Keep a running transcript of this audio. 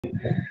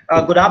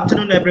Good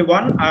afternoon,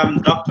 everyone.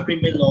 I'm Dr.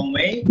 Rimi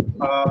Longwei,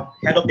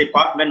 Head of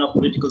Department of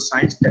Political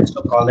Science,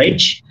 Tetsuo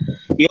College,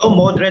 your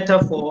moderator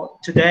for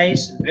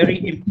today's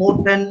very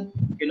important,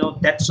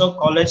 Tetsuo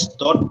College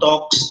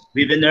Talks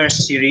webinar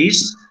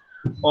series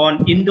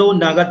on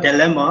Indo-Naga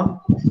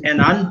dilemma, an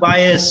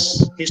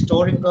unbiased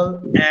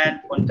historical and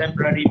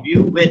contemporary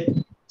view with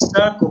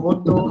Sir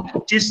Kohoto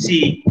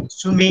Chisi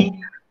Sumi,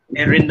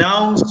 a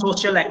renowned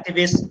social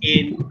activist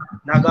in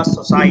Naga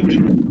Society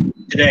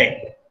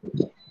today.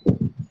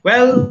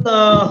 Well,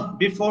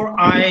 before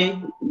I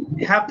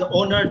have the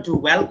honor to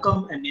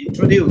welcome and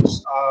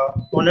introduce our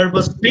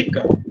honorable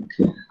speaker,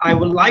 I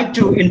would like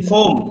to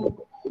inform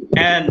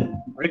and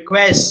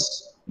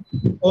request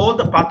all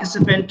the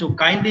participants to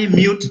kindly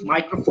mute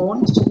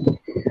microphones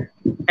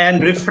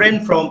and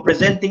refrain from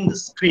presenting the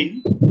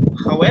screen.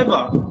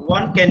 However,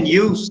 one can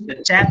use the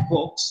chat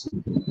box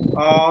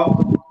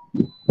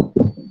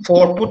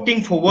for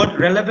putting forward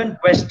relevant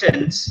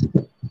questions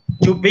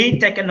to be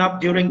taken up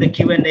during the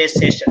Q&A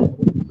session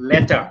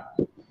later.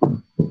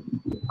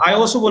 I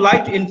also would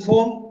like to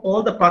inform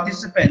all the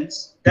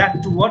participants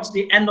that towards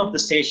the end of the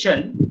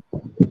session,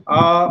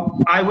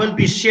 I will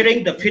be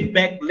sharing the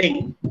feedback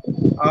link,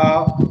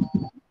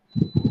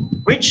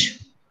 which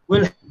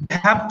will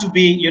have to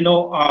be,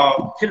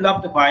 filled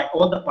up by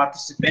all the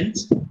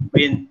participants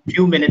in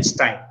few minutes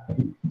time.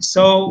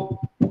 So,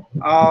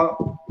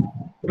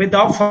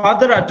 without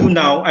further ado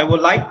now, I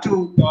would like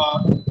to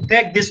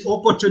take this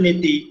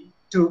opportunity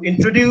to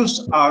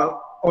introduce our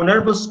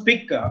honorable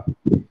speaker.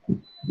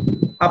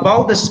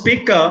 About the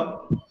speaker,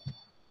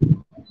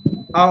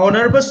 our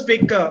honorable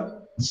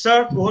speaker,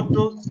 Sir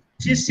Kohoto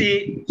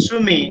Chisi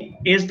Sumi,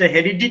 is the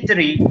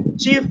hereditary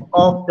chief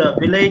of the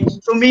village,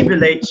 Sumi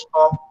village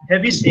of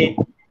Heavy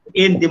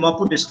in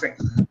Dimapur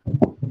district.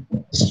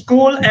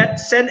 School at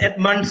St.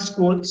 Edmund's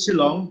School,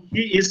 Shillong.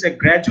 He is a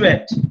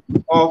graduate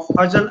of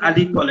Fazal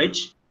Ali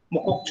College,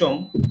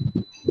 Mokokchung.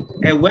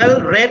 A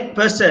well-read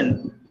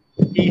person,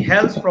 he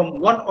hails from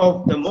one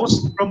of the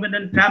most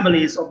prominent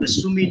families of the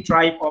Sumi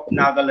tribe of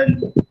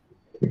Nagaland,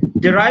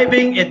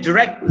 deriving a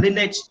direct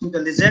lineage to the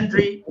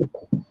legendary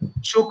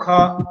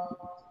Chokha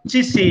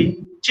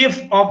Chisi,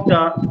 chief of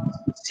the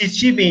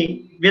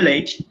Sichimi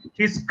village.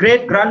 His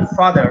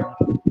great-grandfather,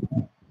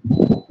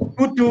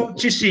 Putu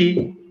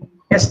Chisi,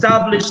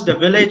 established the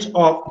village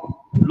of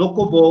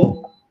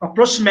Lokobo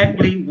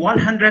approximately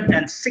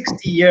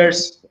 160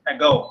 years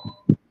ago.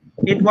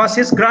 It was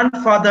his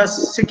grandfather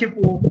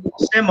Sikipu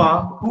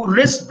Sema who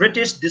risked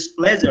British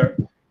displeasure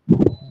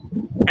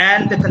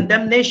and the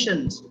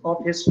condemnations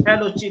of his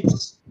fellow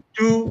chiefs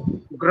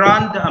to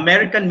grant the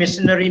American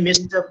missionary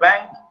Mr.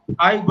 Bank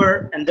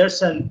Ivor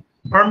Anderson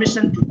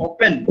permission to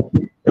open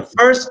the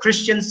first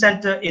Christian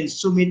center in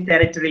Sumi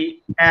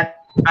territory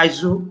at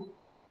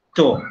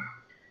Aizuto.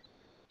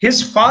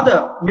 His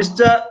father,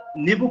 Mr.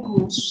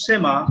 Nibuku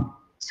Sema,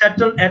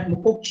 settled at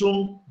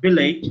Mukokchung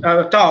village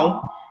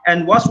town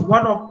and was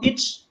one of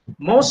its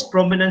most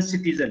prominent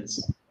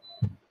citizens.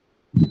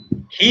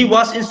 He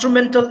was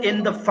instrumental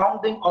in the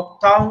founding of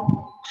Town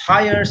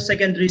Higher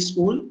Secondary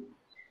School,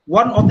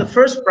 one of the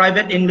first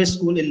private English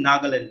school in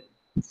Nagaland,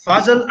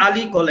 Fazal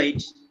Ali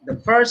College, the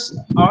first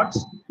arts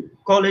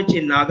college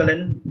in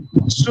Nagaland,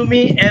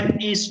 Sumi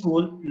ME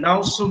School,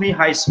 now Sumi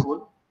High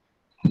School,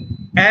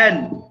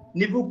 and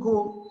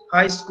Nibuku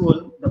High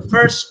School, the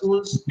first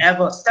schools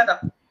ever set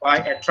up by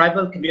a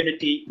tribal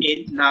community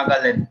in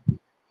Nagaland.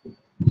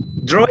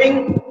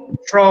 Drawing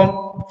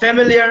from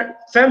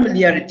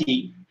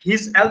familiarity,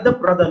 his elder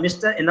brother,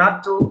 Mr.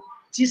 Inato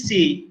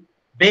Chisi,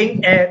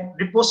 being a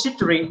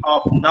repository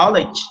of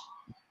knowledge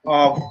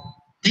of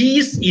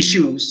these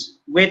issues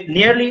with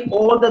nearly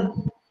all the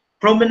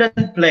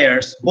prominent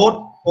players,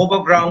 both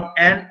overground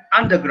and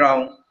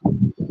underground,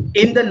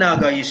 in the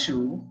Naga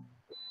issue,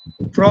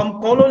 from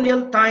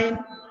colonial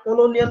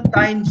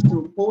times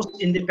to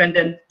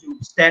post-independent to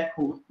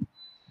statehood.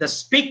 The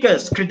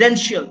speaker's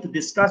credential to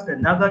discuss the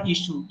Naga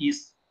issue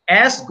is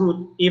as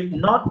good, if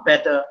not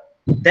better,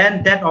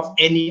 than that of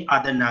any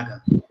other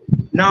Naga.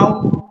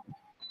 Now,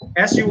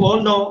 as you all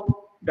know,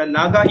 the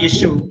Naga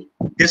issue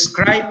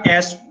described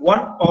as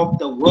one of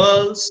the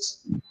world's,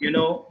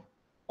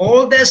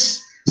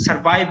 oldest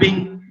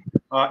surviving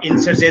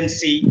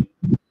insurgency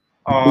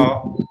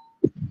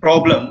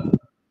problem.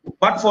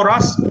 But for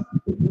us,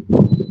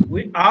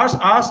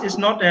 ours is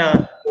not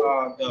the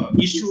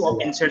issue of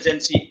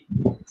insurgency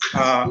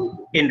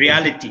in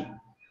reality.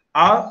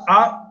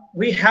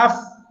 We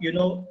have,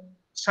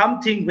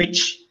 something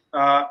which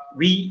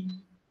we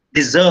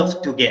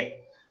deserve to get.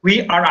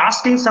 We are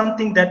asking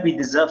something that we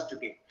deserve to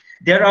get.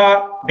 There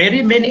are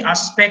very many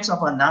aspects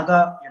of a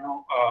Naga,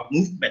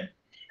 movement,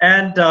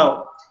 and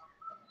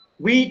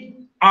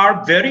we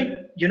are very,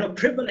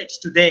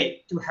 privileged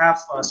today to have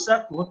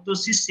Sir Kohoto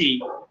Chisi,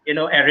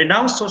 a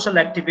renowned social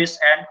activist,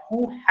 and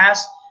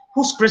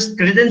whose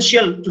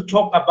credential to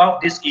talk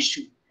about this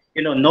issue,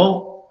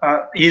 no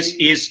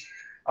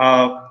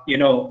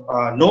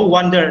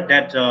wonder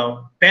that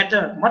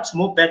much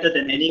more better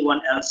than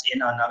anyone else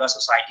in our Naga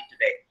society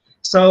today.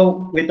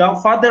 So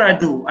without further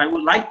ado, I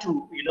would like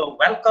to,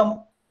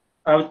 welcome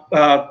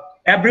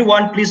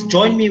everyone. Please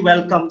join me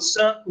welcome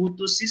Sir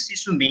Utusi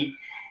Sisumi,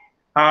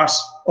 our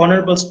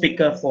honorable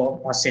speaker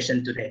for our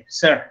session today.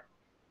 Sir.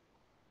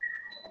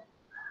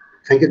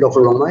 Thank you,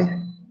 Dr. Ramai,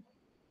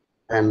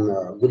 and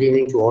good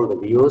evening to all the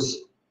viewers.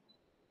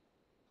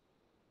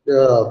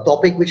 The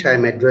topic which I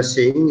am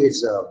addressing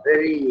is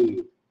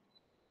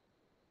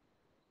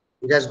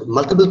it has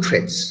multiple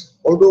threads.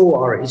 Although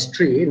our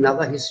history,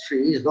 Naga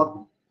history, is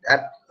not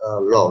that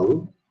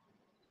long,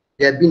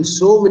 there have been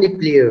so many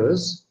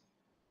players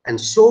and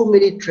so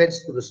many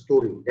threads to the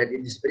story that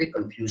it is very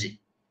confusing.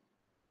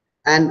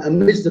 And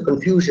amidst the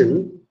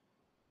confusion,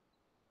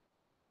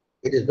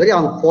 it is very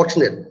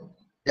unfortunate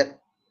that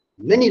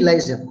many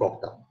lies have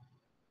cropped up.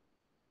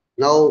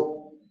 Now,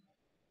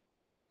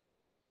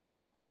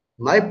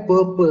 my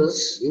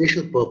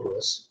initial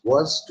purpose,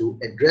 was to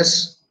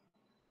address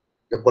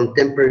the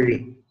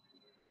contemporary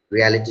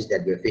realities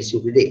that we are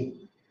facing today.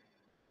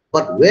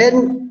 But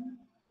when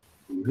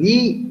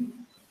we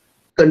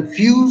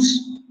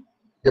confuse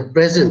the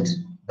present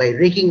by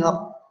raking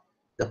up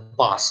the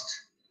past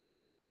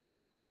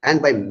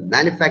and by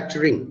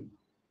manufacturing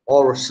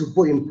or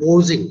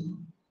superimposing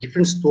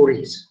different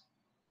stories,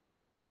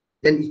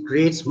 then it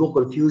creates more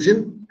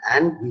confusion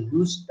and we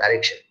lose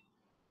direction.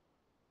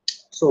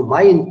 So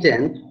my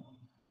intent,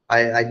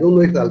 I don't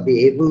know if I'll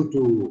be able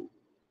to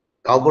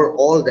cover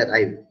all that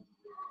I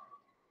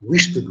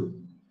wish to do,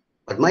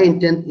 but my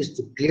intent is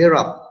to clear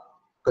up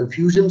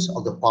confusions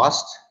of the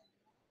past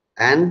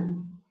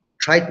and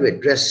try to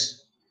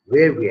address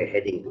where we are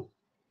heading to.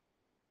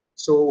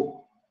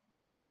 So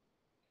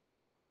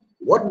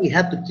what we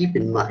have to keep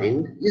in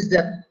mind is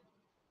that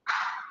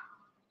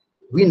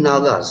we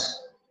Nagas,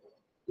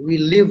 we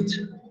lived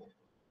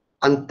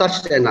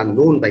untouched and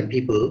unknown by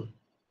people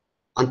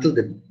until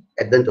the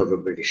advent of the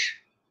British.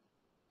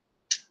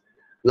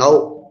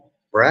 Now,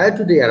 prior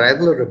to the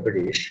arrival of the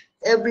British,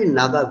 every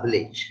Naga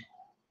village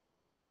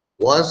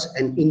was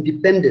an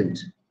independent,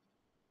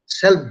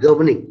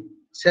 self-governing,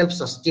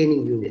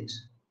 self-sustaining unit.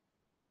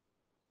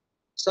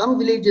 Some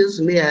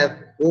villages may have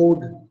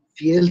owed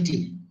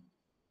fealty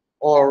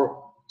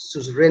or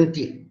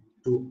suzerainty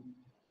to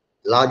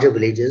larger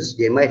villages.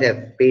 They might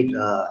have paid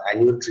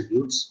annual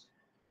tributes,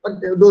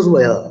 but those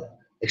were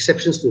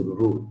exceptions to the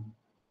rule.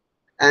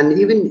 And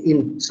even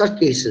in such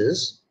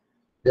cases,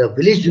 the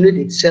village unit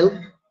itself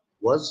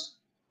was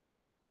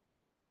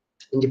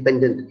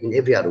independent in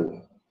every other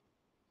way.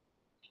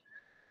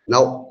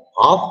 Now,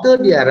 after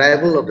the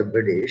arrival of the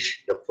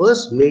British, the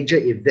first major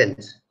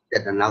event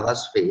that the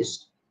Nagas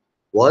faced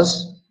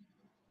was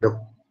the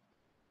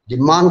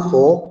demand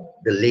for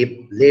the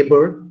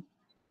labor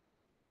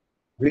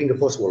during the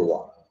First World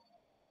War.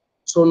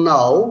 So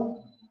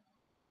now,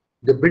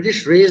 the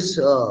British raised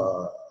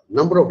a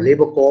number of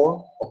labor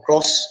corps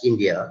across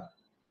India,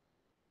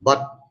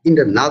 but in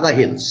the Naga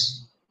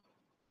Hills,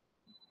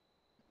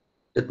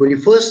 the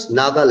 21st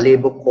Naga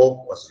Labour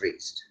Corps was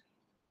raised.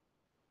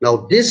 Now,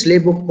 this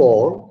labor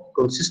corps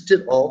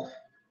consisted of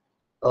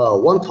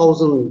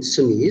 1,000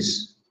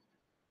 Simis,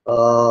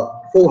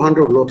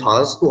 400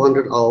 Lothas,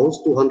 200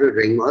 Aos, 200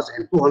 Rengmas,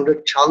 and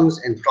 200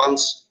 Changs and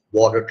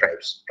trans-border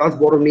tribes.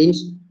 Trans-border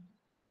means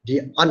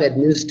the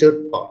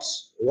unadministered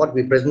parts, what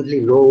we presently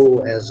know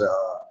as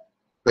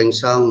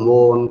Tuengsang,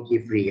 Mon,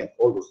 Kifri,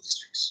 all those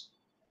districts.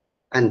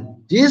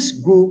 And this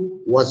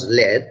group was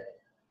led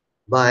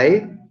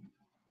by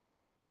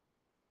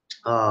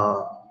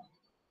Mr.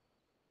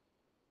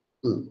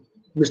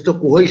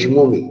 Kuhoi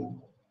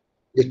Jimomi,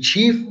 the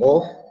chief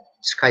of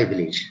Sky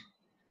Village,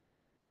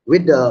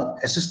 with the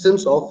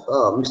assistance of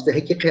Mr.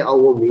 Hekeke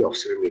Awomi of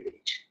Sirmi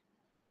Village.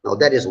 Now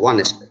that is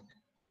one aspect.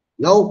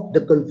 Now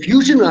the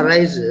confusion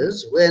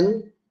arises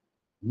when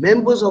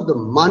members of the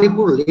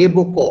Manipur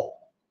Labour Corps,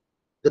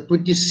 the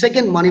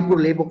 22nd Manipur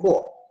Labour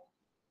Corps,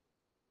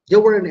 they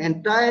were an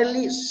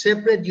entirely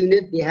separate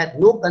unit. They had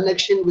no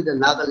connection with the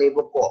Naga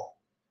Labour Corps.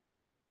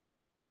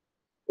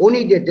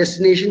 Only their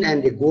destination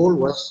and their goal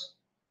was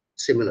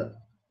similar.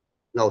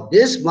 Now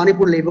this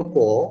Manipur Labour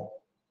Corps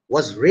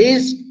was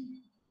raised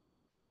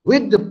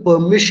with the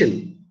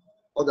permission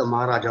of the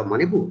Maharaja of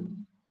Manipur.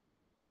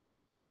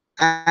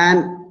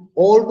 And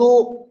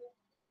although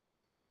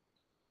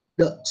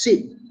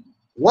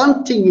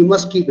one thing you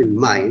must keep in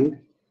mind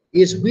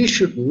is we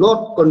should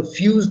not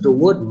confuse the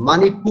word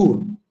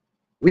Manipur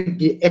with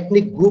the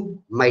ethnic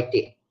group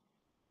Meitei.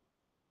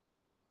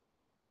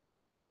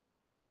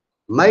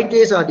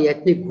 Meiteis are the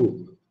ethnic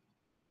group,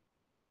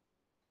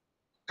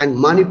 and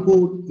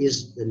Manipur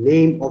is the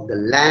name of the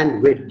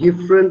land where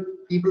different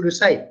people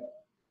reside.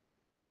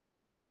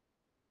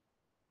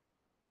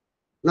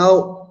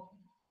 Now,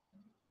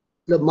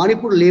 the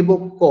Manipur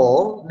Labour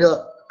Corps,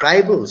 the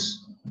tribals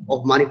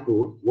of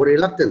Manipur were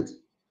reluctant.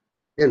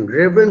 Then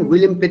Reverend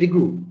William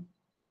Pettigrew,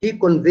 he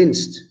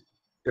convinced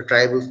the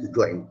tribals to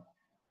join.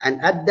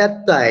 And at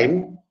that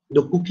time,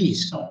 the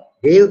Cookies,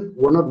 they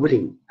were not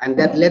willing. And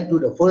that led to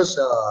the first,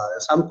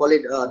 some call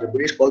it, the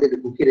British called it the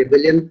Cookie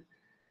Rebellion.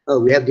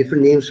 We have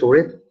different names for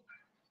it.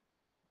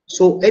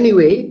 So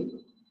anyway,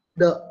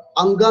 the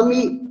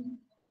Angami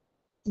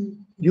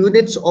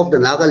units of the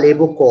Naga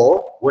Labour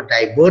Corps were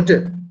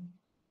diverted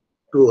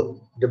to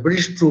the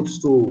British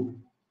troops to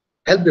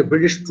help the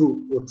British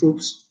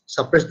troops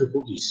suppress the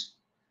Cookies.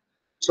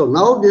 So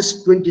now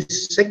this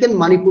 22nd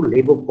Manipur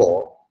Labour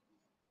Corps,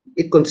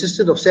 it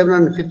consisted of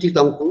 750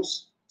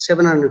 Tangkus,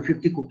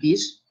 750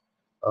 Cookies,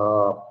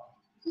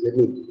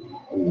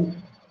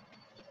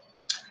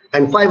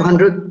 and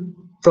 500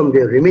 from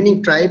the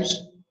remaining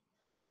tribes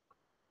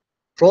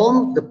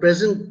from the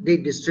present day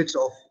districts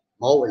of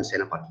Mau and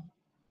Senapati.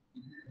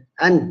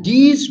 And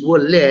these were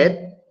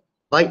led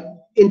by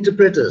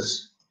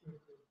interpreters.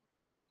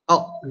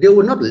 They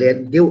were not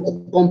led, they were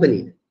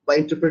accompanied by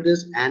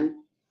interpreters and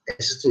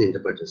assistant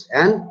interpreters.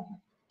 And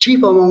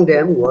chief among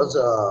them was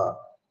a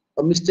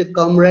Mr.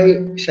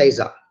 Kamrai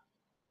Shaiza,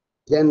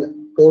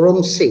 then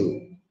Porom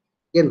Singh,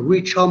 then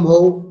Richam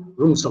Ho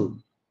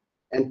Rumsung,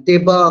 and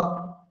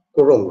Teba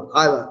Korong.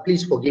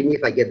 Please forgive me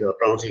if I get the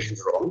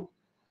pronunciations wrong.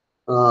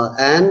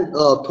 And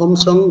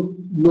Thomsung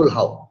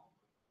Nulhao.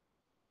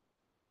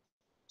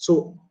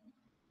 So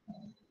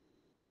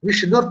we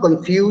should not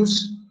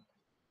confuse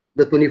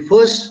the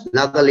 21st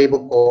Naga Labour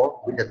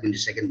Corps with the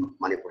 22nd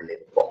Manipur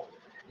Labour Corps.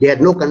 They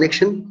had no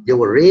connection. They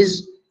were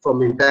raised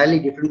from entirely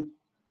different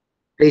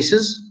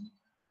places,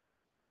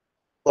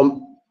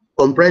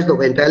 comprised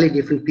of entirely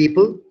different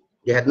people.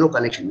 They had no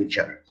connection with each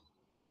other.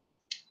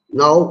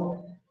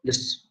 Now,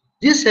 this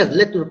has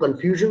led to the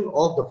confusion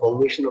of the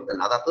formation of the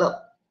Naga Club.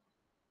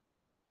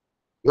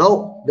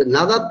 Now, the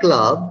Naga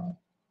Club,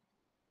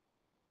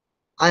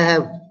 I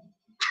have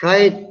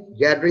tried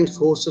gathering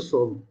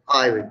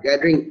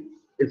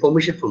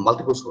information from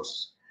multiple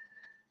sources.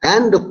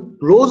 And the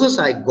closest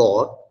I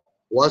got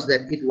was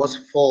that it was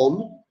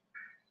formed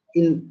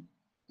in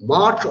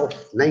March of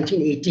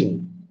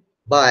 1918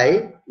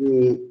 by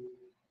Mr.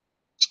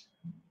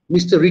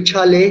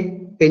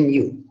 Richale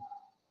Penyu,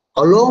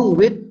 along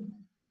with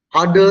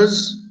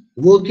others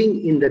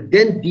working in the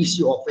then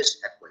DC office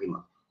at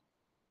Kohima.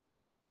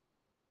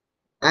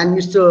 And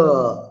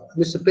Mr.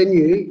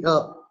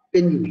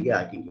 Penyu, yeah,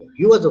 I think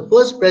he was the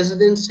first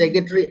president,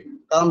 secretary,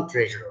 cum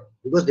treasurer,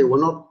 because there were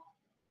not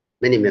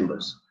many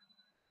members.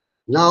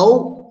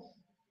 Now,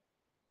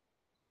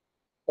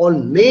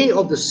 on May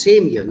of the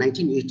same year,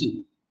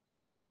 1918,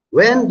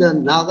 when the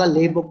Naga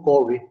Labour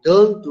Corps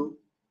returned to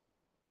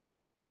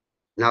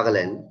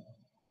Nagaland,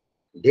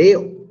 they,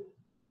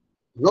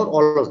 not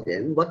all of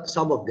them, but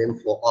some of them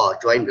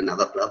joined the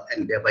Naga Club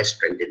and thereby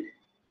strengthened it.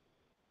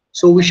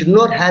 So we should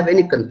not have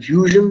any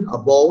confusion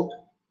about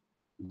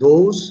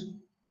those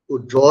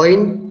who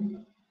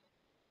joined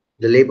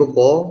the Labour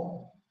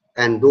Corps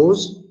and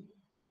those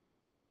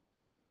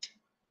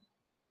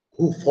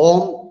who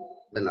formed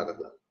the Naga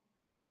Club.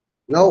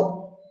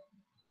 Now,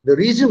 the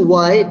reason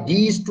why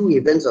these two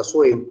events are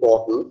so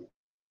important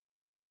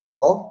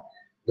of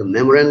the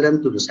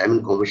memorandum to the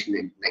Simon Convention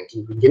in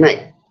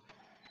 1929.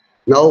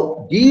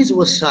 Now, these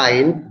were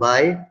signed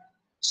by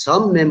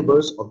some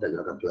members of the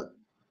Naga Club.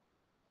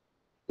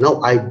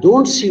 Now, I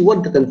don't see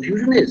what the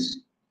confusion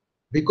is,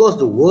 because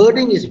the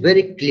wording is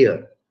very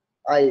clear.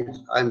 I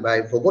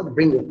forgot to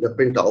bring the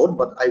printout,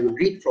 but I will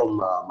read from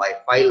my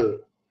file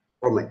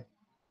format.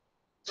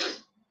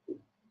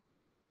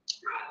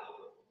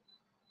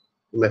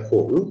 My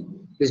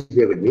phone, please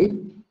bear with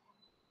me.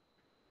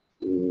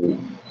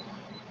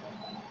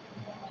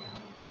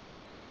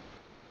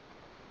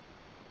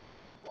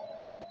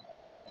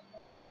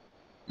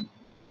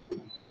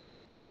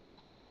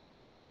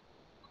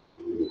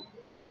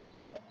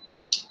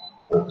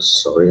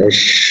 Sorry,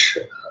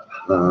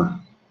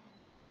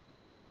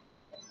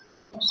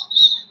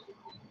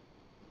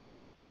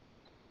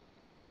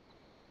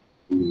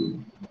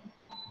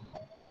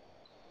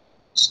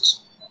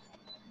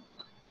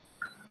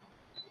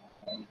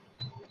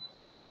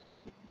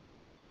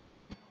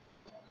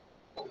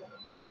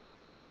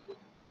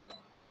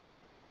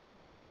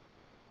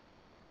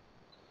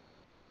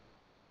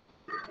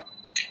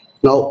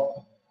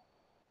 now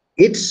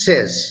it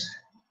says,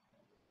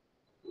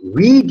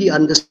 we the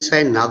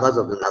undersigned Nagas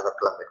of the Naga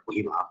Club at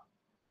Kohima,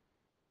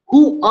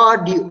 who are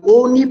the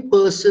only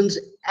persons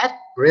at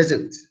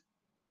present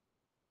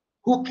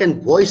who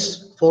can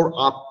voice for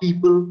our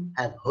people,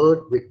 have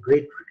heard with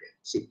great regret.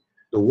 See,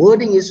 the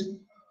wording is,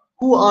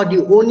 who are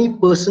the only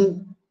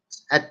persons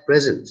at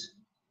present.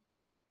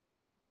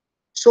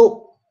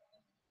 So,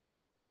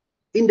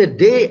 in the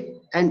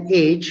day and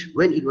age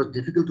when it was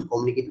difficult to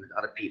communicate with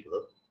other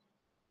people,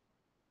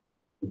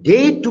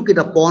 they took it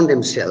upon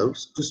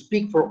themselves to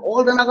speak for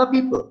all the Naga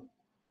people.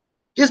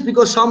 Just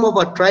because some of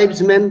our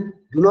tribesmen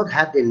do not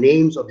have their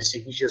names or the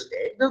signatures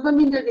there, doesn't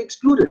mean they're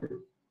excluded.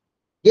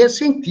 They are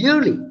saying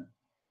clearly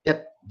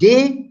that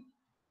they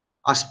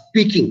are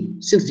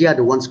speaking since they are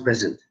the ones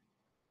present.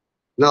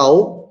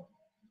 Now,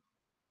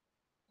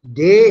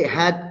 they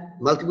had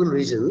multiple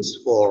reasons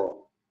for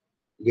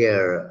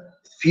their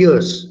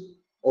fears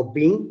of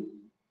being,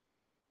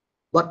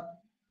 but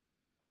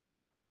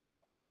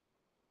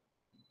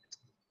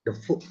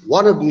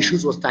one of the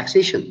issues was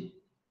taxation.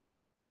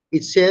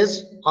 It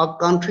says our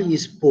country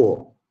is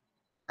poor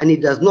and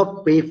it does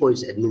not pay for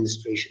its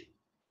administration.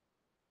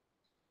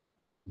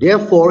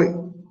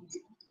 Therefore,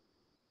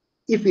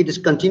 if it is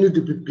continued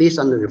to be placed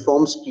under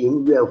reform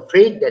scheme, we are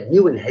afraid that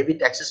new and heavy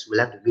taxes will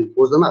have to be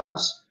imposed on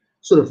us.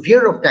 So the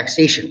fear of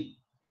taxation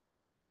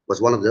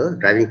was one of the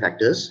driving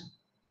factors.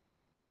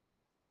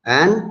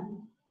 And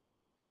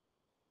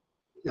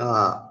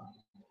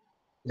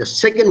the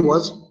second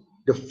was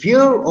the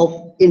fear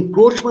of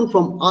encroachment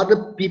from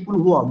other people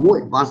who are more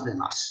advanced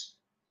than us.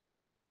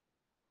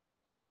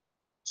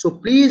 So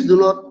please do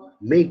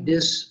not make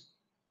this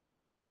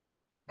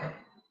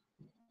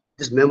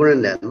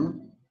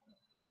memorandum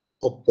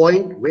a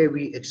point where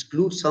we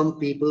exclude some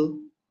people,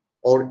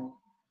 or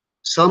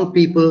some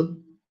people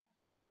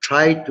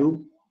try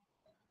to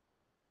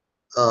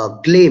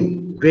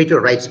claim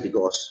greater rights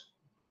because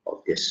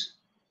of this.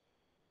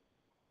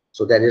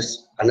 So that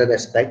is another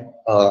aspect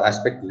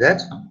to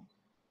that.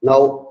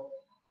 Now,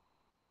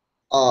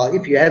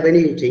 if you have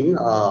anything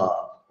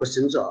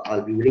questions,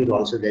 I'll be willing to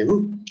answer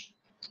them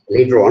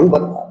later on.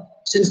 But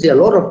since there are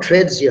a lot of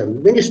threads here,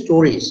 many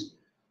stories,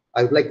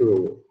 I would like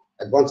to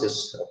advance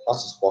as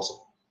fast as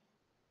possible.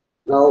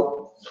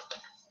 Now,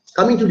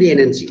 coming to the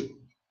NNC.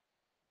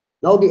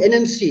 Now, the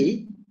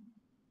NNC,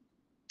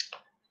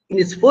 in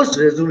its first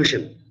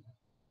resolution,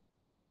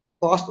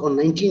 passed on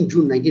 19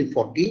 June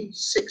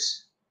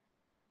 1946,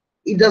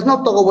 it does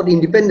not talk about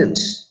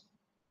independence.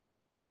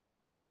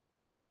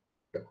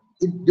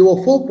 There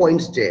were 4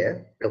 points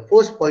there. The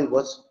first point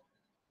was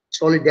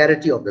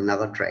solidarity of the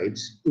Naga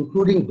tribes,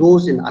 including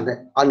those in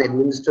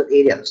unadministered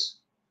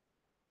areas,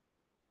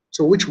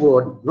 so which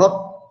were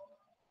not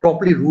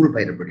properly ruled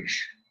by the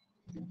British.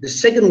 The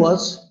second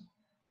was,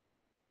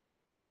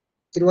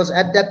 it was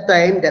at that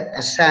time that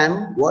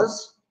Assam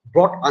was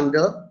brought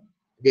under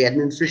the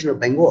administration of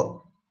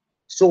Bengal.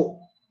 So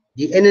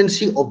the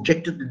NNC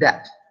objected to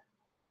that.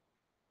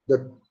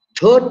 The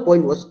third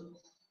point was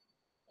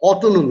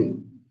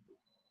autonomy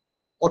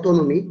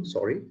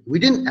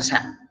within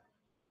Assam.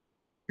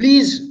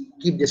 Please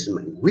keep this in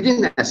mind,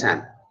 within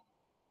Assam,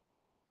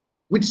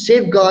 which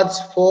safeguards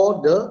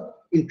for the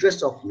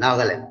interests of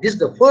Nagaland. This is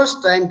the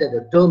first time that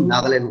the term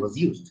Nagaland was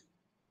used.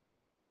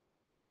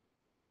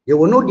 There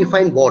were no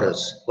defined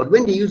borders, but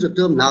when they used the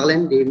term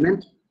Nagaland, they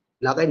meant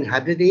Naga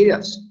inhabited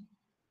areas.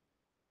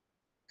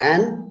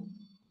 And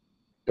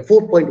the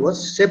fourth point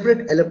was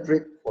separate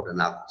electorate for the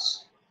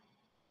Nagas.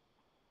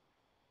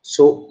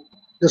 So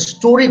the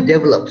story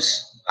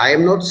develops. I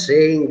am not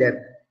saying that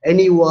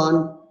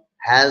anyone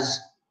has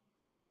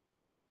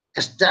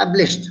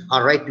established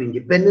a right to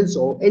independence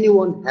or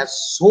anyone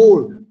has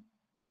sold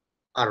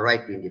a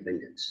right to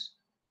independence.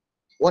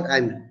 What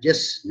I'm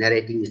just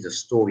narrating is the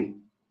story,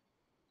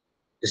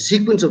 the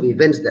sequence of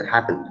events that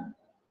happened.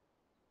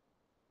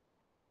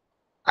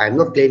 I am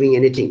not claiming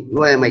anything,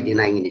 nor am I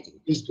denying anything.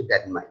 Please keep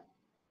that in mind.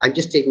 I'm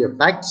just taking the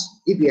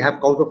facts. If you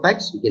have counter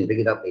facts, you can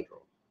bring it up later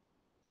on.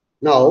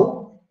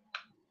 Now,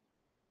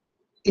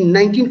 in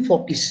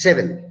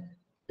 1947,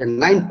 the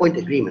 9-point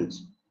agreement,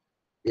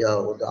 the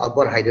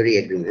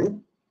Akbar-Hyderabad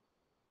agreement,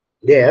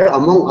 there,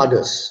 among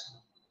others,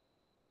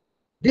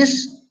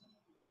 this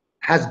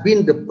has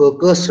been the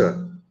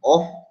precursor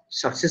of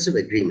successive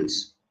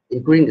agreements,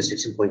 including the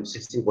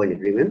 16-point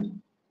agreement,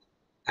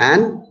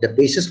 and the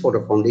basis for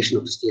the foundation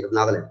of the state of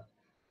Nagaland.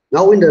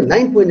 Now, in the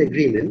 9-point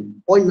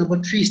agreement, point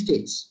number 3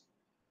 states,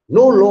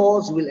 no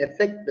laws will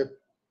affect the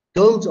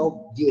terms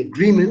of the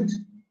agreement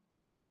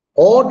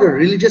or the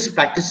religious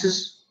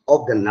practices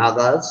of the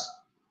Nagas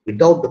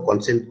without the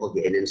consent of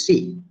the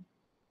NNC.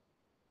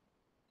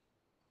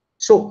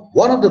 So,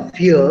 one of the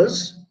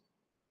fears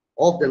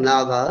of the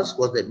Nagas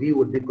was that we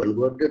would be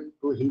converted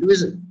to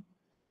Hinduism.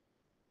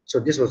 So,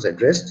 this was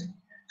addressed.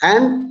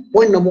 And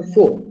point number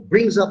 4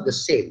 brings up the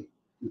same.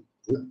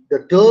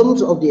 The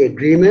terms of the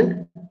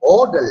agreement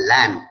or the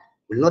land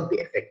will not be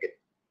affected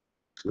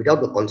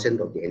without the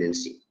consent of the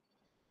NNC.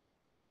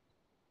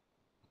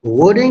 The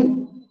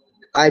wording,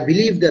 I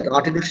believe that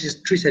Article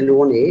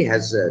 371A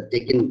has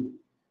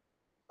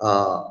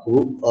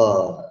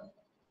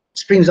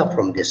springs up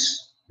from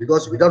this,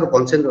 because without the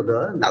consent of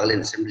the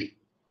Nagaland Assembly,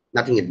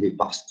 nothing can be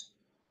passed.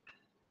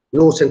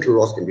 No central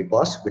laws can be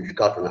passed with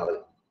regard to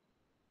Nagaland.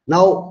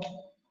 Now,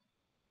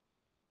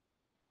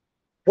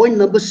 point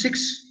number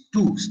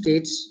 6.2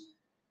 states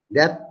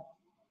that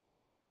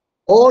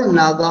all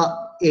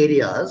Naga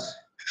areas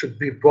should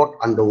be brought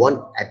under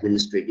one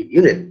administrative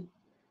unit.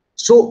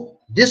 So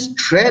this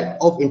thread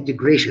of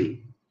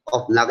integration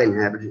of Naga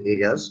inhabited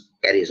areas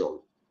carries on.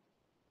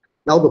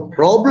 Now the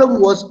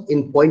problem was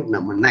in point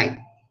number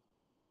 9.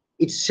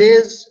 It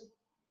says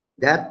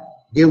that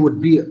there would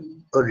be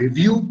a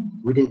review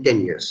within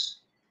 10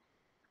 years.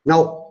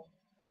 Now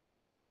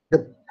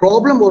the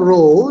problem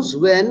arose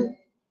when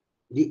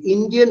the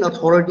Indian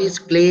authorities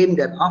claimed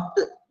that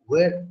after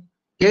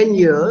 10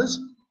 years,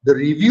 the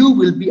review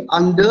will be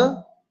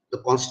under the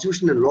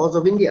Constitution and laws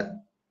of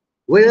India,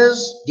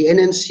 whereas the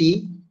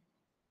NNC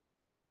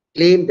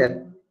claimed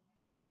that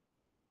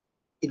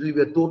it will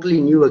be a totally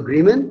new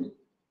agreement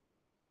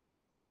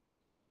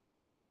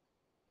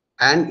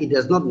and it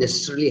does not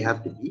necessarily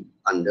have to be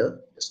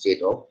under the the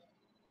state of,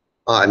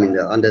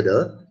 under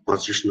the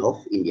Constitution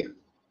of India.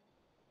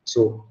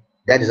 So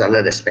that is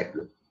another aspect.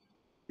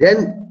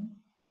 Then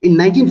in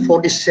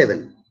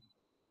 1947,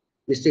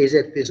 Mr.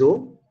 A.Z.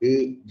 Fizo,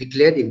 he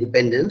declared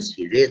independence.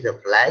 He raised the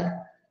flag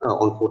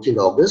on 14th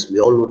August. We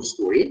all know the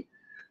story.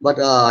 But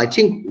I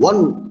think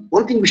one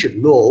thing we should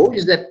know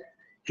is that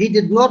he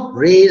did not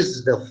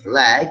raise the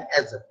flag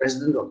as the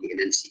president of the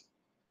NNC.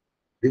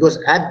 Because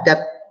at that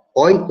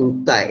point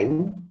in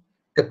time,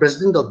 the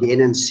president of the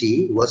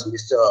NNC was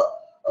Mr.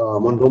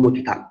 Monromo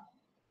Kitan.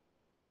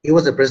 He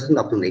was the president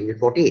up to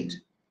 1948.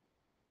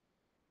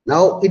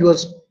 Now, it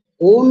was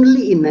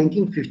only in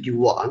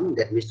 1951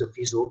 that Mr.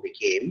 Fizo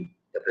became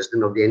the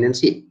president of the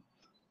NNC.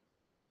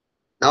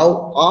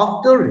 Now,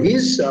 after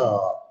his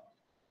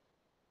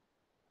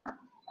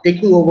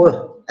taking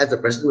over as the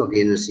president of the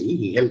NNC,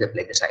 he held a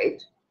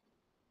plebiscite.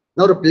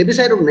 Now, the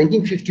plebiscite of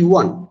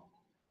 1951,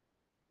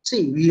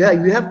 see, you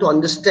have to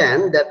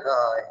understand that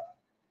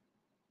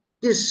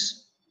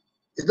this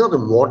is not a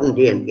modern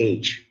day and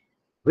age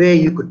where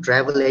you could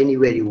travel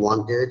anywhere you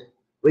wanted,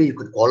 where you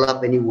could call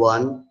up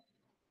anyone.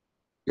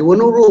 There were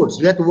no roads,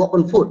 you had to walk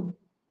on foot.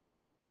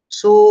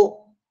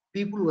 So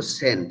people were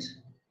sent,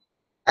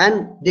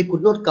 and they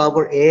could not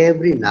cover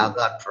every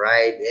Naga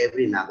tribe,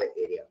 every Naga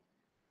area.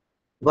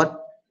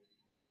 But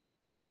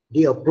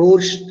they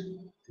approached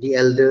the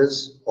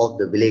elders of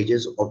the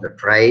villages, of the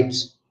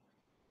tribes,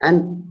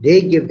 and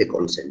they gave the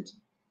consent.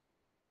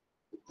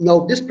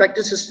 Now, this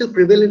practice is still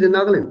prevalent in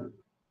Nagaland.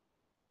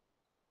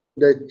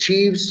 The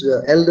chiefs,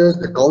 the elders,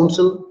 the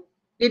council,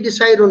 they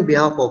decide on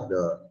behalf of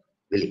the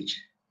village.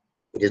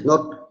 It is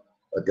not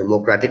a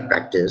democratic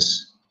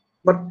practice,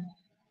 but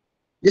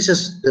this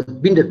has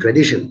been the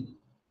tradition.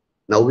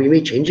 Now, we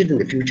may change it in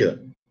the future,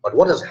 but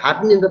what has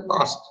happened in the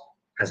past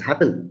has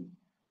happened.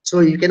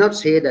 So you cannot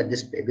say that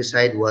this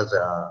plebiscite was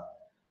a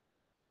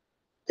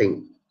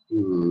thing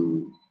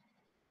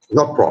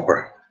not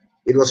proper.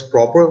 It was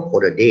proper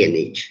for the day and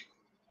age.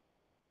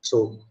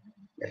 So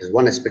that is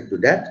one aspect to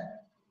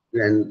that.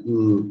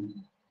 And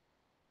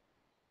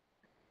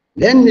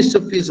then Mr.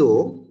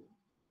 Fizo,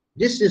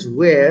 this is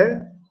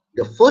where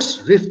the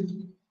first rift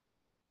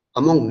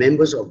among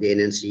members of the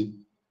NNC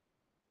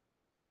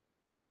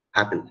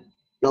happened.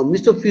 Now,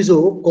 Mr.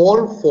 Fizo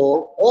called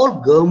for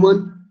all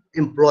government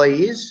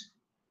employees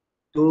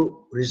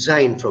to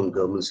resign from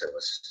government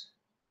service.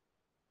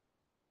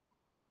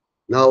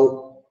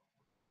 Now,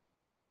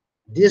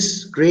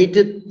 this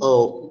created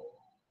a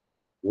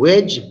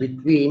wedge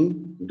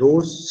between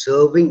those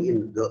serving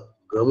in the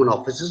government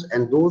offices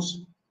and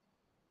those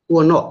who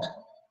are not.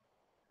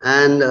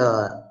 And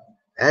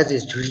as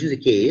is usually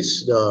the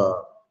case,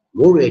 the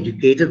more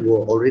educated were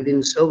already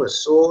in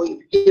service. So it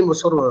became a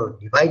sort of a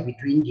divide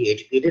between the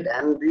educated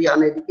and the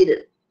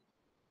uneducated.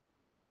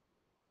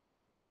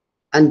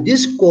 And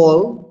this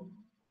call,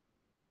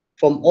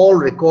 from all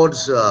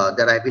records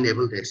that I've been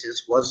able to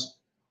access, was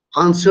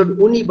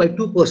answered only by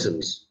two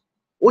persons.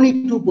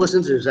 Only two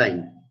persons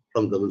resigned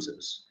from government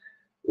service.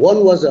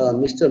 One was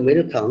Mr.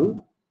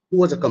 Merithang, who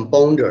was a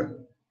compounder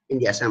in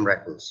the Assam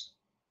Rifles.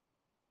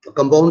 A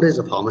compounder is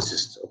a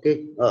pharmacist,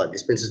 okay,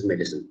 dispenses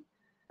medicine.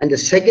 And the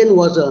second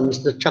was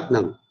Mr.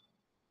 Chaknang.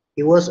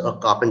 He was a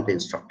carpenter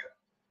instructor.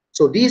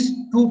 So these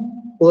two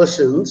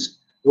persons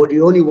were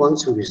the only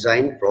ones who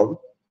resigned from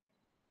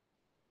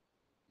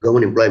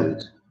government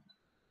employment.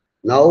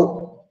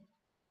 Now,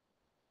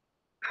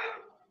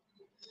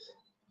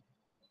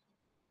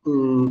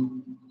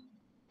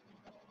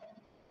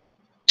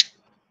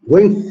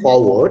 going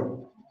forward,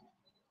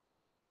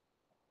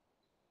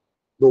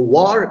 the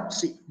war,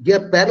 see,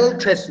 there are parallel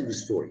threads to the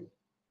story.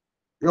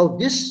 Now,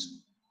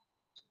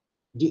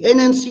 the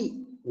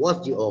NNC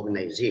was the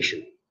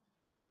organization.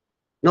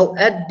 Now,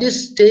 at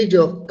this stage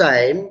of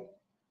time,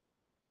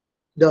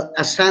 the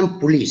Assam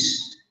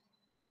police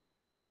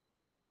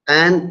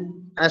and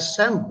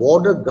Assam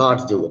border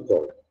guards, they were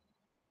called,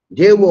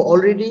 they were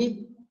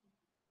already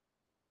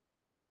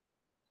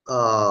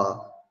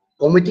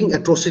committing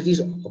atrocities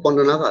upon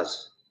the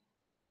Nagas.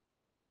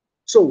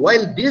 So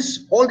while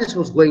all this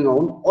was going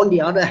on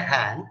the other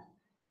hand,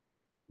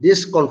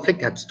 this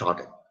conflict had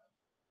started.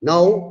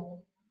 Now,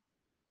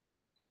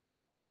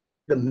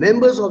 the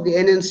members of the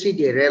NNC,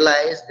 they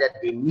realized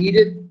that they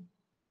needed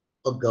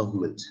a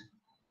government.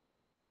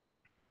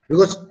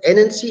 Because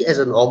NNC as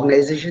an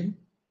organization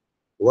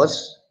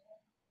was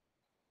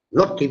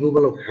not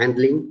capable of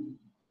handling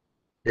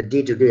the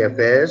day-to-day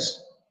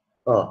affairs,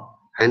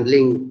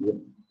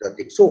 handling the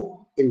thing.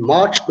 So in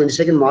March,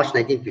 22nd March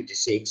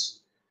 1956,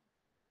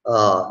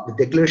 the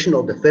declaration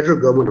of the federal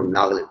government of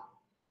Nagaland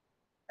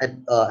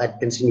at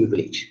Pensini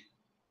village.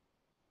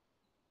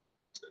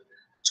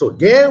 So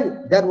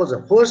that was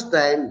the first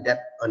time that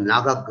a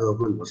Naga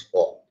government was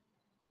formed.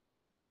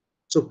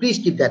 So please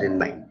keep that in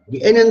mind.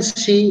 The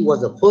NNC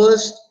was the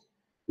first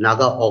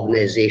Naga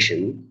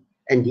organization,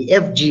 and the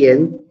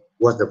FGN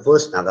was the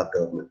first Naga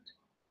government.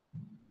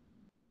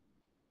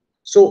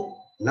 So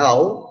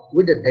now,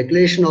 with the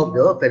declaration of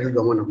the federal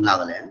government of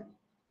Nagaland,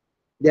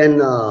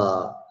 then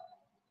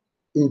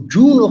In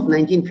June of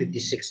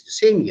 1956, the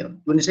same year,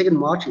 22nd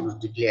March, it was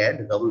declared,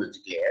 the government was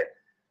declared,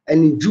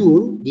 and in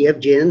June, the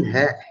FJN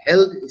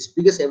held its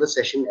biggest ever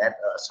session at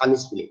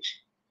Sanis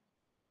village,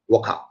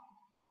 Waka.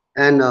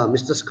 And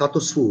Mr.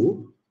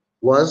 Skatosu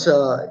was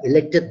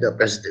elected the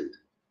president.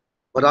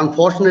 But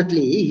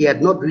unfortunately, he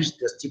had not reached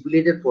the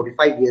stipulated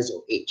 45 years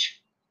of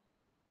age.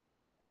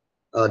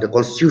 The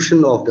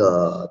constitution of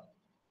the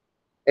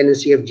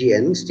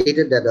NSCFGN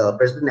stated that the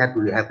president had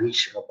to have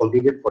reached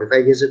completed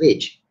 45 years of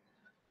age.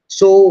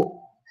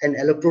 So an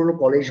electoral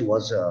college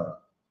was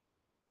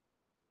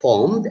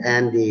formed,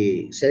 and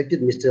they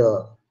selected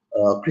Mr.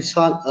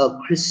 Krisenisa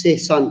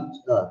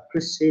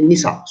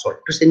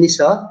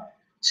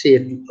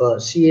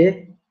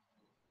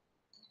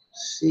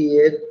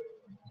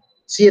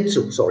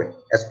Sietsu, sorry,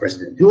 as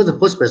president. He was the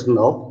first president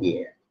of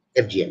the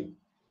FGN.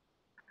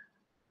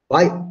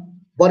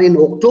 But in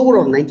October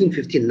of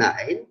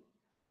 1959,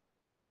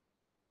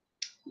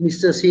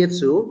 Mr.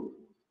 Sietsu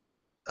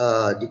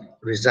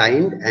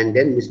resigned, and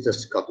then Mr.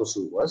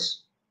 Skatosu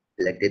was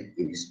elected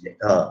in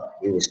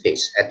his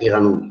place at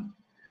Iranuni.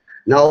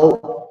 Now,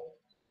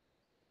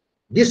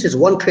 this is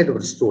one thread of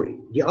the story.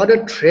 The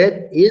other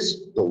thread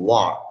is the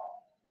war.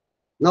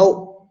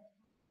 Now,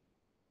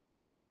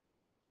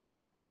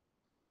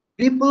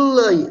 people,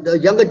 the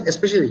younger,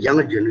 especially the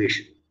younger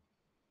generation,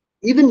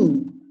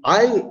 even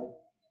I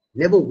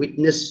never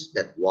witnessed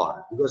that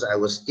war because I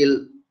was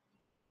still,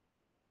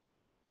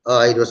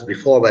 it was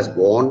before I was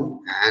born,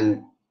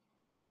 and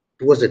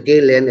towards the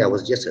tail end, I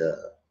was just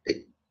a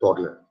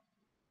toddler.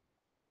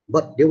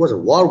 But there was a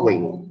war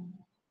going on.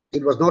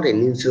 It was not an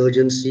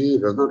insurgency,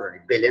 it was not a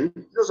rebellion,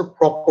 it was a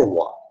proper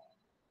war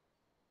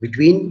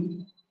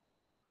between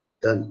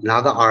the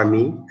Naga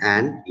army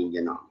and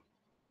Indian army.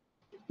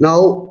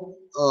 Now,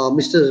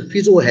 Mr.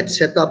 Fizo had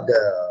set up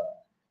the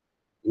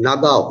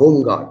Naga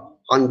Home Guard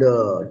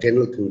under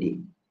General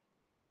Tundi,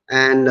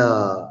 and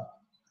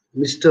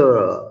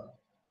Mr.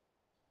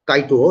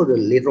 Kaito,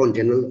 later on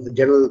General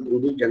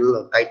Tundi,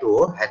 General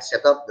Kaito had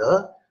set up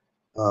the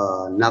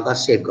Naga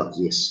safeguards.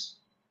 Yes.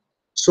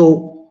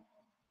 So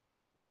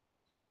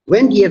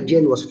when the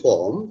FGN was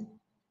formed,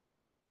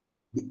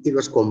 it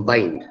was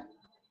combined,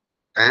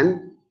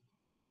 and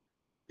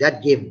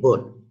that gave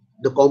birth.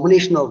 The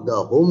combination of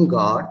the Home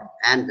Guard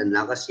and the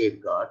Naga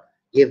Safeguard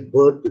gave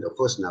birth to the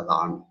first Naga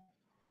army,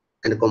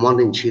 and the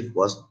commander-in-chief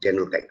was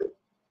General Kaito.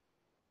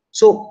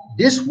 So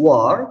this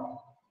war,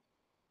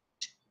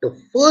 the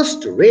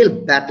first real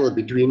battle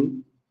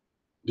between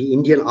the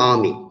Indian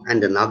army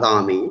and the Naga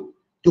army,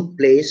 took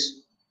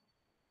place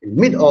in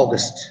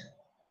mid-August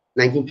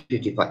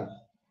 1955.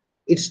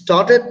 It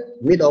started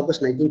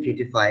mid-August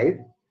 1955,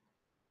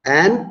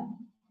 and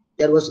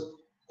there was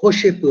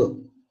Hoshepur,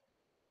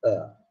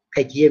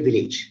 Kaikie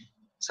village,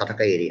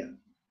 Sataka area.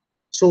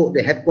 So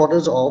the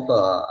headquarters of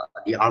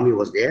the army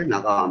was there,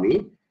 Naga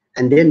army,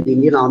 and then the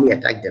Indian army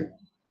attacked them.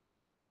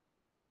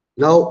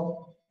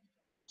 Now,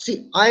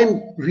 see,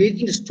 I'm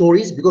reading the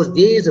stories because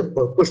there is a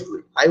purpose to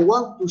it. I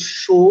want to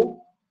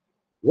show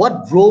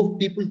what drove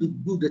people to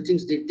do the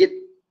things they did.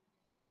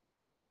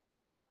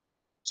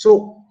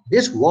 So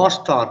this war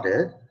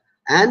started,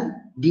 and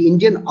the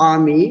Indian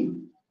army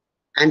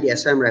and the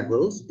Assam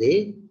rebels,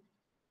 they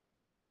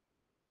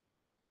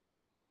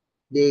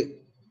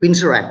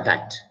pincer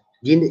attacked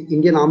the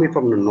Indian army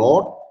from the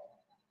north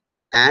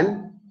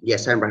and the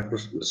Assam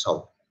rifles from the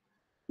south.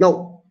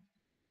 Now,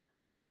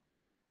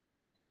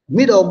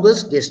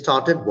 mid-August, they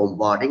started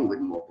bombarding with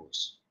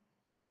mortars.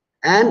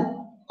 And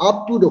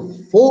up to the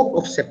 4th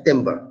of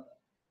September,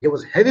 there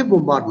was heavy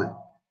bombardment.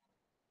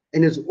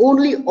 And it's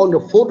only on the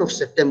 4th of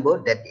September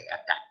that they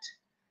attacked.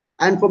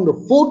 And from the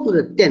 4th to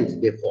the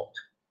 10th, they fought.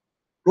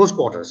 Close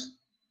quarters.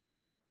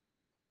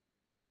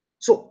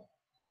 So,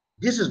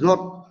 this is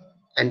not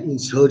an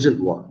insurgent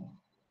war.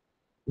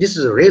 This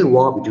is a real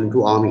war between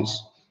two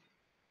armies.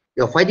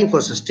 They are fighting for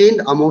a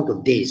sustained amount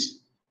of days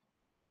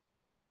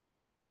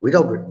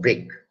without a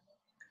break.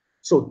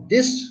 So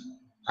this,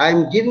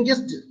 I'm giving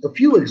just a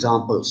few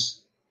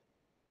examples.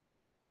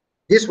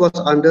 This was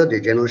under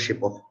the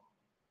generalship of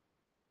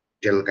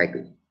General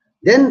Kaito.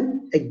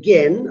 Then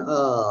again,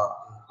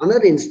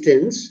 another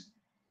instance,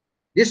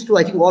 this too,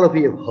 I think all of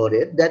you have heard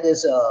it, that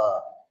is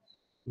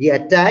the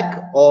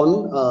attack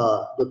on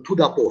the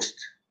Tuda post,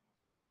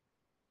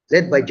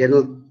 led by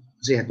General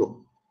Zehato.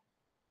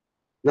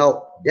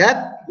 Now,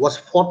 that was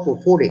fought for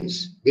 4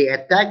 days. They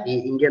attacked the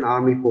Indian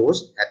army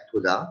post at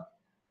Tuda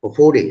for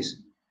 4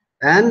 days.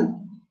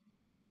 And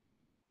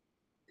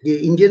the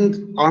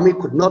Indian army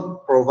could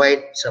not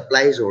provide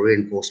supplies or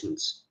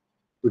reinforcements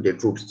to their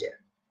troops there.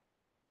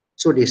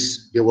 So they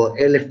were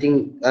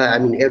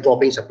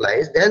airdropping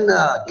supplies. Then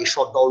they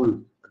shot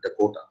down the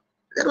quota.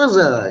 That was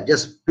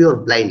just pure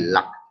blind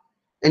luck.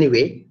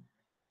 Anyway,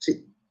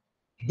 see,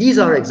 these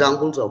are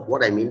examples of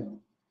what I mean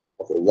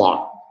of a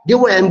war. There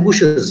were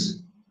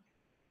ambushes.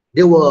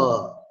 There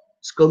were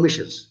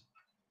skirmishes.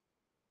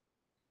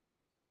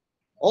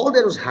 All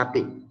that was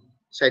happening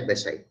side by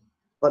side.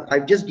 But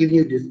I've just given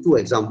you these two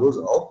examples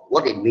of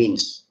what it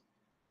means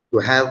to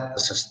have a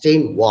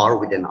sustained war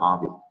with an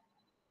army.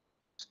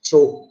 So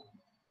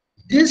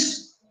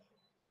this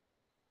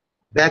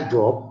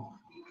backdrop,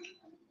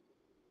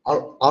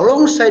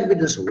 alongside with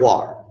this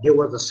war, there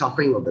was the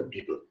suffering of the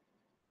people.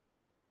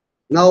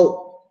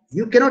 Now,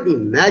 you cannot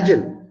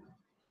imagine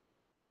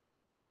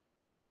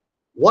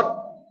what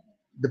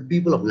the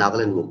people of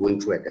Nagaland were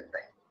going through at that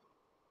time.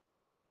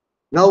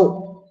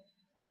 Now,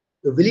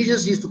 the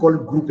villagers used to call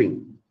it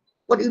grouping,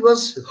 but it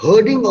was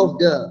herding of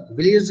the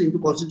villagers into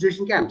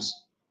concentration camps.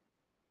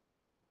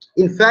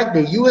 In fact,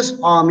 the US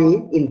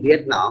Army in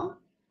Vietnam,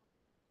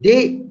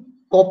 they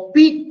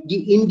copied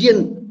the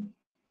Indian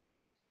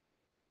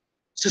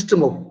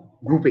system of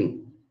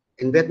grouping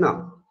in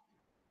Vietnam.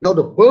 Now,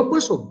 the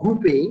purpose of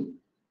grouping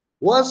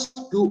was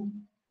to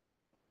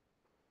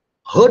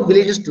herd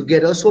villages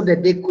together so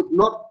that they could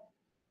not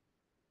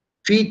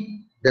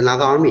feed the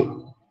Naga army.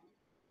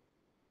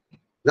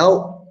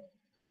 Now,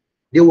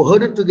 they were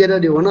herded together,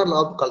 they were not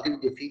allowed to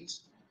cultivate their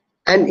fields.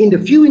 And in the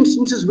few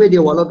instances where they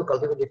were allowed to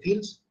cultivate their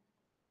fields,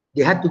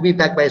 they had to be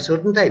back by a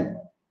certain time.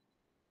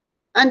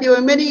 And there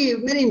were many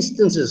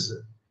instances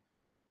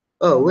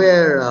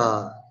where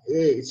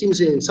it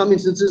seems in some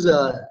instances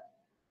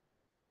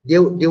they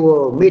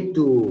were made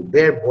to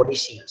wear body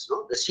seals.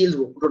 No? The seals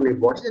were put on their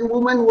bodies, and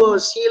women were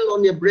sealed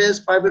on their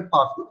breast, private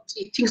parts. No?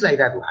 Things like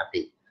that were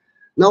happening.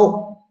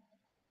 Now,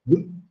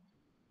 the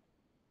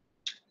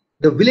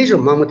village of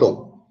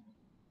Mamatong,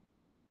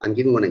 I'm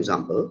giving one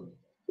example,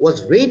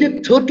 was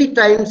raided 30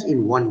 times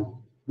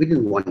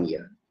within 1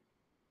 year,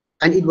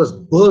 and it was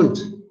burnt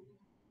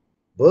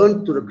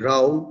to the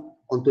ground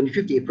on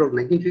 25th April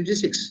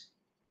 1956.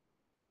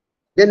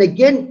 Then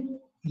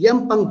again,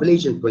 Yampang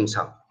village in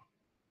Poingsang.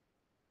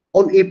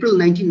 On April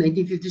 19,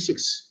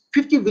 1956,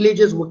 50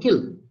 villagers were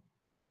killed.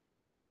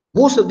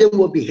 Most of them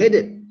were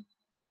beheaded.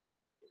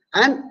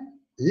 And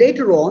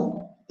later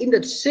on, in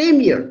that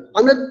same year,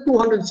 another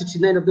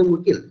 269 of them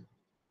were killed.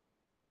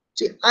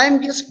 See,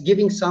 I'm just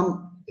giving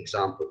some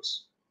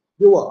examples.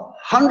 There were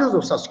hundreds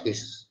of such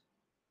cases.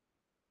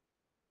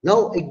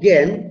 Now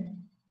again,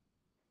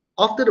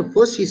 after the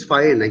first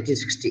ceasefire in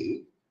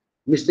 1960,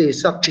 Mr.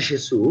 Isak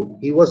Chishisu,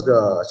 he was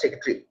the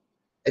Secretary,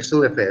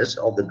 External Affairs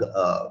of the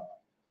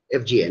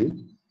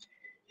FGN.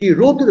 He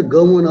wrote to the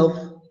government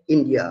of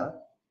India,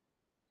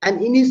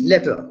 and in his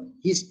letter,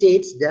 he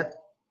states that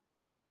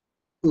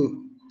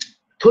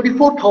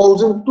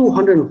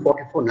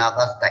 34,244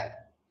 Nagas died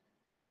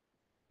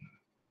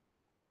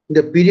in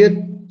the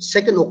period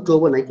 2nd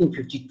October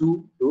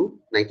 1952 to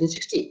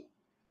 1960.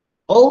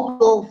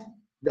 Out of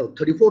the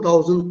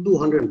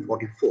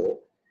 34,244,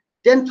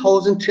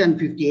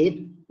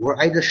 10,358 were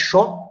either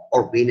shot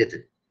or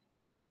bayoneted,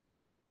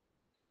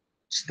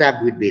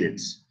 stabbed with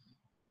bayonets.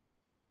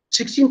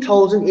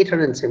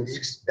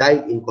 16,876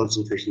 died in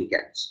concentration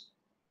camps.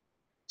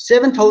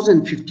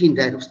 7,015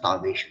 died of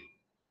starvation,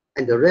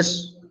 and the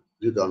rest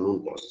due to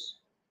unknown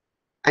causes.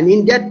 And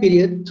in that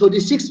period,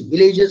 36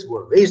 villages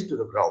were razed to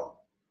the ground.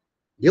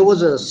 There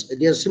are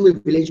similar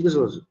villages which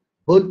was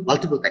burned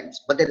multiple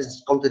times, but that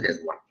is counted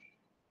as one.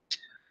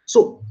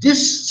 So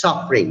this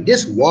suffering,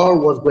 this war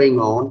was going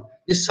on,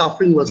 this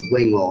suffering was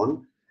going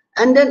on,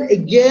 and then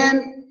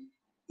again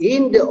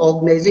in the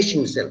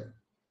organization itself,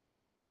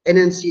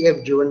 NNC,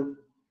 FGN,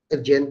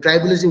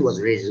 tribalism was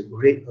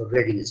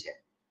rearing its head.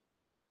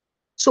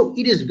 So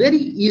it is very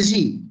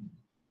easy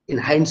in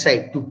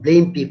hindsight to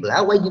blame people.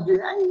 Why did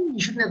you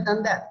shouldn't have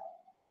done that.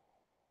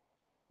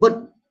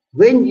 But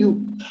when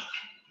you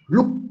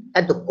look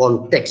at the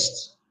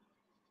context,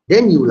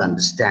 then you will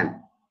understand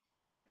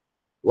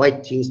why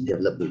things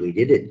developed the way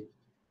they did.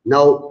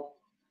 Now,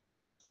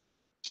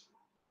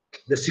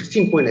 the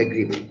 16-point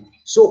agreement.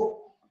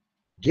 So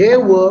there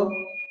were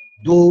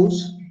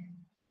those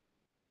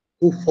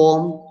who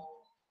formed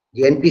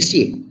the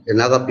NPC, the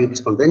Naga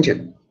People's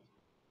Convention.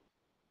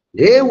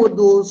 There were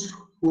those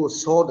who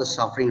saw the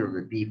suffering of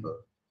the people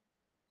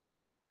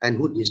and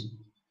who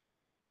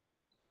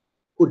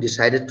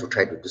decided to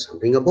try to do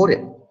something about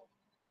it.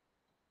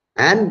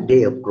 And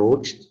they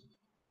approached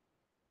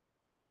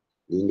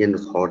the Indian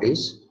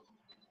authorities,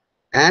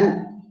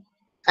 and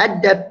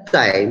at that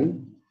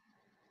time,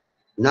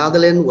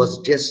 Nagaland was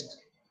just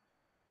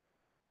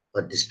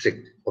a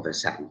district of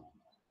Assam.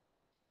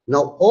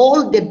 Now,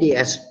 all that they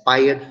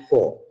aspired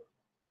for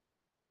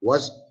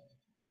was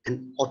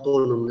an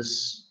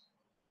autonomous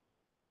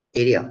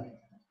area.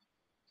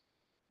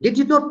 They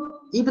did not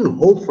even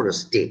hope for a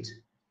state,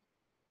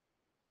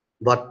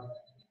 but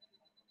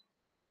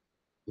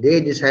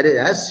they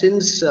decided,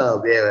 since we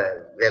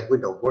are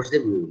going to approach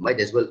them, we might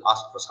as well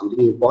ask for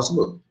something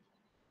impossible.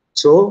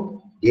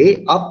 So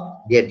they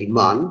upped their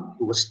demand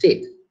to a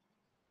state,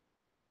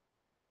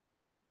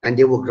 and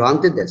they were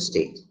granted that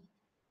state.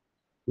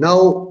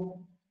 Now,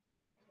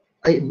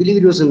 I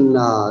believe it was in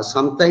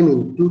sometime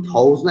in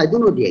 2000, I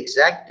don't know the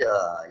exact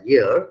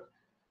year,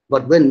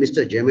 but when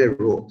Mr. Jeme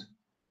wrote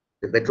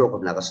the bedrock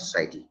of Naga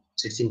Society,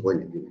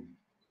 16-point agreement.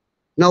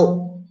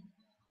 Now,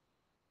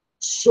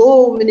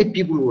 so many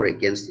people were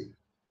against it,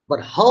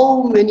 but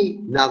how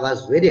many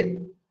Nagas read it?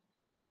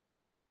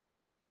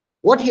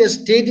 What he has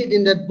stated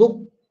in that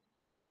book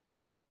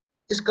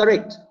is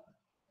correct.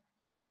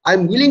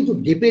 I'm willing to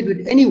debate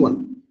with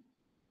anyone.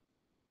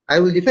 I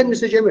will defend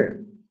Mr.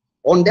 Jemer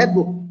on that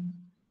book.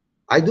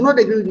 I do not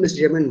agree with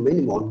Mr.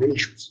 Jemer on many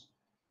issues.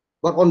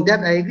 But on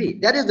that I agree.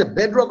 That is the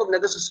bedrock of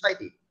Naga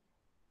society.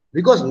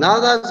 Because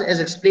Nagas, as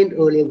explained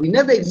earlier, we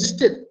never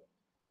existed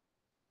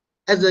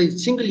as a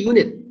single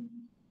unit.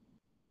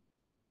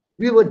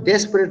 We were a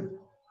desperate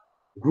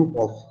group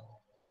of,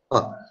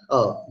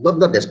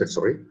 not desperate,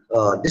 sorry,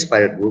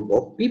 disparate group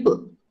of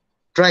people,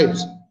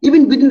 tribes.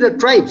 Even within the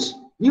tribes,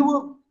 we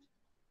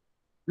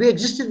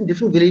existed in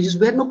different villages.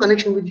 We had no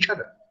connection with each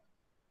other.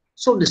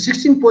 So the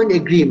 16-point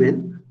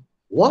agreement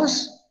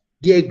was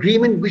the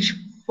agreement which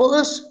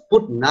first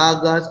put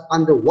Nagas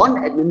under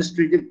one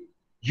administrative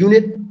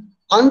unit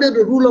under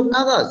the rule of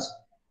Nagas.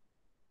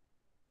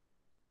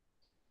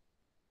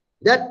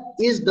 That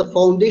is the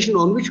foundation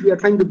on which we are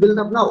trying to build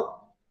up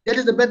now. That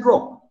is the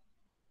bedrock.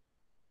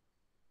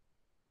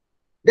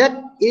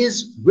 That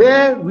is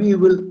where we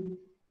will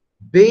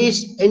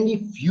base any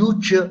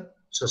future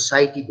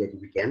society that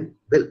we can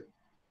build.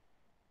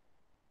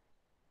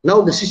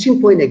 Now the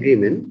 16-point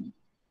agreement,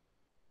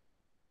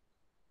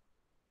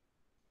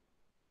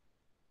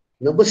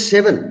 number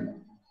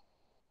 7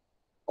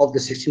 of the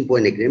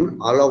 16-point agreement,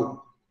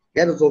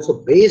 that is also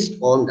based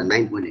on the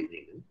 9-point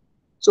agreement.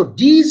 So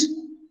these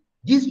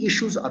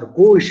issues are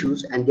core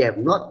issues, and they have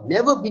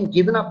never been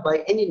given up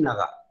by any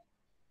Naga.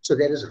 So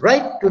there is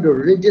right to the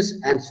religious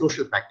and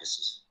social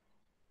practices.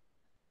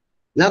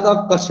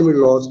 Naga customary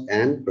laws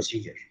and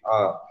procedures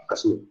are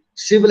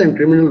civil and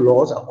criminal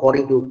laws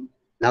according to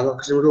Naga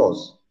customary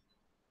laws.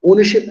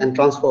 Ownership and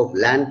transfer of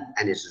land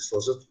and its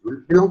resources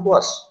will belong to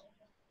us.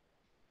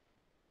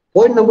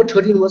 Point number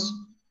 13 was,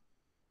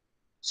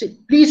 see,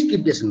 please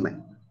keep this in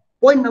mind.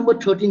 Point number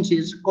 13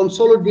 says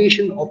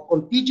consolidation of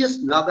contiguous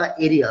Naga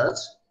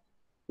areas.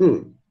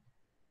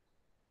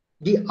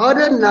 The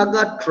other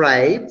Naga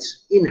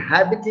tribes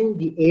inhabiting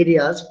the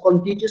areas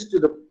contiguous to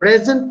the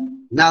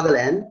present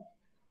Nagaland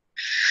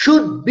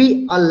should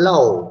be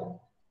allowed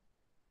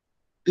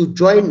to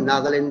join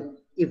Nagaland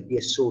if they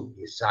so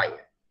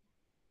desire.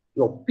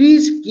 Now,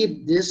 please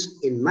keep this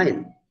in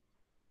mind.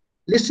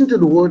 Listen to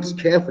the words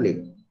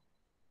carefully.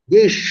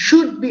 They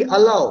should be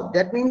allowed.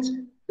 That means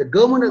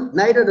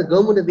neither the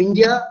government of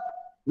India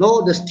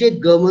nor the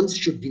state governments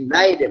should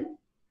deny them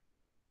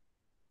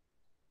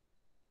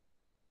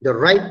the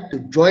right to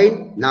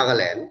join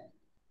Nagaland,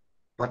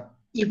 but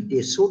if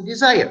they so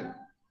desire,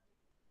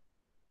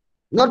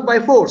 not by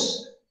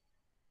force,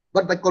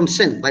 but by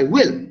consent, by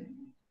will.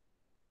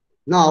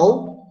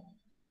 Now,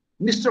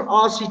 Mr.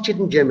 R.C.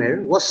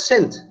 Chitin-Jemer was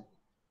sent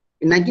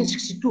in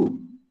 1962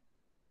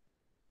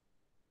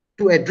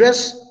 to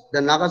address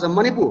the Nagas of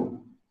Manipur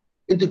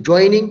into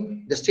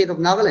joining the state of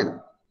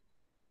Nagaland.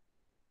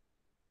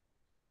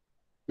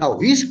 Now,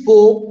 he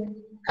spoke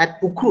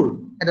at Pukur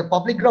at a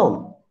public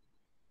ground,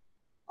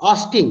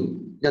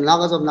 asking the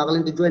Nagas of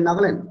Nagaland to join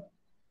Nagaland.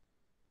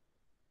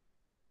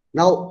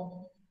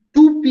 Now,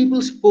 2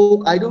 people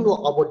spoke, I don't know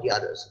about the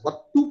others,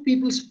 but 2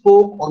 people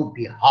spoke on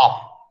behalf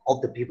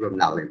of the people of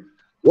Nagaland.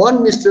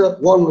 One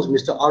was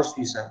Mr. R.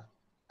 Suisa,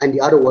 and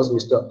the other was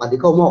Mr.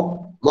 Adhikar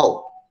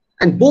Mao.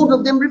 And both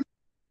of them refused.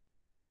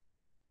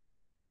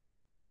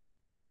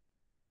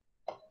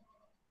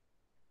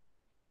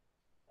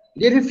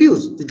 They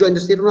refused to join the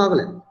state of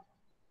Nagaland.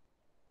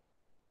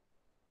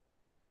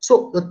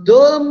 So the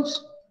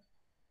terms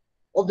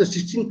of the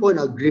 16-point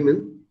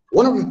agreement,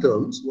 one of the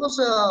terms was,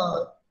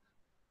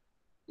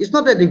 it's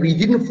not that we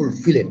didn't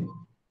fulfill it,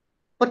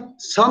 but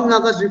some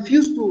Nagas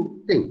refused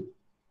to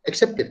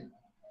accept it.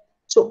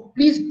 So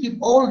please keep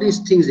all these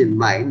things in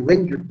mind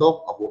when you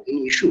talk about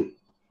any issue.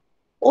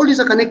 All these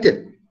are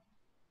connected.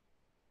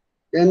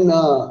 Then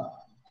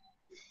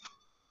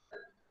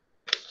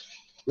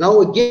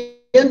now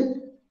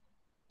again,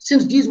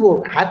 since these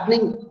were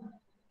happening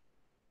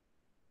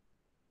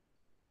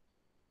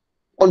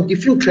on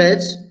different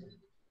threads,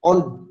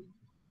 on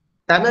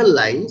parallel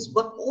lines,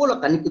 but all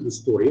are connected to the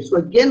story. So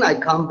again, I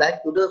come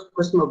back to the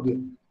question of the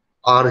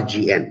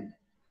RGN,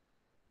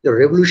 the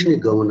Revolutionary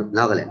Government of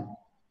Nagaland.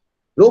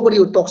 Nobody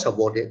who talks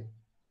about it.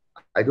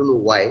 I don't know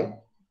why.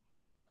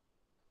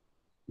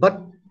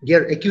 But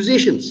there are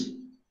accusations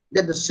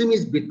that the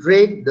Simis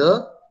betrayed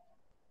the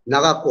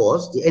Naga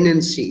cause, the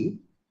NNC,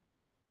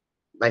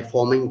 by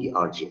forming the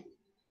RGN.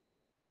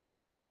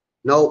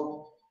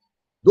 Now,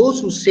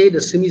 those who say the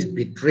Simis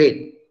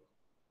betrayed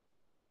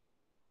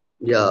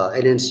the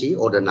NNC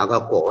or the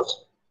Naga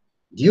cause,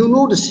 do you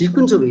know the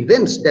sequence of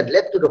events that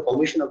led to the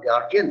formation of the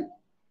RGN?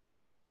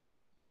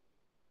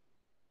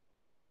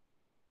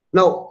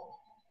 Now,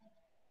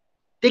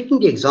 taking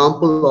the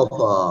example of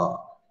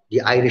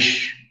the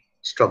Irish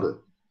struggle,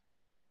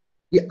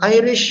 the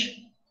Irish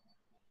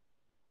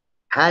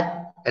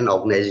had an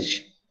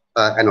organization,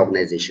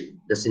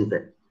 the Sinn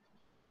Féin,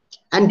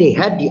 and they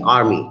had the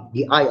army,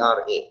 the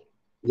IRA,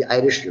 the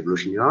Irish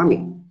Revolutionary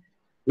Army.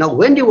 Now,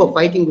 when they were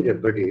fighting with the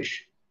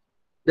British,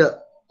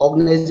 the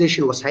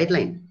organization was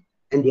sidelined,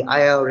 and the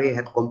IRA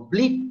had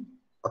complete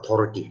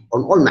authority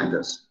on all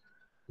matters.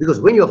 Because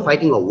when you're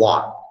fighting a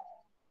war,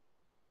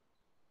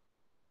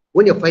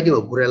 when you're fighting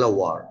a guerrilla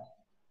war,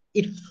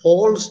 it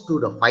falls to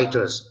the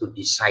fighters to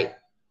decide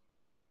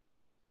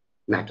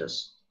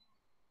matters.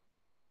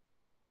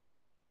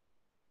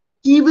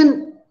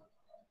 Even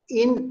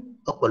in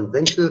a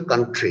conventional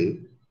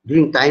country,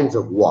 during times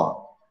of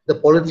war, the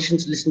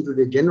politicians listen to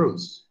their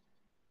generals.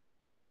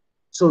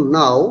 So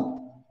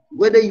now,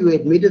 whether you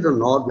admit it or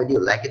not, whether you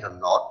like it or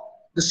not,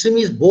 the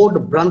Simis bore the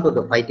brunt of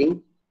the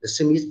fighting, the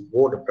Simis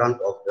bore the brunt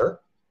of the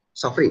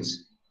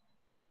sufferings.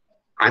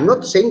 I'm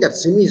not saying that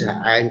Simis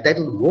are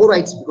entitled to more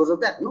rights because of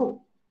that,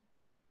 no.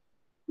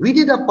 We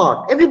did our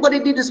part, everybody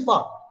did his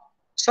part.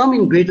 Some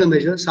in greater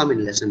measure, some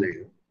in lesser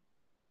measure.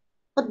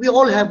 But we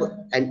all have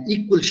an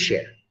equal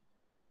share.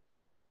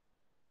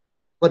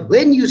 But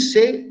when you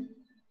say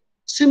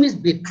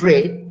Simis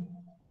betrayed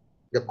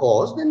the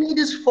cause, then it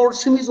is for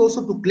Simis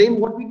also to claim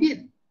what we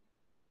did.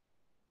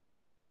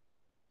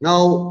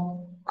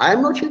 Now, I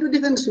am not here to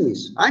defend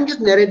Simis. I'm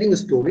just narrating a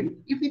story.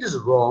 If it is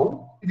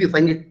wrong, if you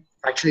find it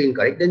factually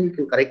incorrect, then you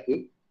can correct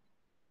me.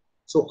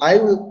 So I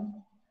will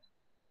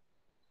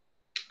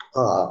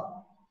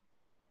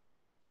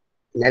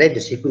narrate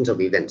the sequence of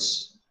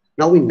events.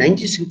 Now, in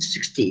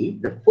 1960,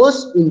 the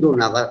first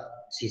Indo-Naga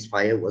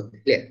ceasefire was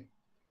declared.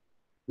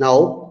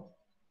 Now,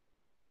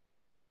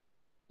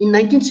 in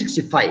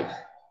 1965,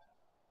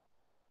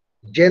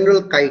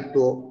 General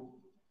Kaito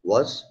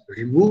was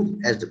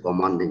removed as the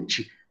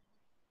commander-in-chief,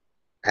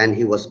 and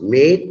he was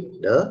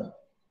made the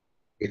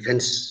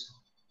defense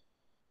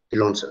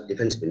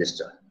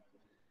minister.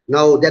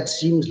 Now, that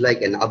seems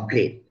like an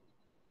upgrade.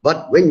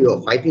 But when you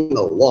are fighting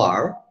a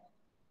war,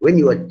 when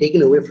you are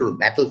taken away from a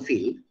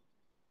battlefield,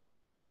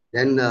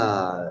 then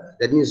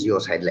that means you are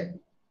sidelined.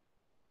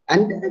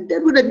 And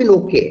that would have been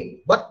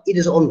okay. But it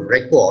is on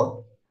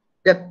record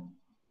that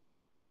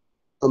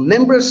a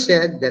member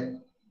said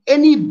that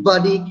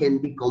anybody can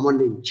be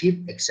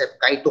commander-in-chief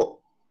except Kaito.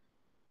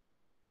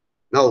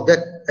 Now,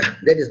 that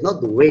is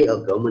not the way a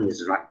government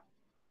is run.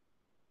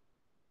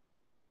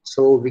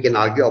 So we can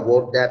argue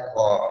about that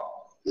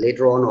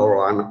later on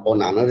or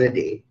on another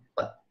day,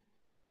 but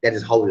that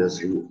is how it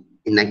was removed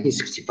in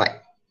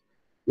 1965.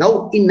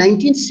 Now,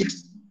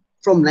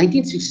 from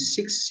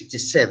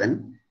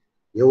 1966-67,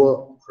 there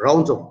were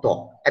rounds of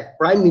talk at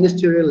prime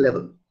ministerial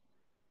level.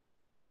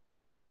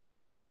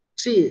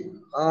 See,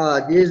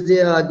 there's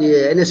the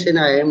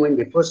NSNIM, when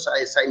they first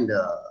signed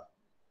the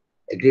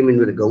agreement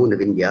with the government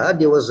of India,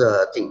 there was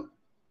a thing,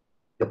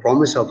 the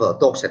promise of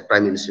talks at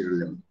prime ministerial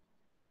level.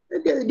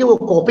 They were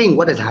copying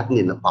what has happened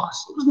in the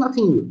past. It was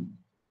nothing new.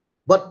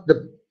 But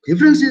the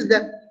difference is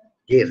that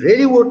there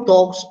really were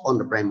talks on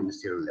the prime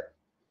ministerial level.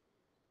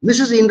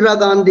 Mrs. Indira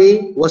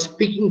Gandhi was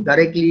speaking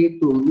directly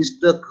to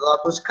Mr.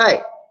 Kato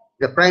Sky,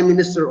 the Prime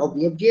Minister of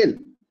the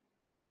FGN.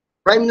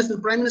 Prime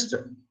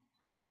Minister.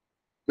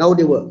 Now,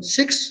 there were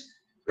 6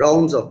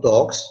 rounds of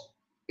talks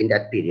in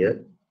that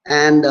period,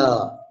 and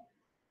on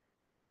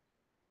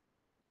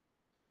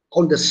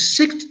the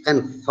 6th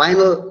and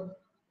final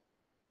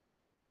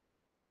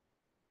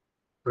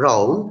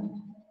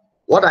round,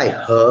 what I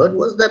heard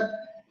was that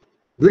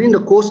during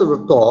the course of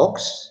the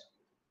talks,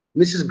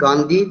 Mrs.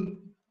 Gandhi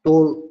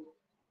told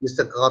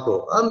Mr.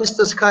 Kato,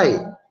 Mr. Sky,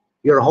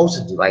 your house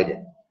is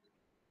divided.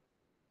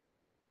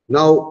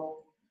 Now,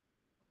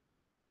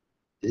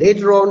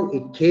 later on,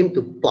 it came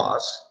to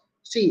pass.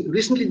 See,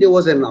 recently there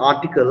was an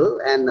article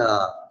and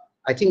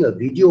I think a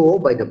video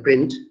by the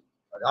print.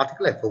 The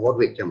article, I forgot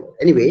where it came out.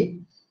 Anyway,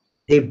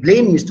 they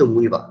blamed Mr.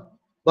 Muiva.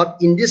 But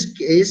in this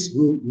case,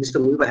 Mr.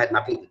 Muiva had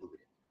nothing to do with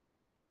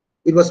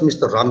it. It was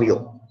Mr.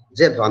 Ramio,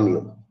 Z.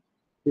 Ramio.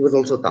 He was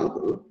also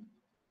Tangkul.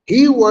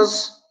 He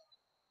was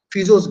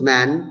Fizo's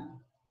man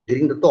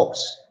during the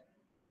talks.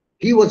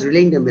 He was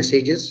relaying the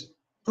messages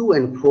to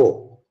and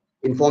fro,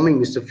 informing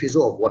Mr.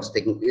 Fizo of what's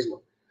taking place.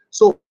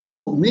 So,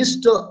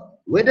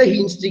 whether he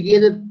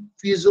instigated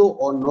Fizo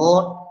or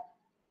not,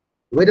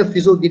 whether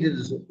Fizo did it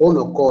his own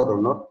accord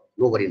or not,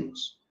 nobody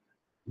knows.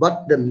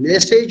 But the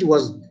message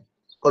was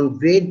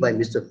conveyed by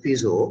Mr.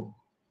 Fizo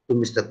to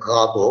Mr.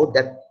 Kato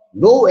that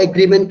no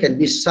agreement can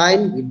be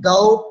signed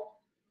without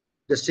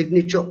the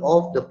signature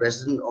of the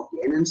president of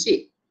the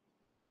NNC.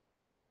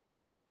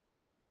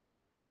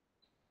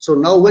 So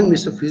now when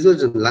Mr. Fizo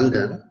is in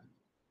London,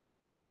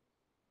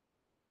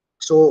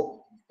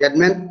 so that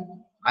meant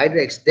either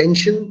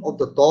extension of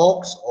the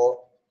talks or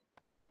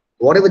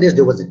whatever it is,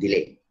 there was a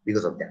delay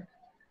because of that.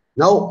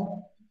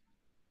 Now,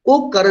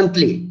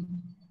 concurrently,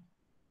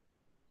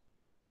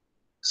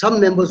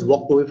 some members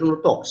walked away from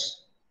the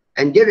talks,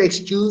 and their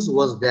excuse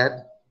was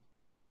that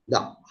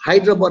the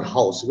Hyderabad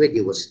house where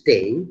they were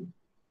staying,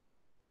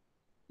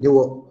 they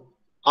were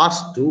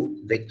asked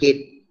to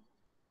vacate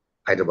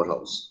Hyderabad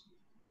house.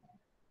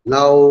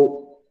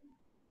 Now,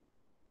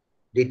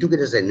 they took it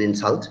as an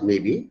insult,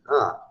 maybe,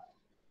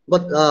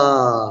 but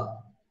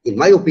in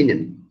my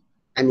opinion,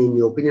 and in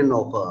the opinion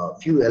of a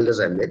few elders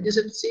I met, they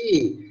said,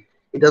 see,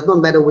 it does not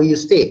matter where you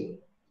stay,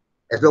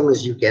 as long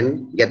as you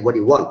can get what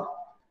you want.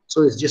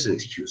 So it's just an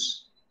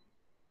excuse.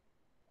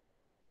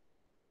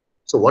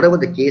 So whatever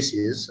the case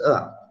is,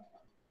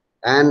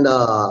 And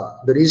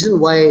the reason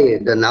why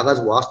the Nagas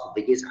was the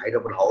biggest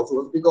Hyderabad house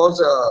was because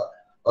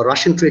a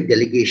Russian trade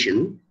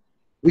delegation,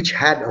 which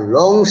had a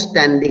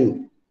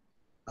long-standing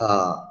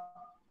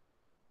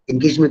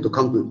engagement to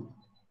come to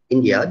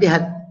India,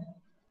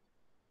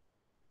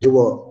 they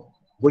were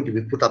going to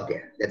be put up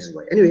there. That is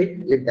why. Anyway,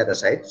 leave that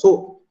aside.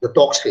 So the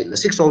talks failed. The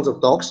 6 rounds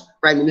of talks,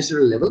 prime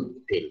ministerial level,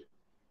 failed.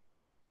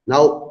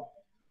 Now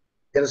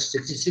there was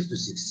 66 to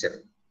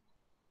 67.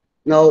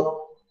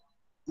 Now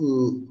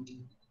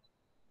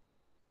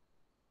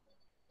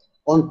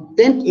on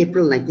 10th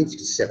April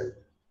 1967,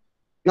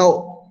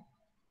 now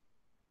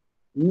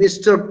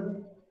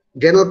Mr.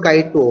 General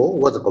Kaito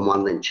was the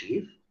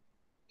commander-in-chief.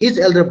 His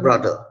elder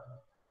brother,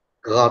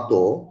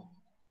 Kato,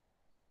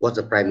 was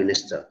the prime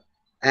minister.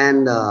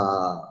 And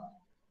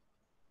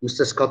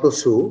Mr.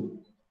 Skatosu,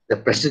 the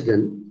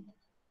president,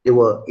 they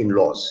were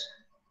in-laws.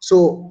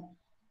 So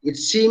it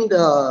seemed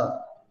on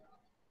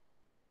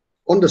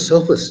the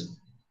surface,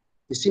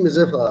 it seemed as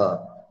if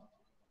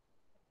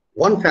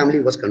one family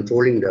was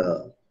controlling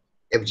the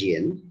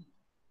FGN.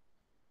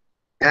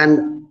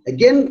 And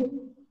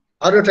again,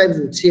 other tribes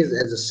would see it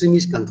as the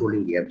Simis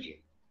controlling the FGN.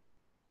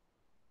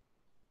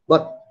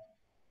 But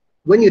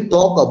when you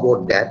talk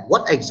about that,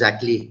 what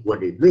exactly were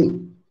they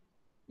doing?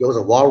 There was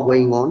a war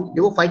going on.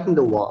 They were fighting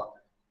the war.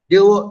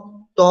 There were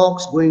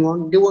talks going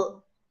on. They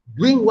were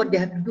doing what they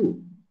had to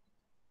do.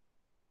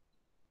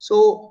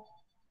 So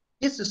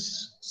this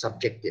is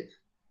subjective.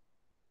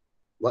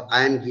 What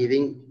I am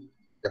giving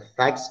the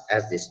facts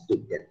as they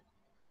stood then.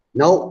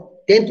 Now,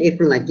 10th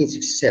April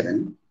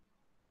 1967,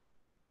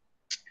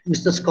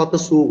 Mr.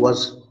 Skatosu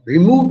was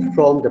removed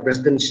from the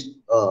presidentship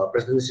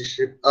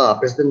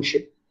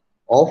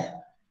of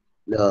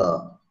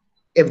the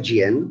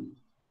FGN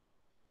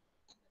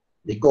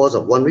because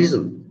of one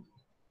reason.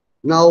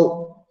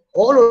 Now,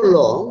 all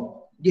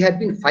along, they had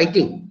been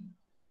fighting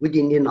with the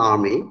Indian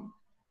Army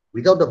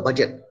without the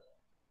budget,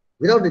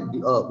 without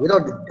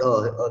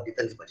the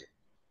defense budget.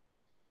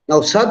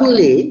 Now,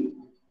 suddenly,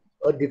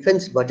 a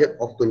defense budget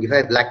of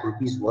 25 lakh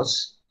rupees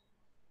was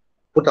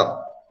put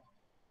up.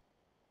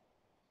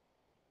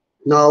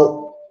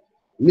 Now,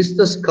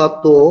 Mr.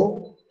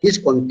 Skato, his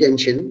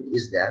contention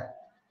is that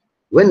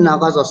when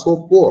Nagas are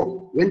so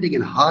poor, when they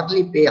can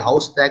hardly pay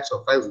house tax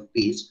of 5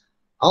 rupees,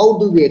 how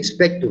do we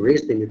expect to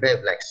raise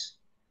 25 lakhs?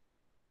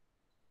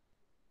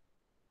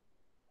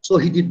 So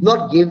he did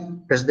not give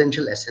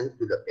presidential assent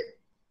to the bill.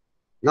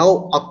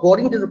 Now,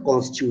 according to the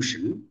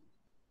constitution,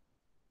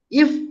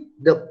 if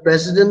the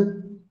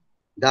president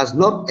does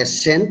not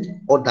assent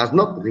or does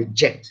not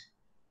reject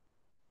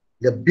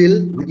the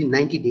bill within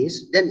 90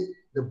 days, then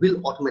the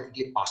bill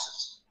automatically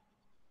passes.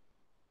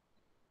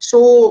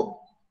 So,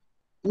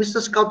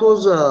 Mr.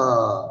 Skato's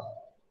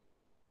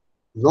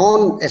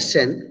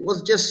non-assent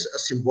was just a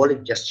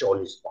symbolic gesture on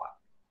his part.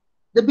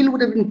 The bill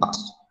would have been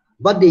passed,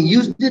 but they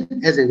used it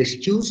as an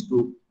excuse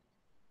to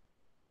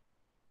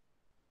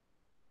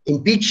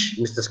impeach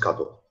Mr.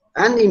 Skato.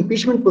 And the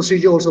impeachment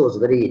procedure also was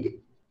very,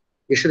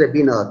 there should have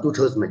been a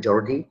 2/3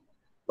 majority,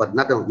 but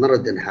none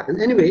of them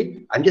happened.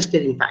 Anyway, I'm just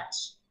stating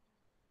facts.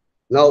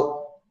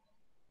 Now,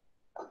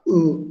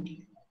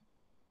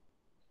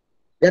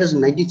 that is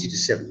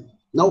 1967.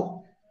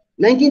 Now,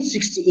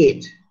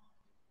 1968,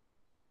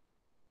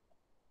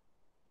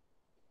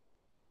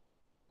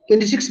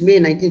 26 May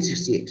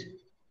 1968,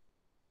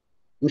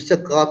 Mr.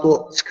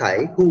 Kato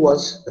Sky, who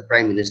was the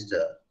Prime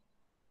Minister,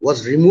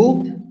 was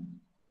removed,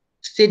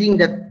 stating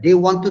that they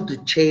wanted to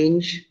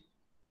change,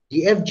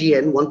 the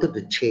FGN wanted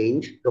to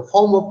change the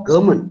form of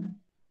government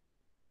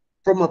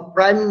from a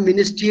prime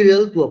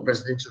ministerial to a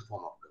presidential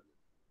form of government.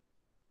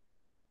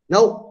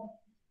 Now,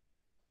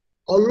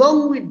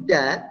 along with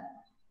that,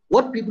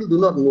 what people do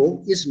not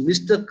know is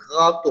Mr.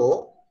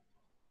 Kato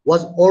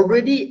was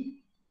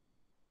already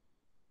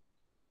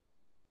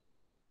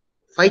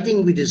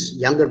fighting with his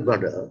younger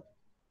brother,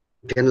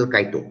 General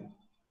Kaito.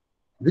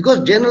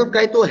 Because General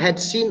Kaito had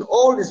seen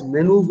all his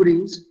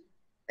maneuverings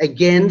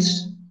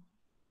against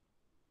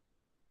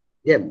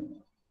them,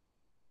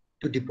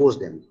 to depose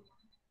them.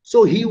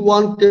 So he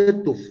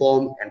wanted to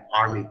form an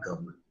army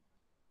government.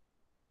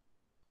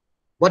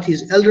 But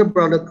his elder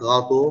brother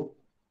Kato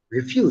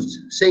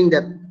refused, saying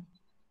that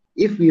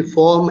if we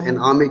form an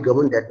army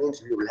government, that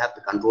means we will have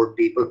to control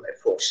people by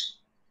force.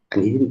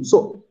 And he didn't.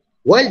 So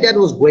while that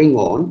was going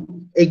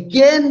on,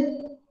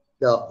 again,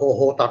 the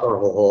Hoho, Tatar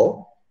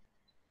Hoho,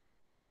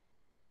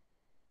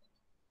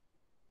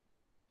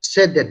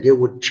 said that they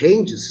would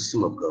change the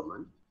system of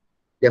government.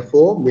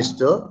 Therefore,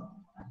 Mr.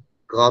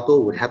 Kato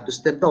would have to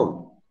step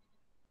down.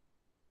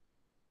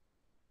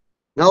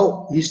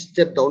 Now he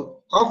stepped down.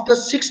 After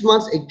 6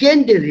 months,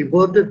 again they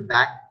reverted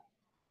back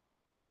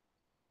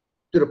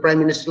to the prime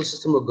ministerial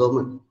system of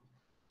government.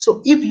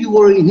 So if you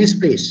were in his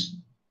place,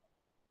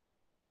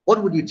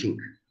 what would you think?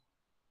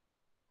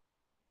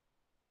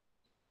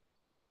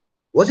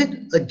 Was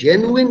it a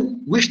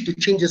genuine wish to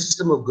change the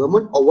system of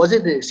government, or was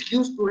it an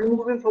excuse to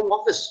remove him from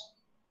office?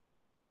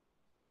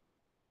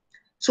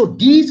 So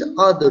these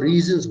are the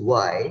reasons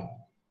why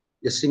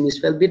the Simis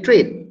felt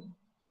betrayed.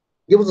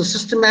 There was a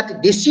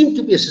systematic, there seemed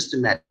to be a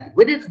systematic,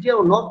 whether it's there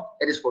or not,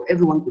 that is for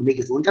everyone to make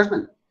his own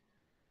judgment.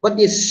 But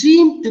there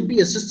seemed to be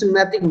a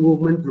systematic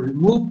movement to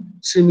remove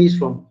Simis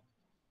from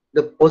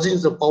the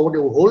positions of power they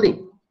were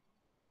holding.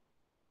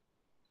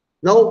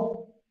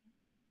 Now,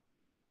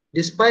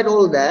 despite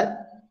all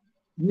that,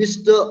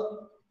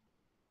 General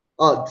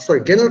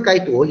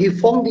Kaito, he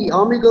formed the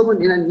army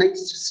government in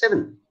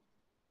 1967.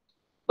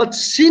 But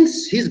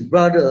since his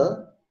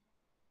brother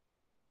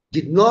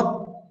did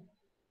not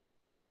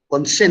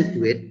consent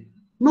to it,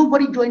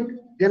 nobody joined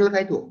General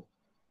Kaito.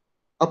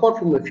 Apart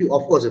from a few,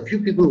 of course, a few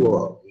people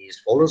were his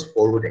followers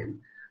followed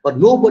him, but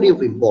nobody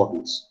of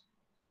importance.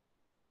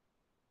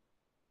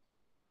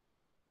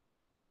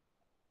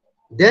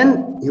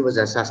 Then he was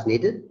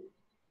assassinated.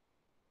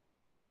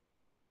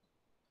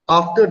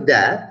 After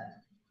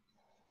that,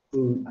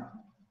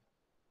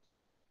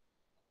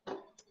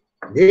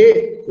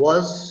 there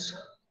was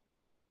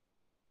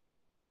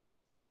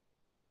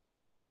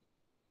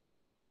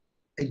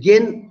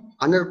again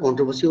another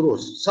controversy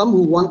arose. Some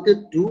who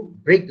wanted to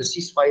break the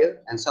ceasefire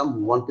and some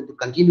who wanted to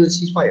continue the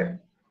ceasefire.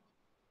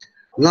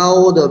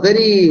 Now, the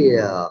very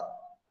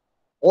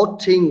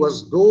odd thing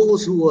was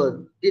those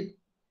who did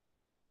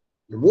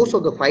most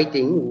of the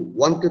fighting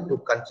wanted to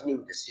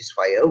continue the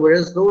ceasefire,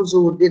 whereas those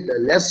who did the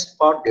less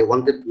part, they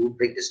wanted to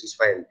break the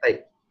ceasefire and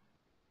fight.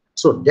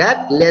 So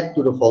that led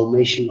to the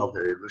formation of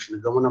the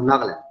Revolutionary Government of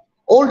Nagaland.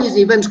 All these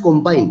events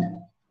combined,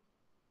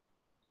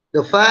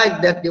 the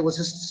fact that there was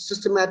a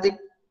systematic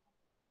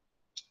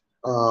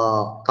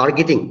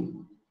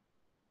targeting,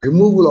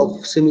 removal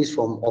of Simis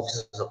from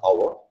offices of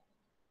power,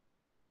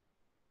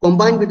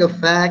 combined with the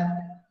fact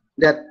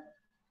that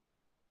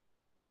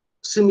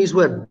Simis who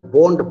had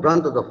borne the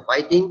brunt of the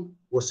fighting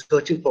were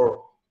searching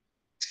for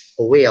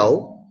a way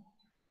out,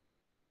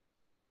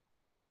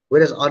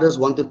 whereas others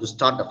wanted to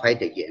start the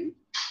fight again.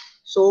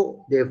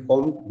 So they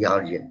formed the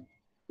RGN.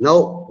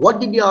 Now, what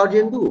did the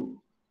RGN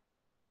do?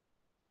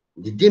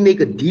 Did they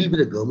make a deal with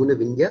the government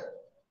of India?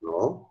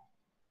 No.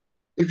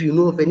 If you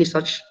know of any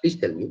such, please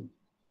tell me.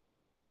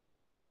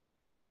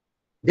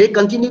 They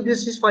continued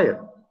this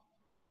ceasefire.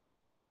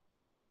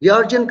 The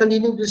RGN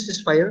continued this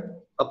ceasefire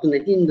up to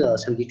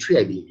 1973,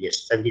 I believe.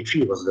 Yes,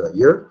 73 was the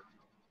year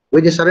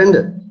where they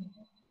surrendered.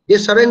 They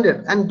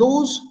surrendered, and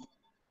those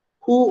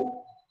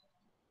who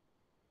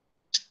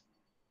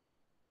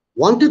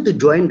wanted to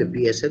join the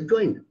PSF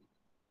joined.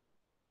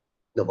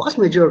 The vast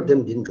majority of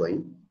them didn't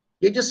join.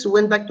 They just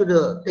went back to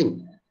the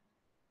thing.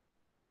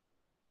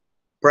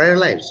 Prior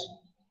lives.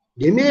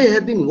 There may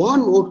have been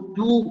one or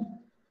two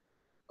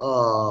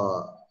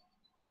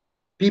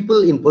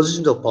people in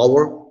positions of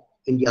power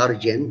in the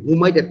RGN who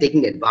might have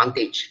taken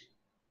advantage.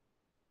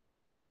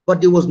 But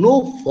there was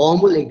no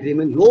formal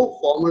agreement, no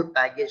formal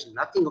package,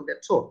 nothing of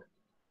that sort.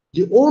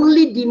 The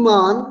only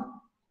demand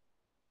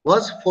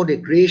was for the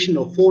creation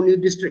of 4 new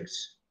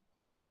districts.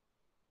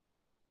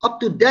 Up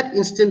to that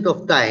instant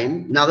of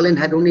time, Nagaland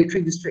had only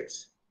 3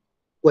 districts,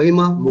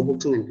 Kohima,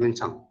 Mokokchung, and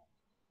Tuensang.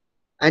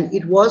 And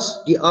it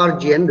was the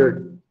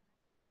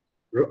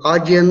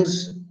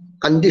RGN's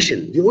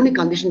condition. The only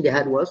condition they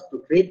had was to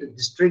create the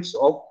districts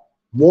of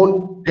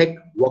Mon, Pek,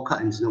 Waka,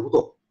 and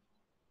Sinabuto.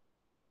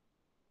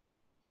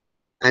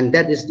 And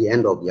that is the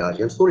end of the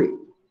RGN story.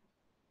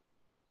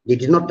 They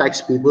did not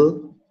tax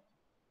people.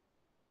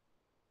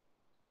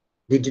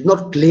 They did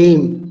not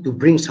claim to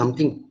bring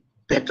something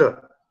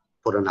better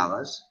for the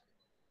Nagas.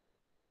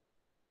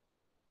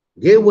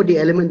 They were the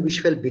element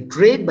which felt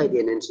betrayed by the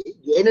NNC.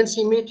 The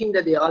NNC may think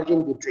that the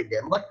RGN betrayed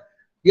them, but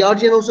the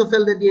RGN also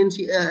felt that the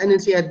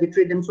NNC had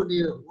betrayed them, so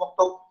they walked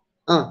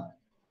out.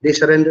 They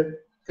surrendered.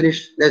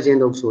 Finished. That's the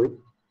end of the story.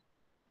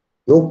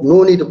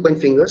 No need to point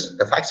fingers.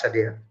 The facts are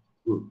there.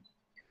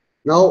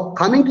 Now,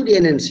 coming to the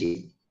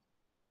NNC.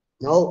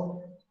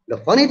 Now, the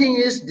funny thing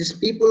is, these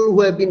people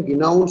who have been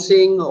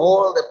denouncing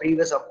all the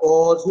previous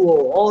accords, who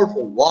are all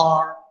for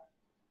war,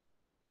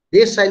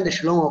 they signed the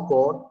Shillong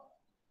Accord.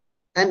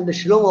 And the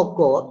Shillong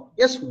Accord,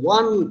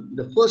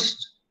 the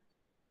first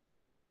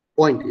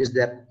point is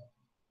that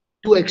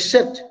to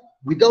accept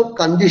without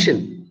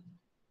condition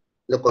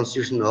the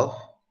Constitution of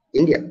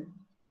India.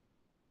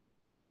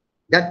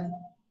 That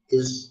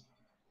tells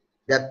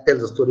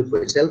the story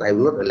for itself. I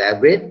will not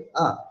elaborate.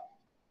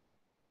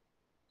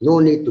 No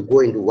need to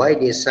go into why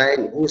they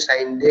signed, who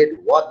signed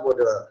it, what were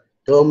the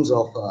terms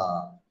of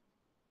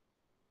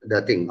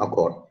the thing,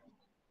 accord.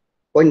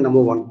 Point number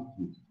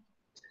 1.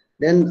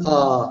 Then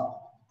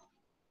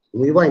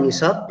Muiwa and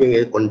Isak,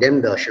 they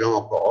condemned the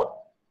Shillong Accord.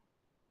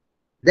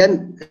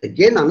 Then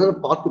again, another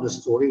part to the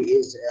story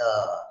is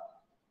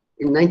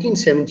in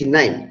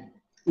 1979,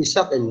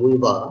 Isak and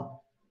Muiwa,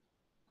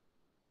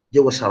 they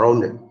were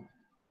surrounded.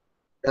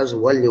 That was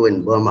while they were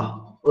in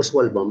Burma,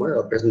 erstwhile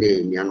Burma, present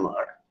day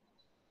Myanmar.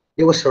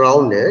 They were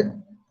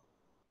surrounded,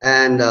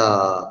 and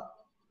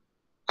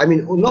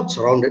not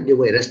surrounded, they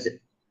were arrested.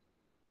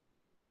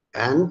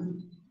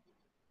 And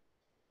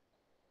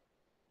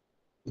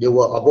they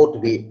were about to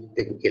be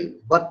taken killed.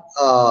 But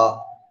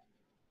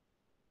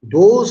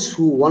those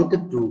who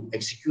wanted to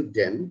execute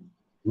them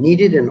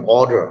needed an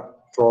order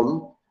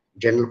from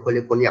General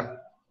Kolya Konyak,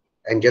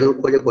 and General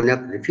Kolya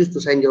Konyak refused to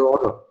sign their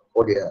order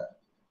for their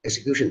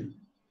execution.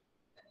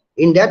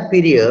 In that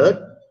period,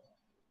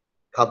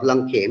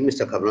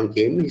 Mr. Kablang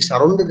came, he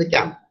surrounded the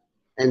camp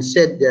and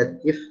said that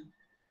if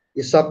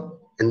Isak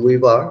and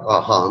Muivar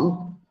are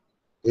harmed,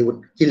 he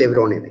would kill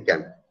everyone in the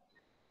camp.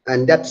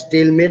 And that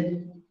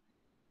stalemate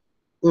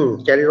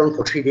carried on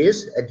for 3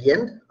 days. At the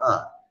end,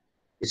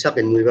 Isak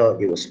and Muivar,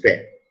 he was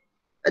spared.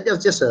 That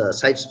was just a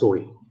side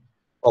story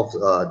of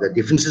the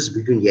differences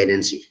between the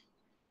NNC.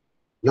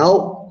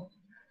 Now,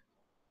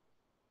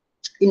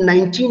 in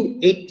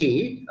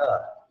 1980,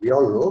 we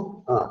all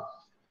know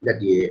that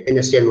the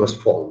NSCN was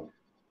formed.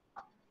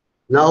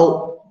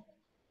 Now,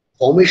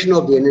 formation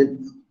of the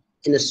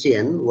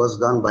NSCN was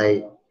done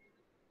by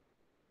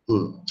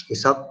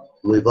Isak,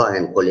 Muivar,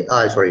 and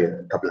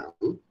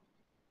Kablang.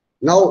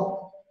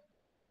 Now,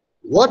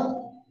 what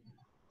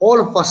all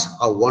of us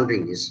are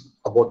wondering is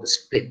about the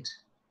split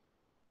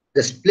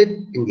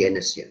in the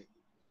NSCN.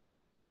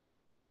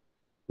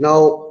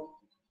 Now,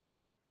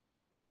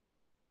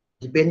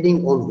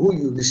 depending on who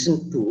you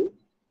listen to,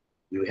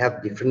 you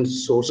have different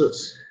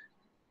sources.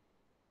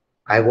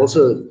 I've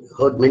also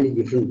heard many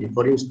different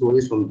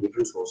stories from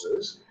different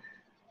sources,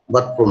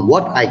 but from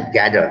what I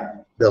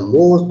gather, the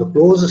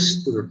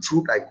closest to the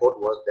truth I got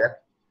was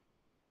that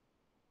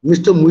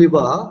Mr.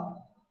 Muivar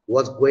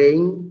was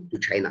going to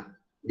China.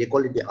 They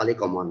call it the Ali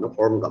Command, no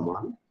foreign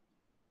command.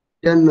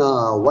 Then,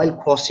 while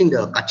crossing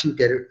the Kachin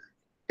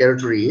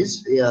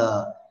territories,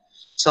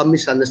 some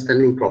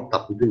misunderstanding cropped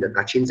up between the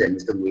Kachins and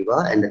Mr.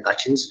 Muivar, and the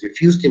Kachins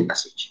refused him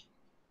passage.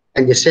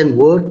 And they sent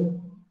word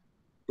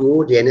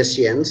to the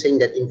NSCN saying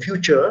that in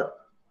future,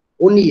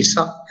 only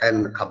Isak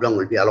and Kablang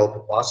will be allowed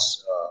to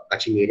pass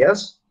Kachin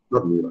areas,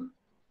 not Muivar.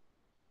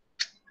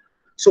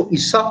 So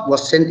Isak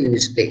was sent in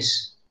his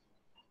place.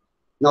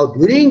 Now,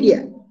 during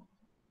the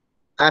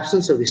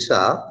absence of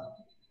Isak,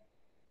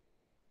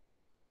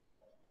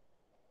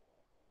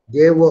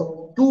 there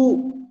were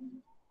two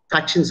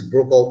factions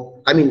broke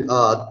out. I mean,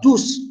 two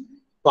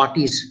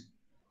parties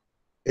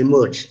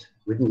emerged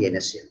within the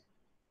NSCN.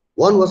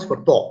 One was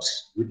for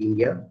talks with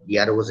India, the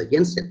other was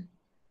against it.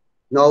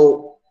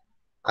 Now,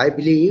 I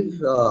believe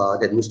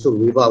that Mr.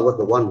 Muivar was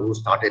the one who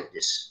started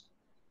this,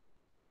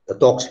 the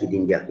talks with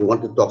India. He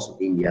wanted talks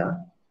with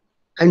India.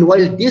 And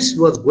while this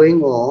was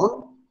going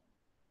on,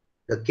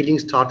 the killing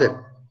started.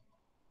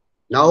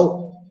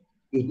 Now,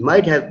 it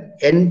might have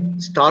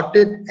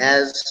started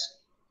as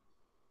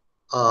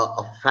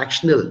a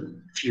factional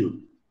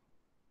feud,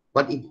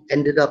 but it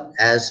ended up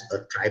as a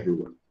tribal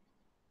one.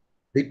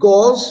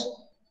 Because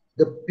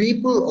the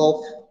people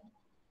of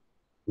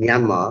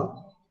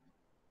Myanmar,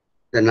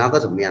 the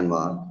Nagas of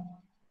Myanmar,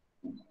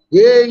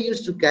 they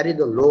used to carry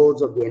the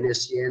loads of the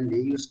NSCN, they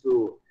used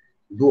to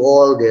do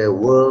all their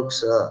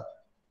works,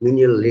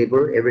 menial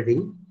labor,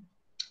 everything.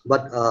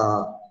 But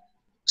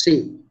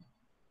see,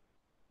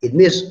 it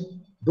means,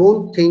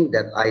 don't think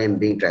that I am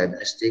being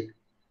tribalistic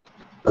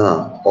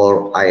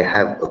or I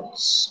have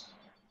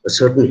a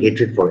certain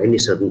hatred for any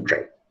certain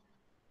tribe.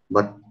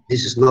 But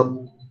this is not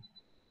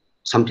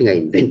something I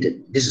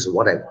invented. This is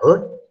what I've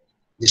heard.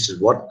 This is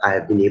what I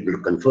have been able to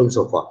confirm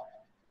so far.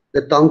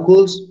 The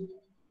Tangkuls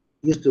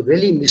used to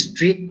really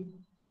mistreat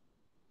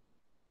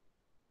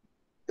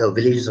the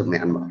villages of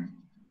Myanmar.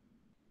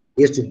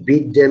 They used to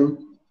beat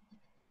them.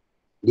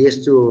 They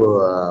used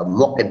to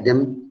mock at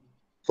them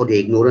for their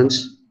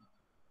ignorance.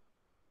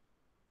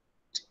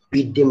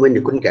 Beat them when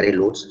they couldn't carry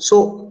loads.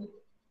 So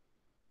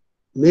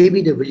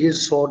maybe the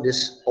villagers saw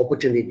this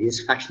opportunity,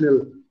 this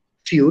factional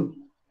feud,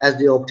 as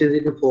the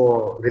opportunity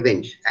for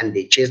revenge, and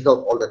they chased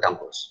out all the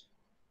Tangkuls.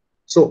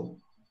 So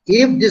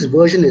if this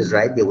version is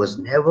right, there was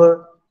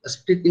never a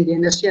split in the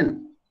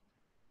NSCN.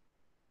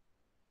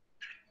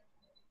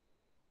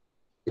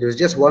 It was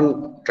just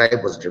one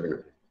tribe was driven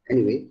away.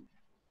 Anyway,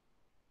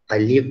 I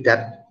leave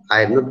that.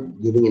 I am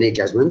not giving any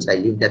judgments. I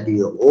leave that to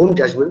your own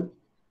judgment.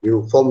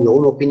 You form your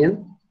own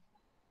opinion.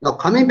 Now,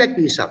 coming back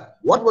to Isak,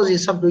 what was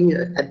Isak doing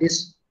at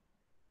this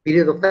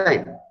period of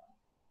time?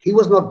 He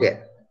was not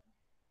there.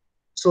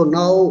 So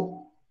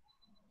now,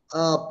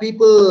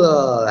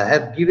 people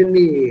have given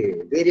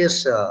me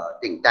various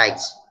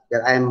tags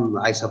that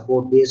I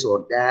support this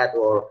or that,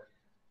 or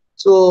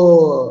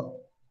so.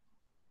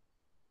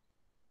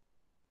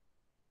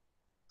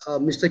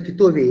 Mr.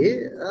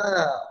 Kitovi,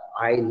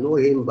 I know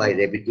him by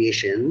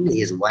reputation.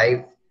 His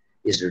wife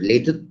is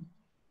related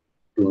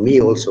to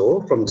me also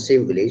from the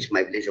same village,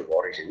 my village of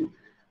origin,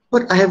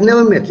 but I have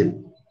never met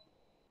him.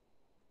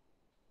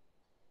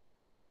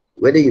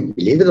 Whether you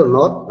believe it or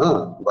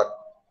not, but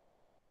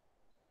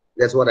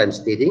that's what I'm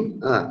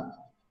stating.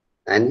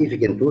 And if you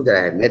can prove that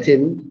I have met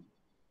him,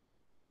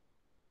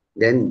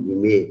 then you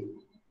may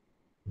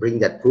bring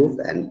that proof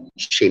and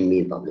shame me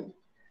in public.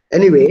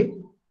 Anyway,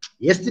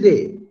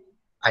 yesterday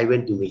I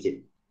went to meet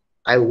him.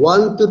 I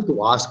wanted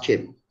to ask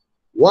him,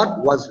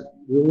 what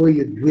were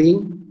you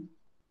doing?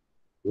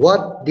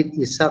 What did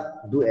Isak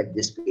do at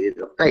this period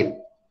of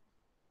time?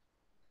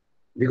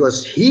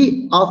 Because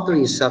after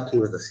Isak, he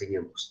was the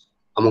senior most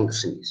among the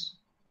seniors.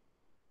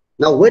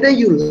 Now, whether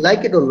you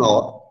like it or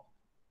not,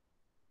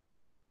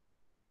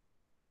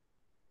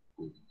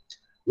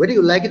 whether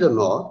you like it or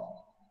not,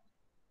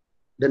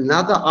 the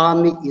Naga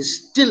army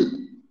is still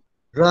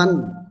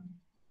run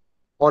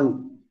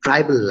on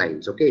tribal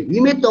lines. Okay, we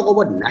may talk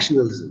about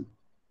nationalism,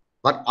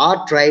 but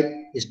our tribe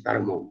is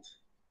paramount.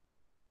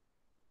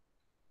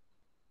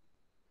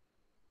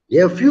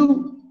 There are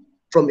few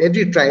from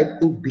every tribe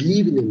who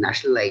believe in the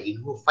national ID,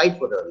 who fight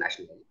for the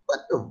national ID. But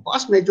the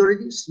vast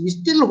majority, we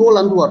still hold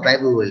on to our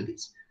tribal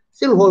loyalties,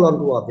 still hold on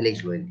to our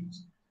village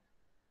loyalties.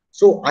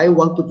 So I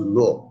wanted to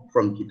know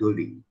from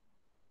Kitovi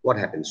what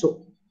happened.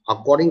 So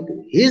according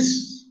to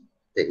his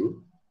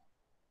thing,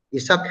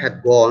 Isaac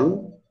had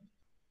gone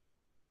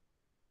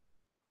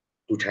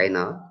to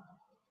China,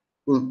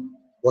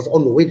 was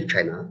on the way to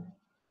China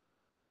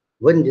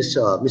when this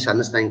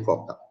misunderstanding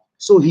cropped up.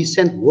 So he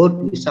sent word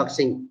to Isaac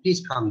saying,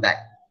 please come back.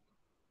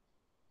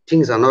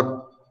 Things are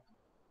not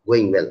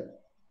going well.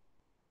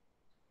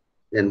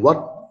 Then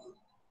the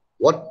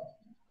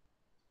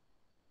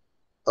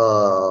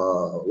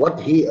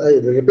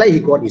reply he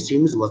got, it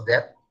seems, was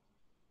that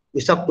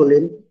Isaac told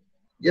him,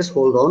 just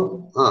hold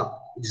on.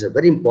 It is a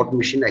very important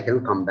mission. I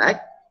cannot come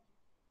back,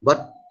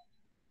 but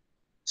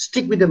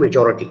stick with the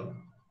majority.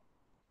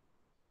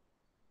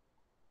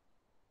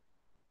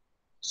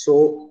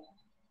 So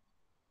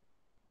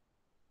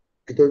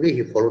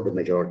he followed the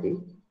majority.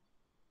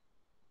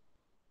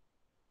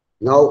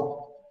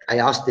 Now I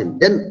asked him,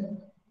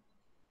 then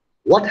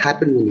what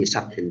happened when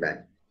Isaac came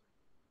back?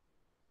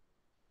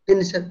 Then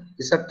he said,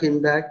 Isaac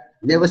came back,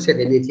 never said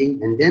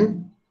anything, and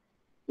then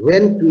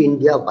went to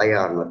India via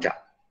Arunachal.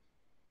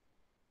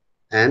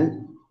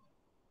 And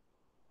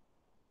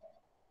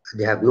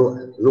they have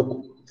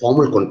no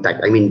formal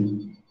contact, I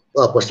mean,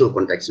 personal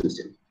contact since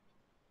then.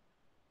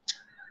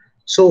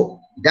 So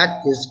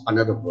that is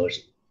another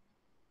version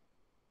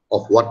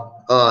of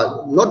what,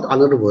 not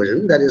another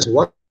version, that is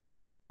what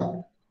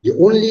the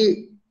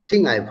only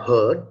thing I've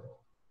heard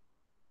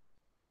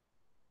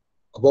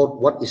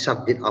about what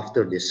Isaac did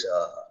after this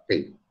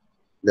thing.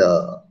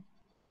 The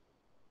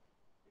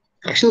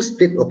faction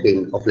split, okay,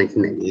 of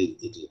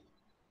 1980.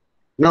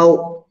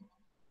 Now,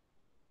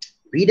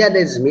 be that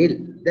as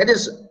made, that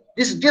is,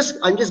 this is just,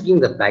 I'm just giving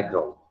the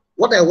background.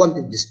 What I want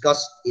to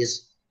discuss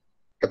is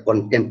the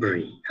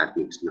contemporary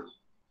happenings now.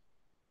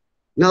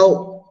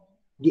 Now,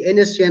 the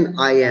NSC and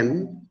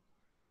IM,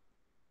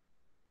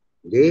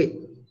 they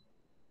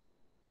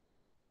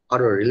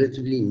are a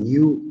relatively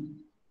new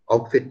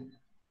outfit.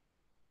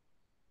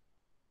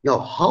 Now,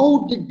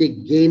 how did they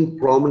gain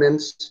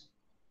prominence?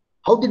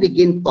 How did they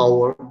gain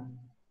power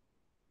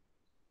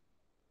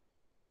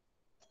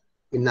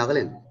in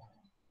Nagaland?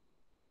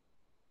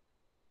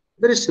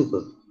 Very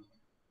simple.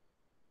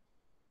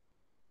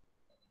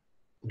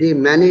 They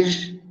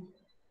managed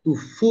to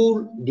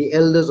fool the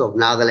elders of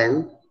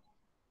Nagaland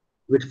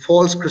with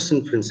false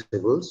Christian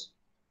principles,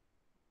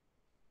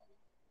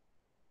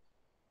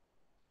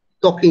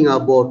 talking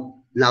about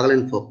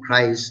Nagaland for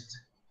Christ,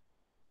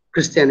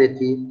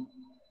 Christianity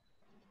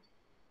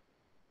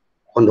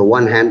on the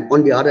one hand,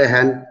 on the other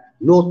hand,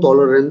 no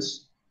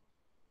tolerance,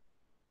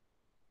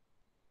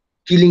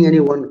 killing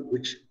anyone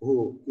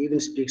who even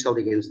speaks out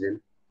against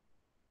them.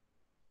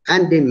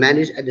 And they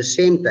managed at the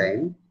same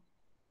time,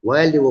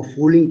 while they were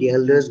fooling the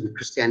elders with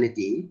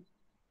Christianity,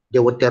 they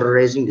were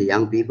terrorizing the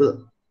young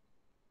people.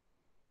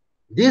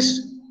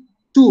 This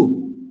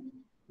too,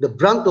 the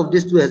brunt of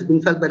this too has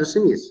been felt by the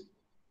Simis.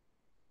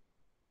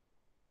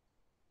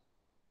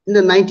 In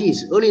the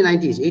 90s, early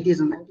 90s, 80s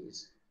and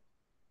 90s.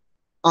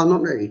 Oh,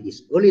 not the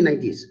 80s, early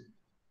 90s.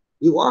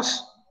 You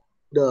ask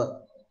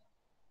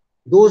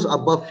those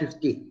above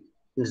 50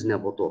 in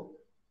Sinapoto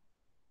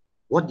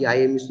what the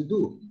IM used to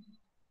do.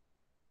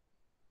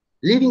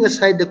 Leaving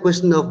aside the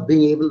question of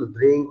being able to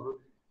drink,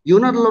 you're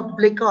not allowed to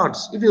play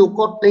cards. If you were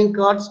caught playing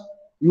cards,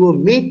 you were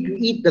made to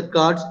eat the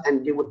cards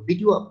and they would beat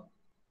you up.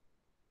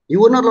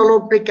 You were not allowed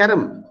to play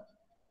carom.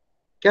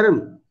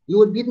 You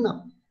were beaten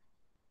up.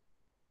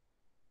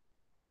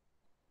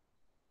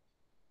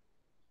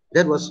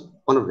 That was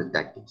one of the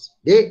tactics.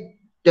 They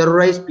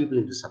terrorized people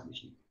into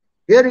submission.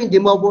 Here in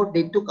Dimapur,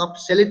 they took up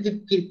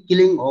selective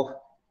killing of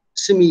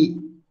Simi,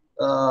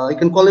 you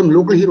can call them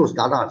local heroes,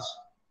 Dadas.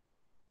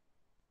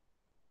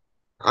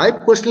 I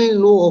personally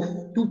know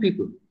of two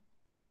people.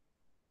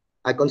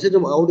 I consider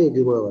them out,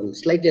 they were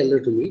slightly elder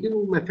to me. They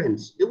were my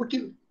friends. They were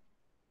killed.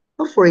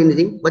 Not for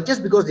anything, but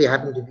just because they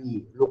happen to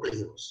be local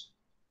heroes.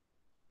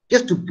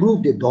 Just to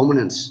prove their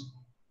dominance.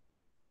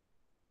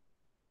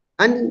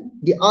 And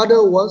the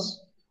other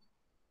was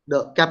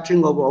the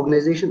capturing of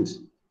organizations.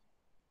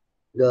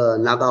 The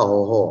Naga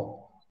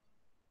Hoho,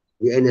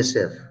 the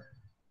NSF.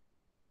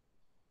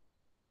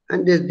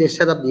 And they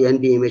set up the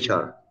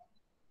NBMHR.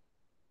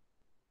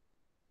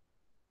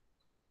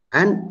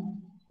 And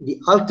the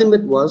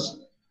ultimate was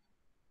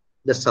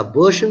the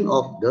subversion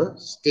of the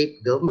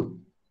state government.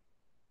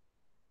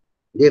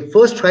 They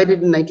first tried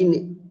it in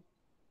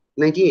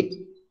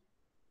 1998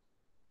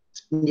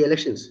 in the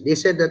elections. They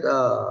said that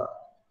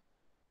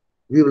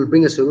we will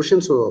bring a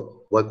solution,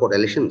 so boycott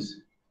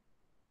elections.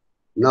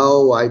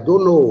 Now, I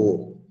don't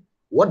know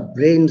what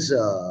brains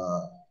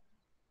the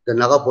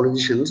Naga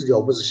politicians, the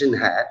opposition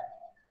had,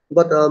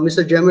 But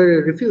Mr.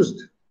 Jammer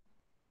refused.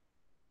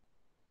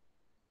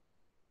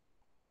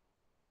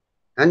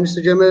 And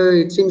Mr. Jammer,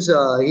 it seems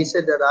he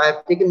said that I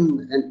have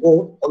taken an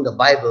oath on the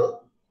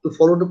Bible to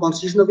follow the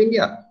Constitution of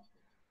India.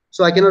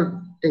 So I cannot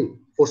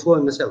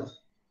forswear myself.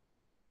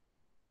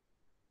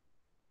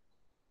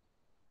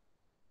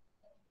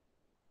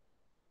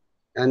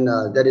 And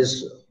that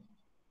is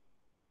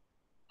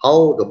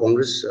how the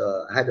Congress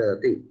had a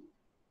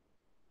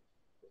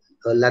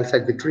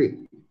landslide victory.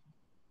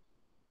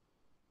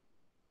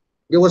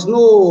 There was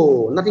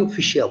nothing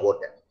fishy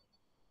about that.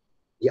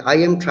 The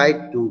IM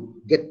tried to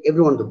get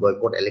everyone to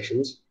boycott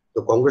elections.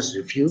 The Congress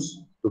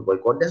refused to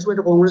boycott. That's why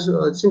the Congress,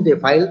 since they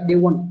filed, they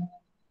won.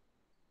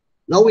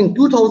 Now in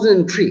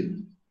 2003,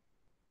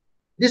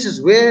 this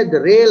is where the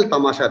real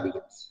tamasha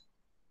begins.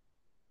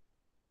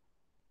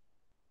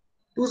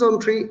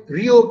 2003,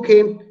 Rio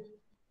came.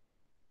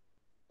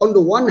 On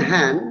the one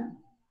hand,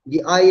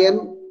 the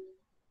IM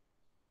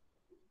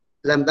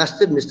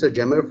lambasted Mr.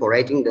 Jammer for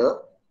writing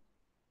the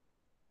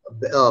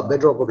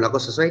bedrock of Naga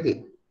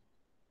Society.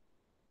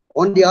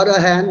 On the other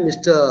hand,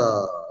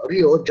 Mr.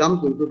 Rio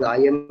jumped into the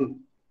IM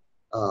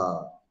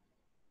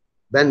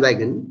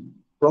bandwagon,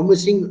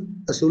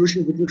 promising a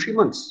solution within 3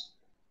 months.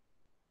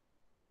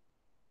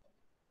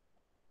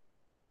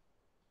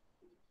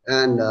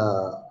 And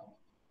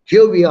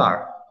here we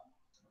are.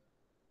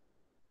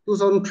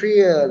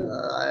 2003,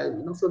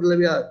 I'm not sure,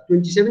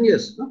 27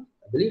 years, no?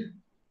 I believe.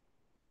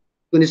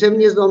 27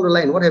 years down the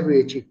line, what have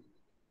we achieved?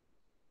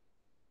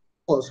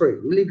 Oh, sorry,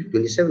 really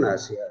 27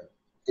 hours.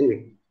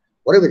 Anyway,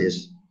 whatever it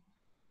is.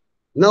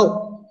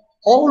 Now,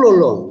 all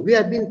along, we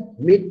have been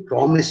made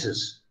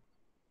promises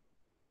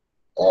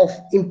of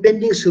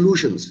impending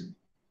solutions.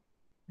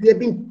 We have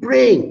been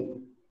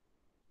praying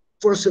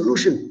for a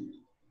solution.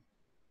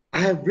 I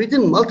have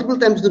written multiple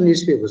times to the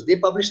newspapers. They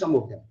publish some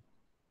of them.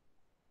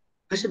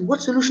 I said,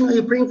 what solution are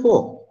you praying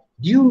for?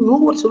 Do you know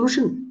what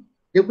solution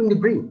they're going to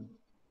bring?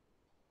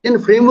 Then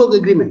framework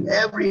agreement.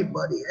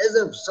 Everybody, as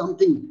if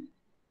something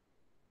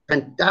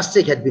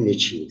fantastic had been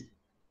achieved.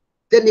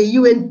 Then a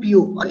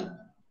UNPO.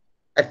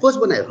 At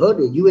first, when I heard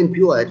a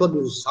UNPO, I thought it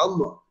was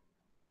some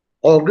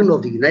organ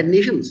of the United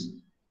Nations.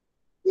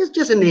 It's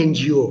just an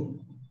NGO,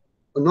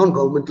 a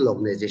non-governmental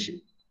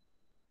organization.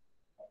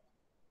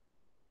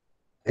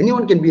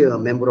 Anyone can be a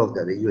member of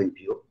the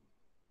UNPO.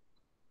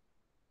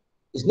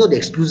 It's not the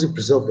exclusive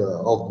preserve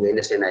of the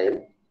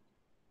NSNIM.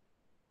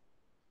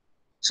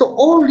 So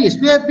all this,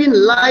 we have been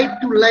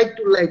lied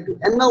to.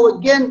 And now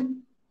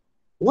again,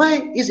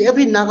 why is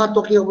every Naga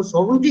talking about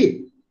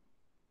sovereignty?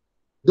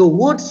 The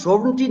word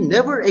sovereignty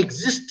never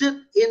existed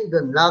in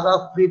the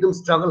Naga freedom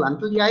struggle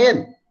until the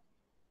IM.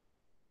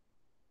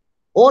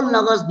 All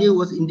Nagas knew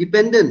was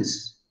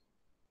independence.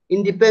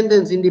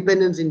 Independence.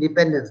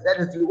 That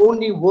is the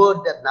only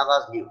word that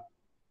Nagas knew.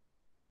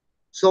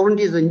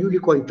 Sovereignty is a newly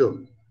coined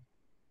term.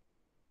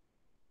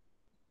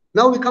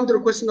 Now we come to the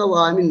question of,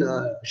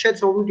 shared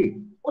sovereignty.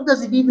 What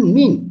does it even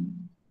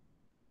mean?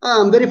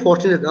 I'm very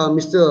fortunate.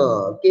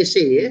 Mr.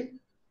 K.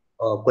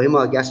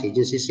 Kohima Gas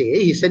Agency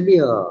he sent me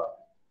a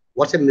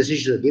WhatsApp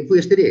message day before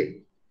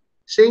yesterday,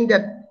 saying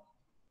that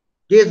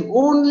there's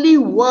only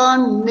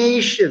one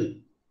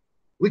nation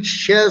which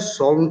shares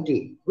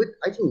sovereignty with,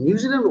 I think, New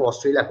Zealand or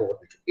Australia. I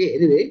forgot which. Okay,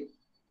 anyway,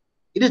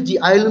 it is the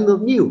island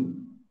of Niue.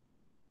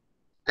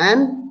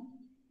 And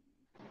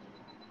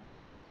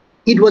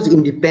it was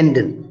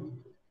independent.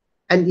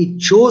 And it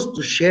chose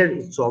to share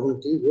its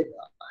sovereignty with,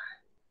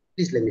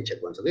 please let me check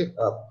once, okay?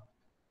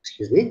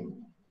 Excuse me.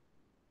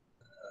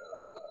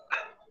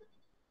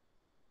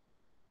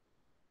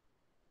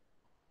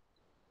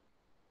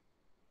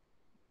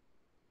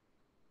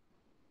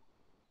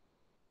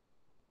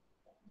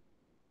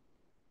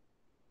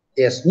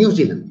 Yes, New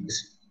Zealand.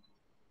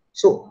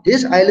 So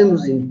this island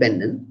was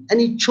independent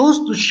and it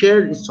chose to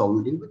share its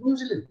sovereignty with New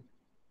Zealand.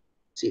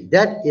 See,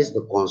 that is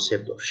the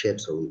concept of shared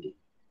sovereignty.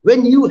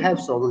 When you have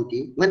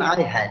sovereignty, when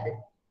I had it,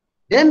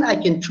 then I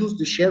can choose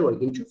to share or I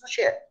can choose to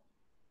share.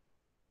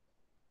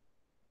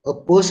 A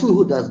person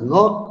who does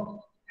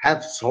not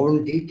have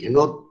sovereignty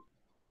cannot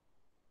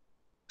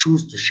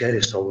choose to share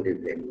his sovereignty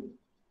with anyone.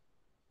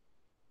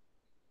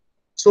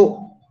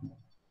 So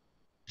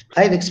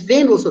I've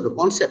explained also the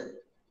concept.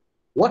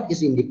 What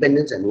is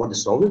independence and what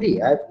is sovereignty?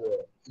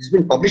 It's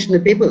been published in the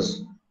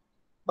papers,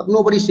 but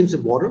nobody seems to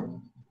bother.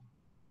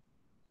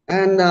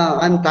 And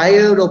I'm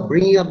tired of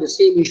bringing up the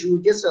same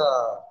issue. Just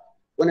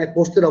when I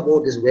posted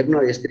about this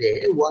webinar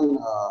yesterday, one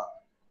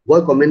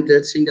boy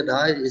commented saying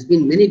that it's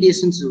been many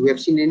days since we have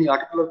seen any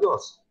article of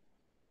yours.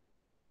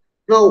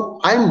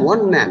 Now, I'm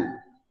one man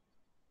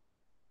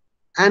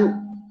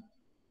and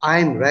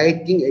I'm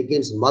writing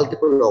against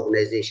multiple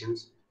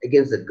organizations,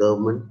 against the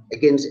government,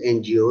 against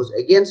NGOs,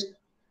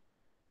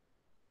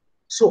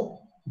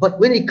 but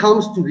when it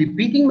comes to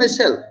repeating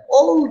myself,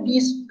 all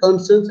these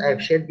concerns I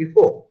have shared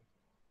before,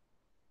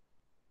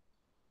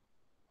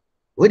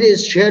 whether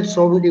it's shared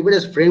sovereignty, whether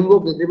it's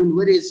framework agreement,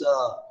 whether it's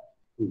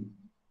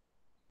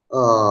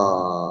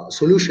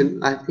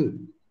solution, I think.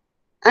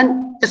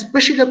 And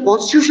especially the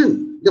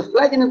constitution, the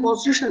flag in the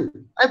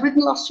constitution, I've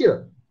written last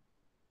year.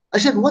 I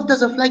said, what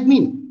does a flag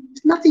mean?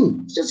 It's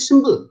nothing. It's just a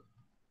symbol.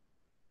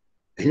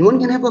 Anyone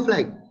can have a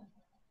flag.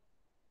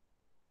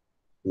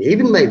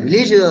 Even my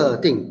village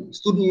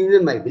student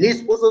union, my village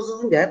sports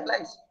association, they have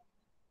flags.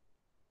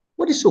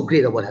 What is so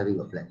great about having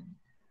a flag?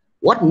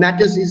 What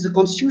matters is the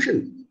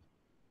constitution.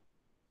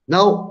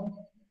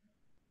 Now,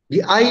 the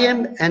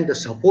IM and the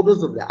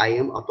supporters of the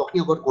IM are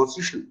talking about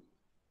constitution.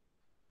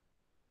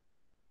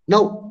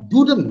 Now,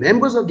 do the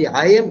members of the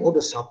IM or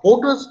the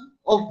supporters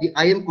of the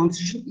IM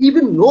constitution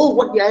even know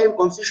what the IM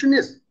constitution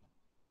is?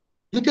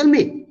 You tell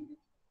me.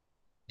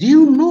 Do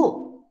you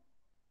know?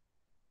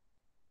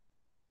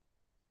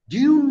 Do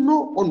you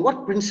know on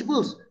what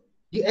principles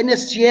the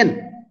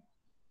NSCN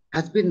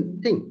has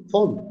been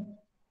formed?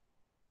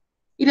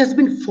 It has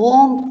been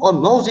formed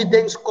on Mao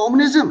Zedong's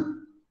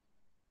communism.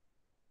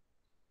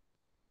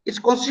 Its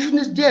constitution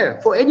is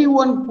there for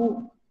anyone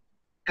who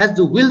has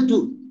the will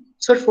to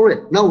search for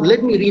it. Now,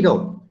 let me read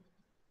out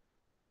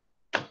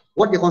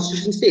what the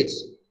constitution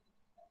states.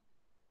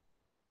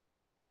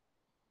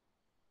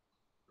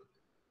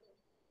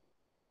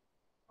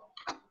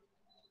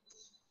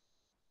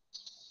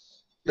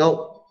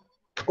 Now,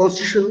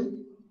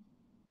 Constitution,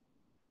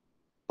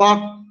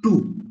 Part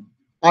 2,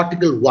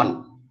 Article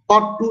 1.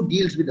 Part 2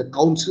 deals with the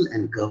council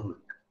and government.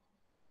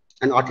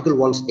 And Article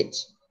 1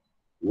 states,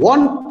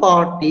 one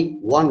party,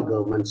 one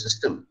government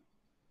system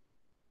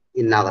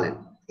in Nagaland.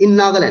 In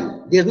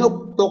Nagaland, there's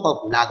no talk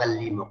of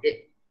Nagalim,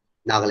 okay?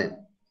 Nagaland.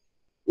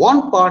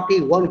 One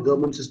party, one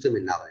government system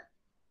in Nagaland.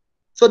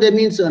 So that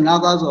means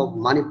Nagas of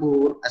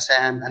Manipur,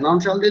 Assam, and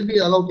Arunachal, they'll be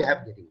allowed to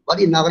have anything.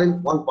 But in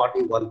Nagaland, one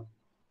party, one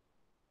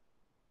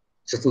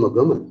system of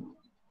government.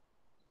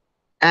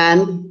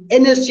 And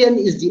NSCN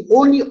is the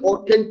only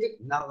authentic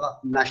Naga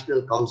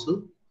National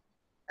Council,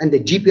 and the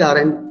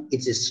GPRN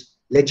is its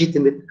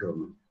legitimate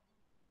government.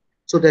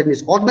 So that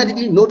means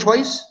automatically no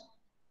choice.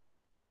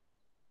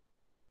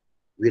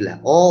 We'll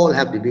all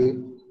have to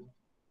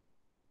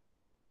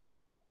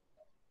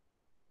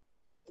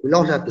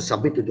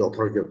submit to the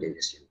authority of the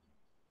NSCN.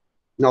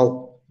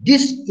 Now,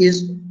 this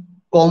is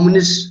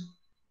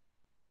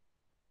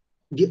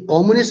the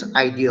communist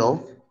idea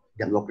of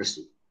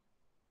democracy.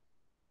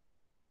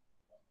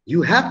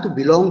 You have to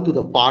belong to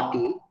the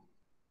party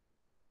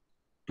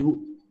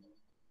to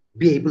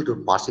be able to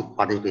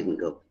participate in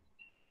government.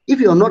 If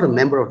you are not a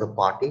member of the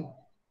party,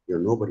 you're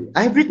nobody.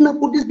 I have written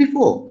about this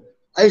before.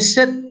 I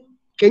said,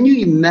 can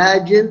you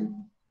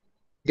imagine?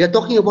 They're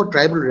talking about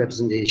tribal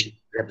representation.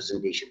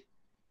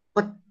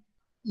 But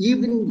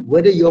even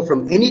whether you're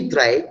from any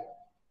tribe,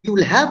 you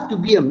will have to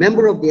be a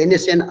member of the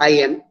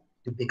NSNIM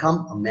to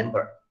become a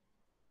member.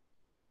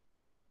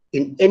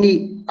 In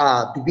any,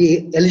 to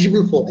be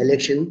eligible for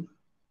election,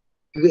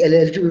 to be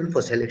eligible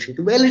for selection,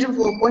 to be eligible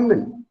for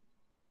appointment.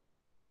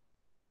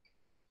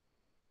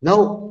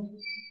 Now,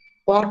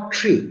 Part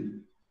 3,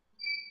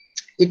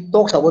 it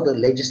talks about the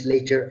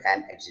legislature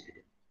and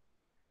executive.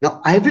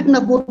 Now, I've written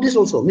about this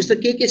also. Mr.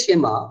 K.K.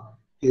 Sema,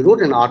 he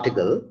wrote an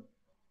article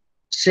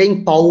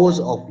saying powers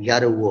of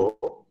Yarawo,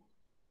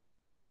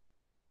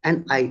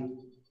 and I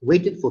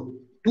waited for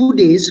 2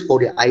 days for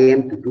the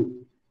IM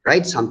to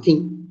write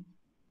something,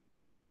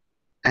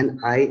 and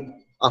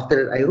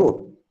after that I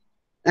wrote.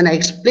 And I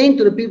explained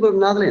to the people of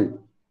Nagaland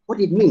what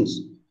it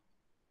means.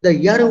 The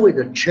Yarawo,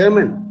 the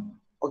chairman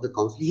of the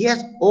council, he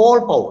has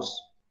all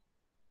powers.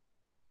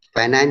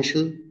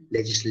 Financial,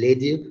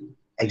 legislative,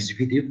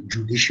 executive,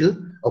 judicial,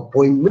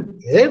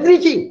 appointment,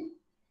 everything.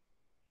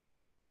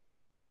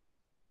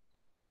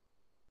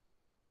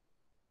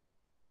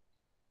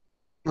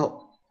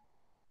 Now,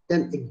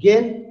 then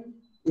again,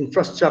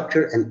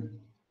 infrastructure, and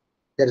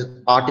there is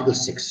Article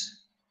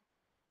 6.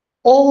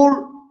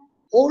 All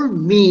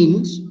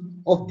means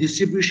of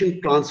distribution,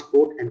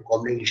 transport, and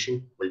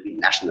communication will be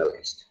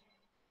nationalized.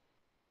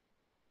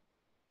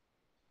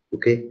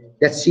 Okay,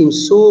 that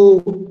seems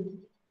so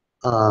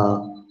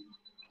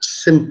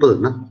simple,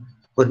 no?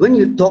 But when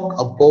you talk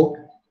about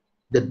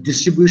the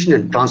distribution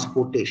and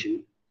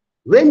transportation,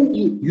 when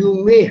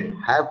you may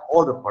have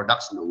all the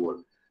products in the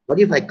world, but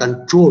if I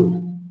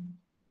control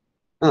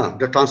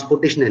the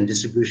transportation and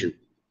distribution,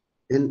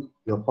 then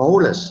you're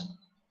powerless.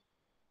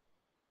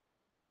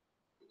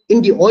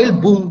 In the oil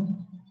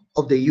boom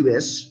of the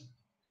US,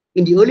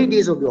 in the early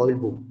days of the oil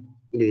boom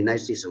in the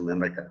United States of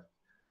America,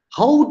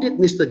 how did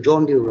Mr.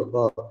 John D.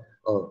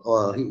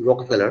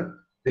 Rockefeller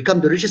become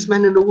the richest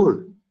man in the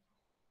world?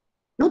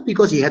 Not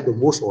because he had the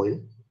most oil,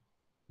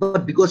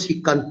 but because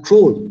he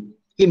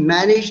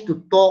managed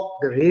to talk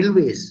the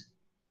railways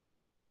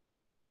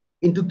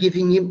into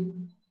giving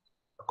him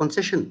a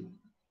concession.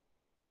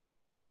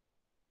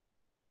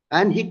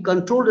 And he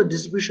controlled the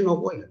distribution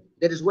of oil.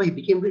 That is why he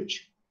became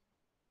rich.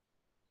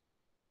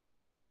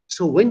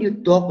 So when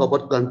you talk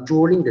about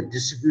controlling the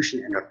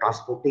distribution and the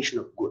transportation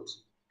of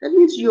goods, that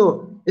means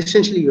you're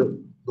essentially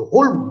the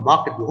whole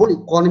market, the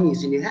whole economy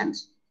is in your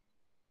hands.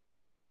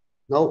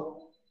 Now,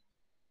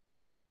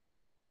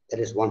 that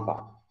is one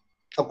part.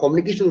 Our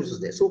communication also is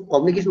there. So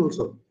communication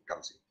also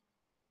comes in.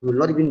 You will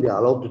not even be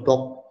allowed to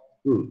talk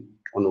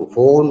on a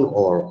phone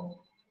or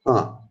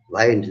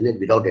via internet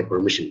without their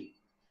permission.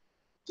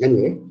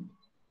 Anyway,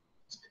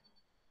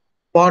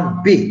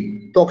 part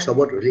B talks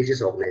about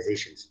religious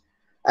organizations.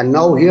 And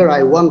now here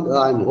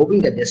I'm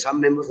hoping that there's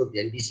some members of the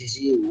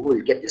NBCC who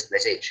will get this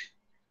message.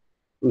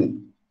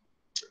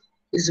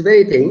 It's a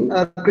very thing.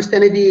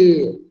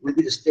 Christianity will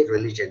be the state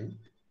religion,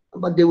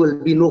 but there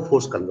will be no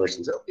forced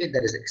conversions. Okay,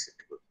 that is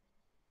acceptable.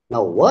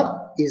 Now,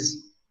 what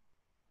is,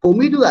 for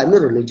me to, I'm a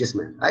religious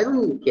man. I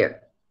don't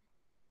care.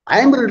 I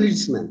am a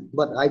religious man,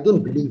 but I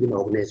don't believe in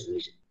organized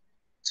religion.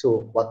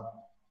 So, but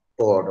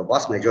for the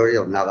vast majority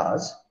of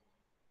Nagas,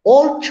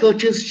 all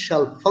churches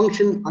shall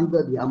function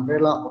under the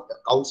umbrella of the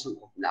Council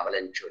of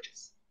Nagaland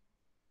Churches.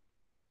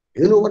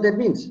 Do you know what that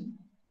means?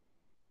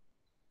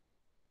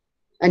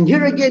 And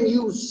here again,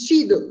 you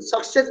see the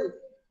success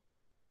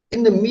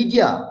in the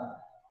media,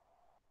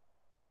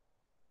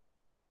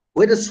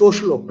 whether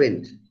social or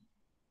print.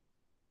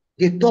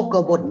 They talk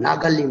about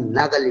Nagalim,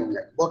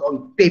 but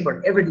on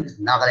paper, everything is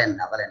Nagaland,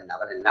 Nagaland,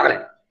 Nagaland,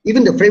 Nagaland.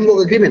 Even the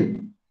framework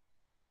agreement,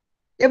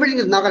 everything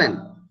is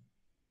Nagaland.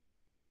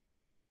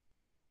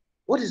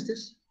 What is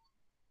this?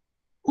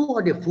 Who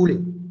are they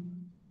fooling?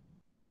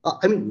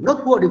 I mean,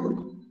 not who are they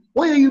fooling.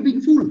 Why are you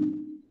being fooled?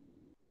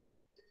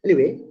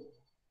 Anyway,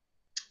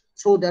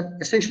 so that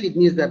essentially it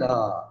means that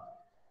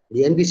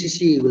the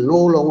NBCC will no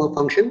longer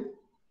function,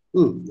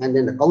 and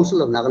then the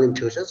Council of Nagaland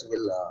Churches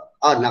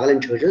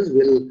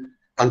will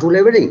control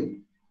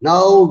everything.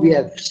 Now we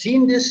have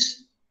seen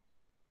this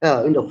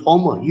in the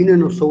former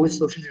Union of Soviet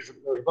Socialist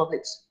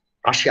Republics,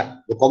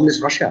 Russia, the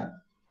communist Russia.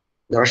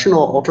 The Russian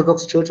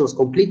Orthodox Church was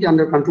completely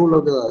under control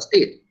of the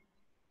state.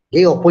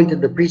 They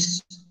appointed the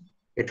priests,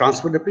 they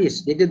transferred the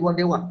priests, they did what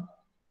they want.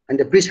 And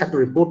the priests had to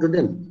report to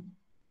them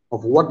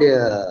of what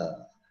their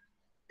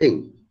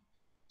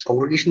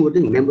congregation would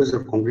think, members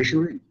of congregation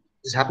would think.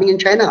 This is happening in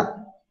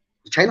China.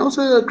 China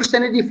also,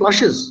 Christianity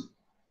flourishes,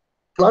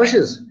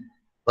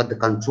 but the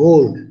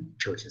controlled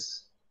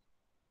churches.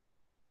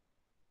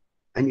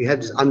 And you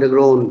have this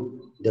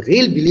underground, the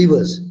real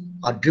believers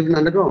are driven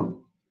underground.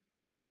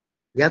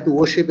 They have to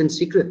worship in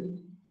secret.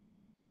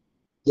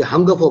 They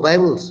hunger for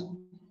Bibles.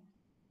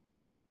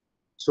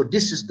 So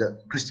this is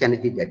the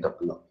Christianity they're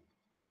talking about.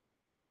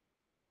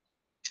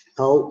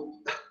 Now,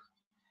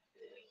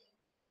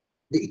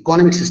 the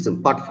economic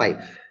system, part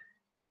 5.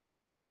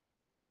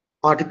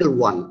 Article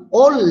 1.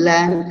 All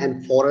land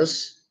and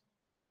forests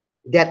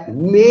that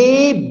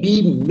may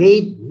be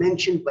made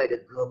mention by the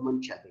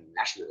government shall be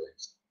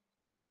nationalized.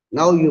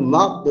 Now you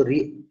mark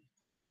the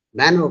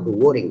manner of the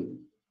wording.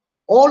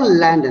 All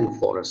land and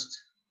forests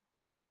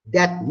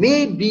that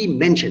may be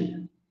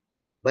mentioned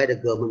by the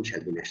government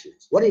shall be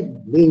nationalized. What it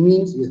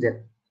means is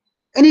that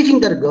anything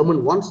that the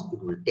government wants,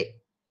 it will take.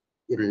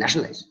 It will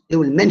nationalize. They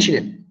will mention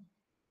it.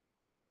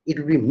 It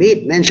will be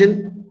made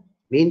mention,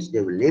 means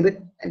they will name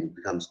it and it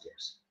becomes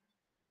theirs.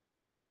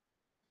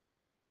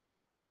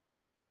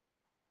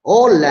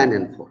 All land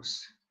and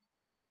forests.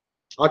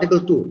 Article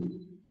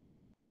 2.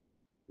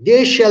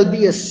 There shall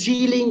be a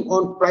ceiling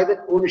on private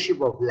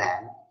ownership of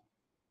land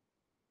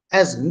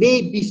as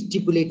may be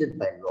stipulated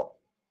by law.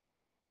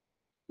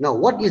 Now,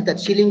 what is that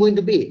ceiling going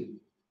to be?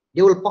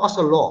 They will pass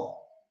a law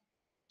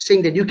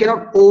saying that you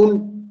cannot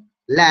own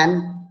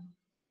land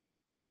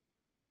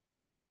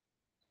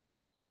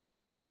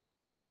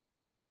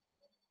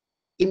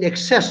in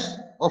excess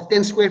of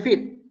 10 square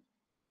feet,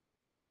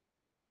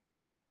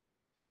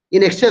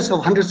 in excess of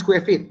 100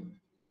 square feet.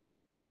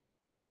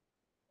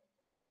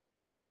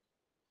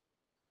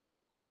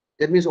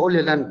 That means all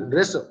the land, the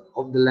rest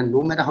of the land,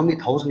 no matter how many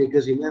thousand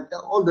acres you have,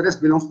 all the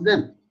rest belongs to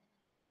them.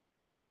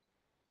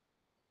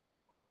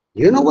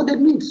 Do you know what that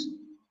means?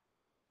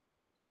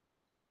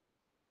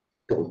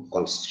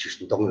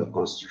 Constitution, talking about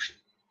constitution.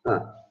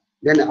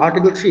 Then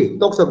Article 3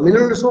 talks of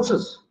mineral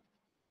resources.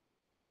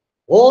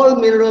 All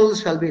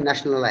minerals shall be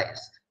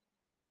nationalized.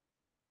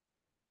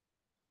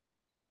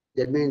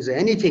 That means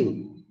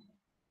anything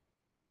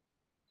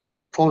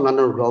found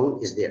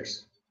underground is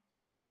theirs.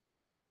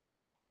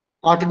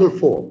 Article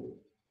 4.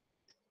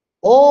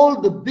 All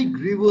the big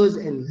rivers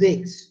and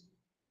lakes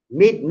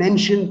made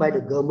mention by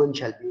the government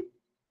shall be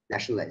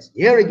nationalized.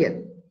 Here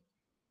again,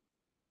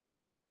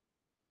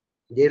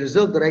 they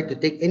reserve the right to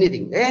take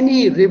anything,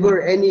 any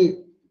river,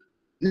 any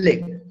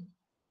lake.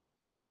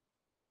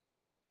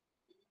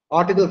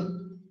 Article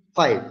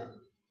 5.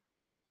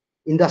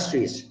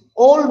 Industries.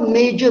 All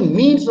major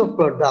means of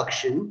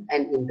production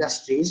and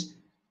industries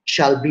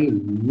shall be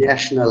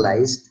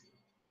nationalized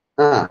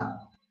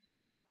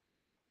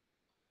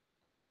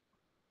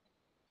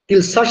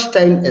till such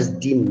time as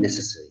deemed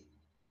necessary.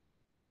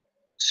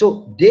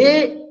 So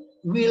they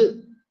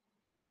will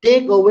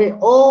take away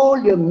all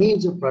your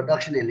means of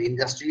production and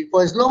industry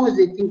for as long as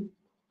they think,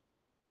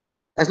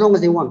 as long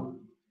as they want.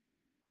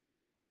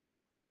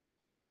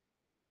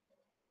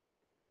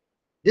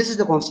 This is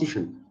the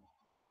constitution.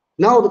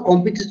 Now the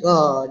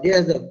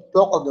there's the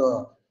talk of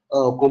the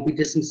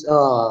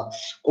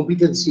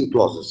competency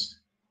clauses.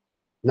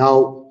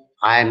 Now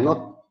I am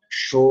not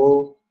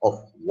sure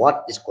of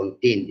what is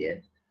contained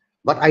there,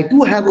 but I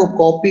do have a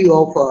copy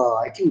of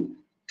I think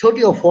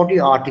 30 or 40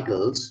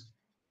 articles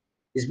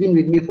It's been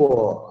with me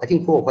for, I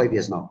think, 4 or 5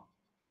 years now,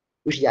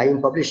 which I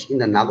am published in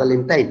the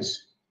Nagaland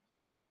Times.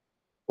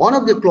 One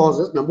of the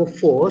clauses, number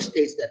 4,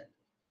 states that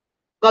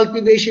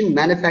cultivation,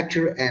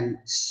 manufacture, and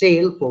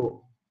sale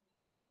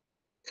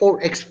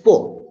for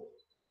export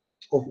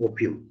of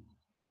opium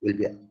will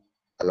be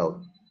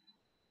allowed.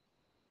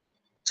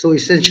 So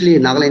essentially,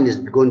 Nagaland is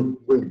going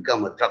to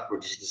become a drug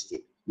producing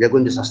state. We are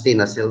going to sustain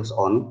ourselves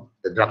on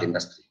the drug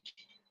industry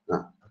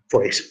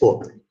for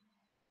export.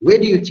 Where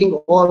do you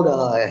think all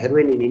the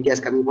heroin in India is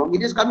coming from?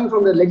 It is coming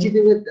from the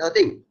legitimate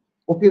thing,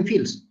 opium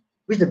fields,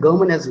 which the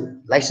government has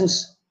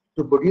license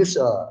to produce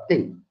a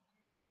thing.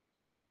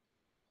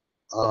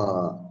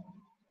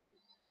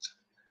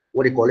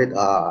 What do you call it?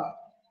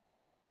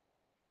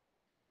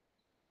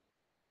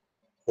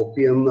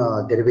 Opium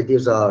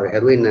derivatives are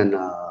heroin and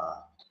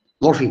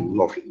morphine.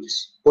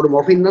 For the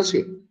morphine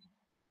industry.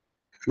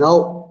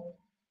 Now,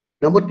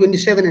 number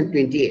 27 and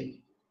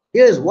 28.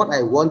 Here's what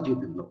I want you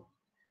to know.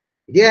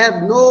 They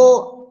have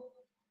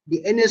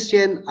the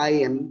NSC and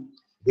IM,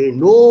 they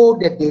know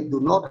that they do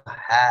not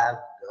have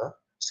the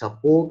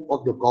support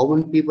of the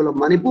common people of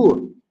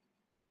Manipur.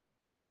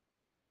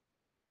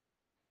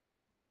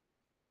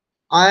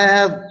 I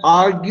have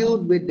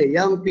argued with the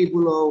young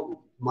people of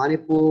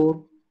Manipur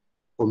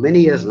for many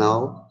years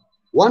now.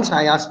 Once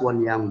I asked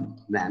one young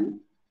man,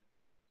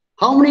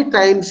 how many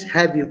times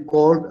have you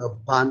called a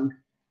band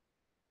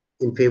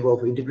in favor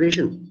of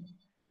integration?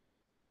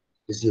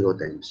 0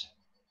 times.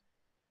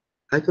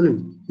 I told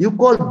him, you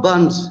call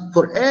buns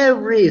for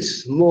every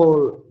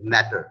small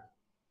matter.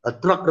 A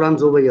truck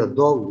runs over your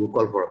dog, you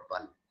call for a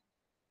bun.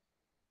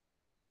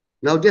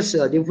 Now just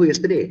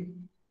yesterday,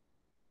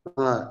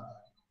 an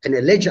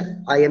alleged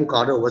IM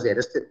cadre was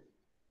arrested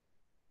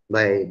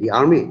by the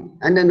army,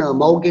 and then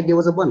Mao Gate there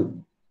was a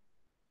bun.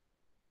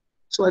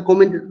 So I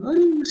commented,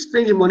 oh,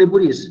 strange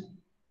Manipuris.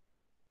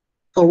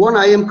 For one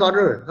IM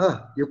cadre,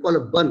 you call a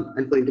bun,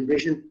 and for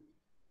integration,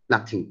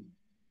 nothing.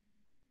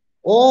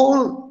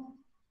 All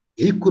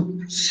he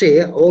could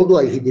say, although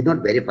he did not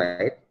verify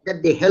it,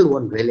 that they held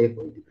one relay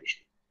for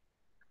integration.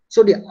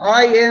 So the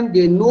IM,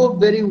 they know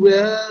very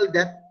well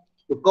that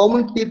the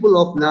common people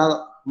of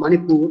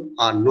Manipur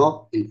are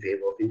not in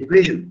favor of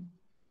integration.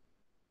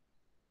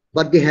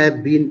 But they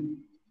have been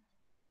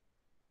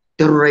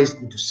terrorized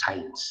into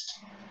silence.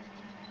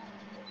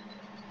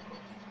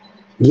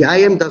 The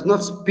IM does not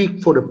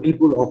speak for the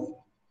people of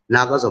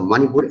Nagas of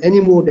Manipur any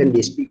more than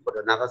they speak for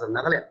the Nagas of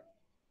Nagaland.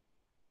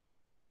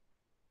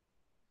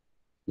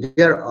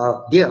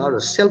 They are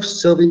a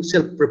self-serving,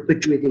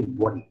 self-perpetuating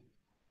body.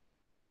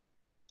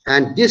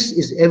 And this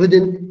is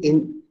evident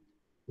in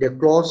the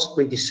clause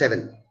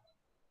 27.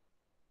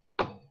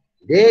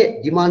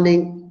 They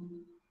demanding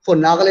for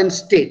Nagaland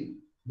state,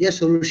 their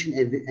solution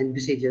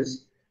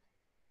envisages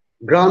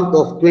grant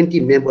of 20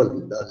 member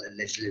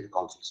legislative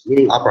councils,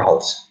 meaning upper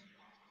house,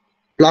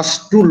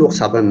 plus 2 Lok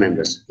Sabha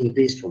members,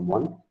 increased from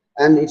 1.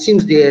 And it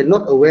seems they are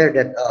not aware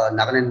that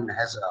Nagaland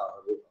has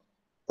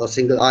a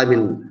single,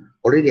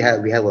 already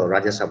we have a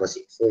Rajya Sabha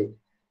seat, so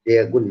they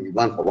are going to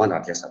demand for 1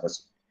 Rajya Sabha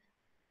seat.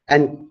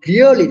 And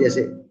clearly they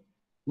say,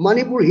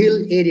 Manipur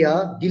Hill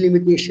area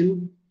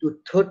delimitation to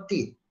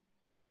 30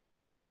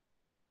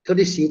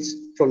 seats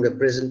from the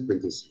present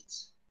 20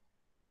 seats.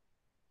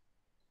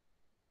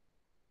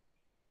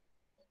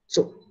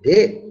 So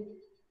they,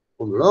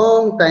 from a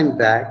long time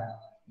back,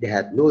 they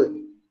had no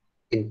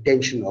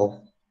intention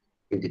of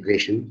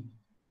integration.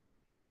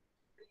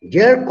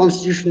 Their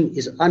constitution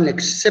is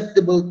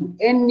unacceptable to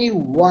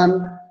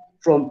anyone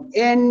from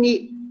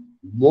any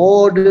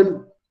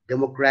modern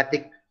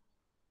democratic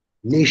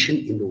nation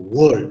in the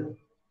world.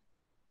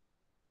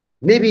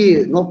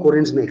 Maybe North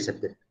Koreans may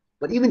accept it,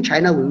 but even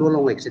China will no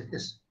longer accept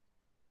this.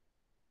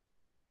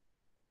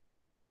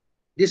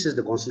 This is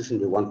the constitution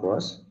they want for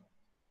us.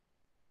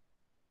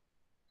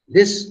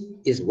 This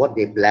is what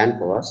they plan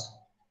for us.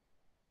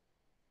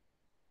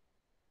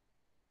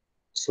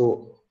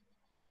 So,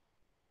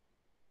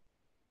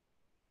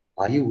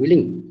 are you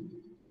willing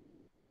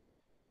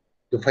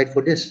to fight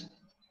for this?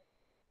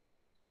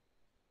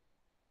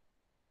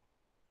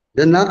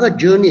 The Naga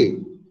journey,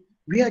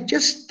 we are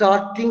just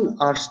starting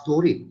our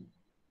story.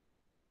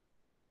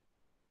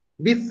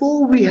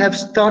 Before we have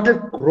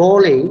started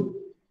crawling,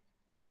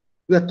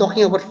 we are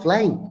talking about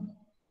flying.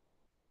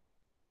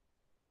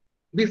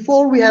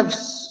 Before we have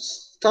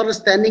started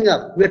standing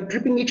up, we are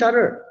tripping each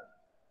other.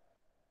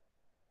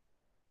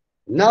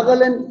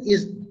 Nagaland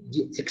is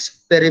the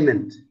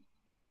experiment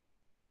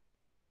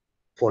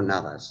for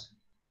Nagas.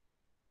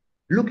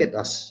 Look at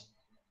us.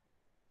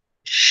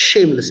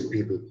 Shameless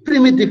people,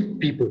 primitive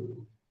people.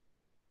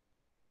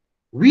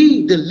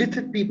 We, the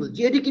literate people,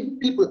 the educated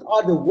people,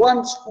 are the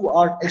ones who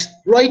are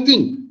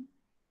exploiting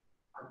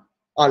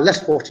our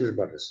less fortunate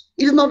brothers.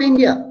 It is not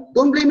India.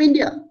 Don't blame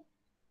India.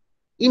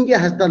 India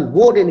has done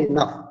more than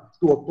enough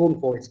to atone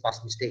for its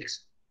past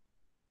mistakes.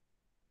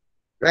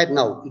 Right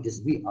now, it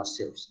is we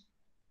ourselves.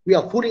 We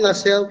are fooling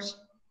ourselves.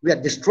 We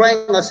are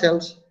destroying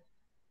ourselves.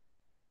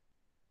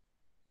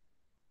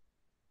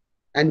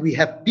 And we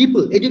have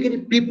people,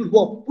 educated people, who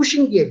are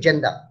pushing the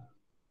agenda.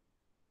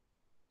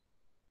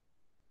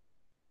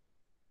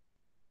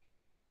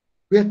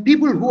 We have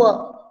people who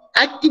are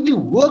actively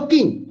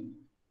working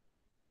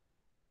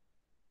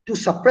to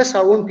suppress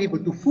our own people,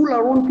 to fool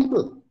our own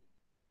people,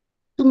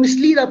 to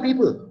mislead our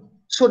people,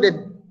 so that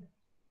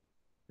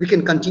we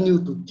can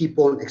continue to keep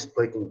on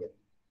exploiting them,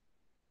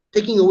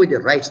 taking away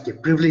their rights, their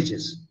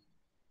privileges.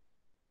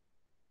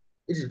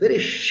 It is very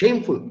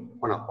shameful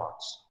on our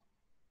parts.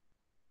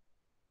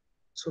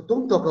 So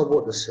don't talk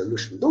about the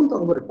solution. Don't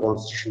talk about a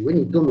constitution when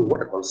you don't know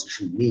what a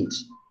constitution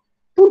means.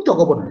 Don't talk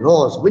about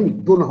laws when you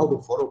don't know how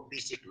to follow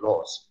basic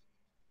laws.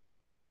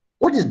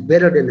 What is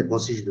better than the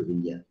Constitution of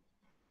India?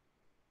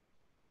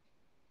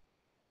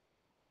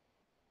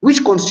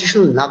 Which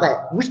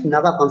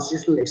Naga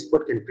constitutional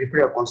expert can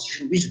prepare a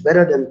constitution which is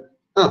better than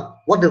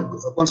what the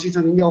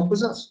Constitution of India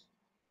offers us?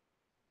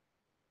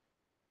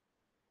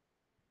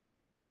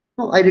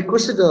 No, I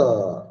requested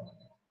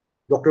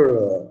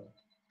Dr.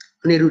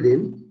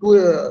 Aniruddin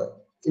to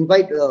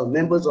invite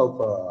members of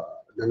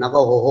the Naga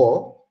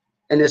Hoho,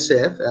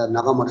 NSF,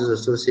 Naga Mothers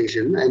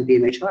Association, and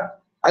PMHR.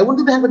 I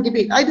wanted to have a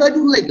debate. I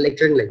don't like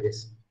lecturing like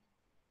this.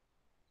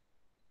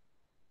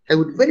 I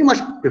would very much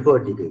prefer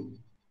a debate.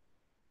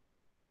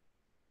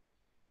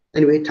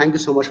 Anyway, thank you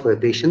so much for your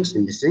patience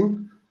in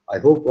listening. I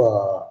hope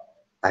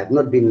I have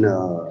not been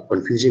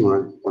confusing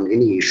on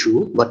any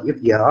issue, but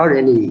if there are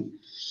any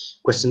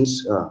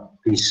questions,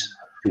 please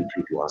feel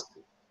free to ask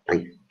them.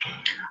 Thank you.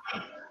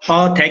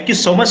 Thank you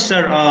so much,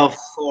 sir,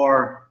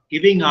 for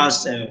giving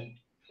us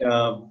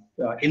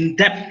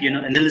in-depth,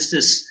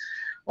 analysis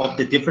of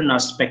the different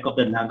aspects of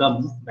the Naga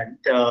movement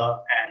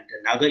and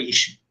the Naga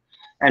issue,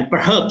 and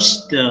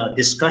perhaps the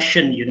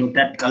discussion,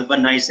 that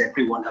galvanized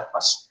every one of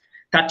us,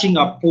 touching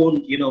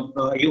upon,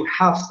 you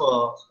have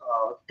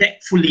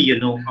tactfully,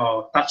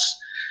 touched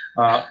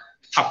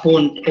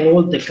upon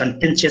all the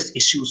contentious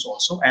issues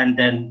also, and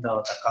then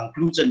the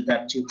conclusion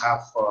that you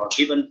have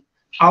given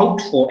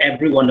out for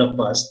every one of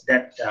us,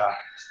 that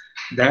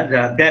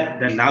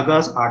the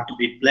Nagas are to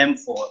be blamed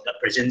for the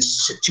present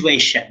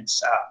situations.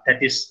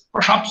 That is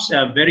perhaps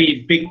a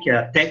very big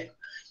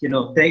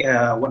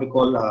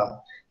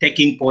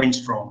taking points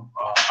from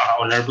our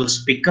honorable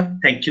speaker.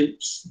 Thank you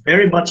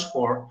very much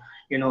for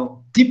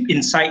deep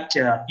insight.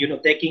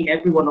 Taking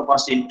every one of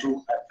us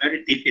into a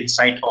very deep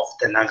insight of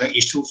the Naga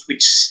issues,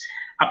 which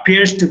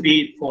appears to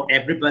be for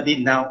everybody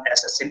now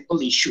as a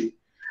simple issue.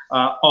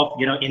 Of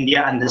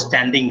India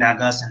understanding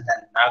Nagas, and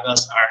then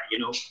Nagas are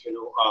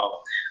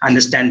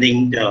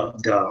understanding the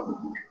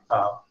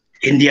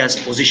India's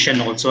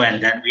position also,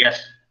 and that we are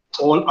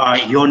all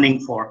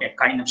yearning for a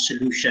kind of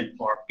solution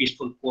for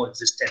peaceful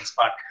coexistence.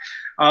 But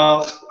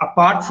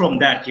apart from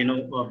that,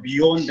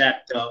 beyond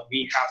that,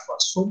 we have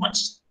so much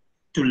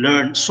to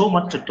learn, so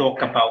much to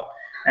talk about.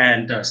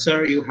 And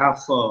sir, you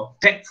have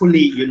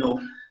tactfully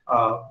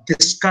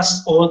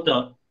discussed all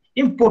the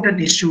important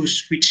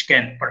issues which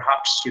can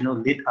perhaps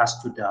lead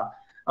us to the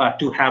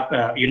to have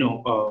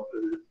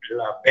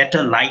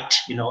better light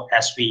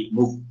as we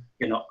move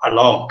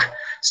along.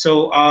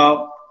 So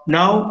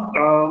now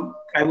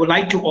I would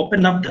like to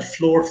open up the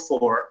floor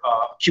for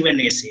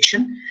Q&A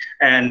session,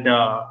 and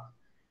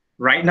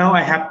right now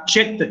I have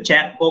checked the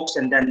chat box,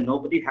 and then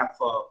nobody have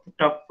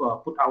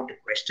put out the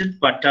question,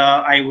 but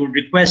I would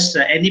request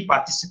any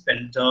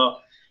participant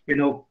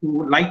who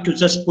would like to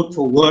just put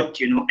forward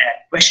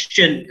a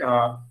question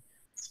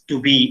to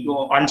be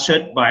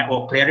answered by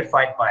or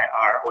clarified by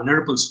our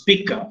honorable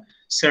speaker.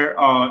 Sir,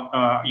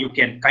 you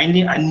can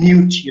kindly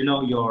unmute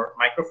your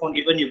microphone.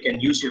 Even you can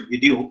use your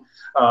video.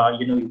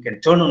 You can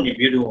turn on your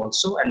video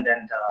also, and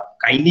then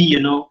kindly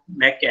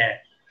make a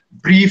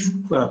brief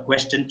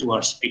question to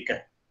our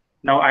speaker.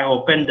 Now I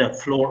open the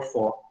floor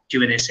for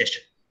Q&A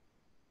session.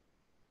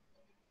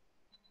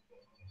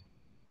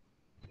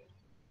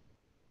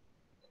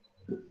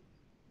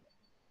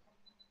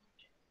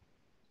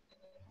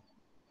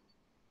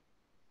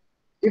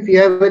 If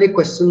you have any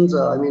questions,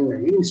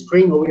 even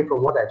straying away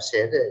from what I've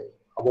said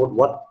about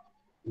what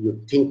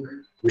you think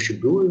we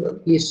should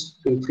do, please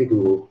feel free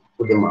to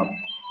put them up.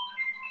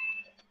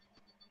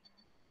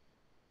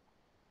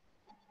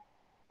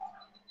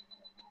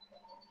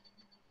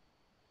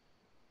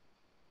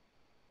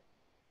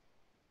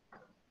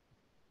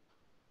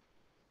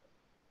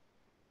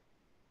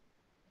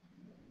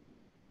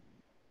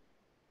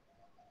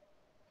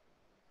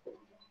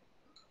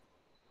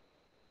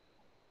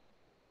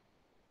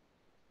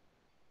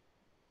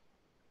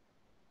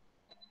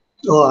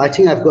 Oh, I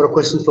think I've got a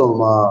question from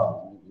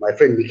my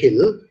friend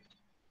Nikhil.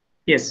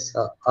 Yes.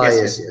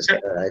 Yes.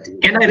 I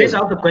think. Can I raise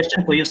out the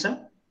question for you, sir?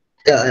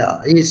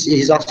 Yeah.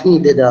 He's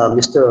asking that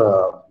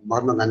Mr.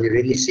 Mahatma Gandhi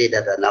really say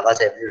that Nagas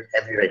have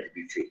every right to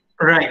be free.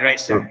 Right,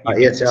 sir.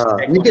 Yes,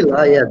 Nikhil.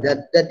 Yeah,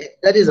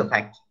 that is a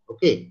fact.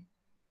 Okay.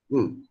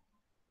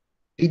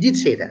 He did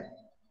say that.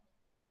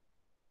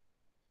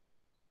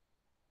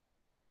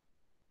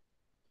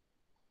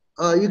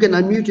 You can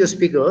unmute your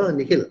speaker,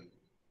 Nikhil.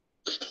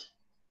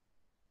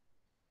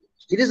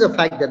 It is a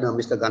fact that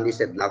Mr. Gandhi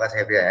said Nagas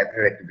have every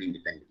right to be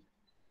independent.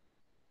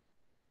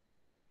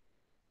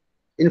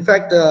 In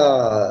fact,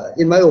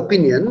 in my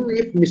opinion,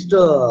 if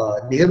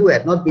Mr. Nehru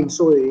had not been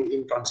so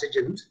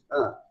intransigent,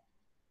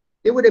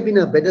 there would have been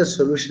a better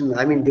solution.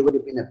 I mean, there would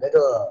have been a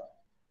better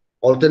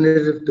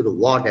alternative to the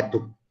war that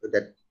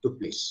took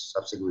place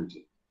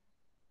subsequently,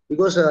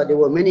 because there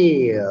were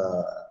many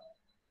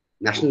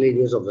national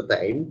leaders of the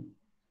time.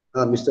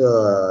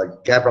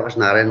 Mr. Jayaprakash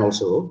Narayan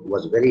also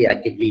was very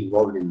actively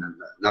involved in the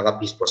Naga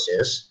peace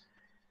process.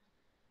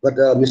 But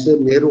Mr.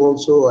 Nehru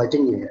also, I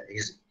think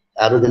his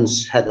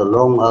arrogance had a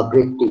long,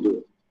 great thing to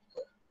it.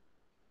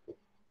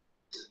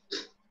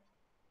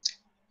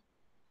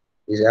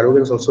 His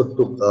arrogance also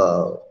took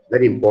a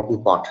very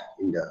important part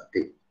in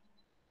the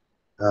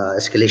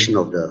escalation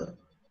of the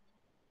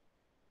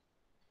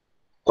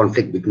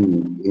conflict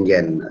between India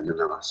and the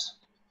Nagas.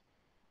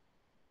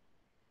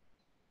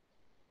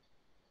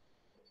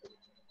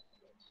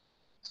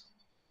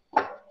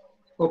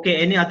 Okay,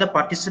 any other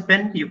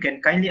participant, you can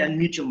kindly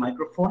unmute your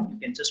microphone. You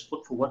can just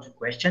put forward your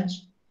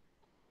questions.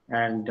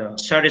 And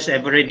sir is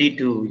ever ready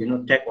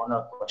to, take on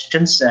our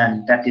questions,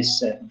 and that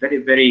is a very,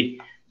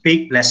 very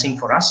big blessing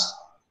for us.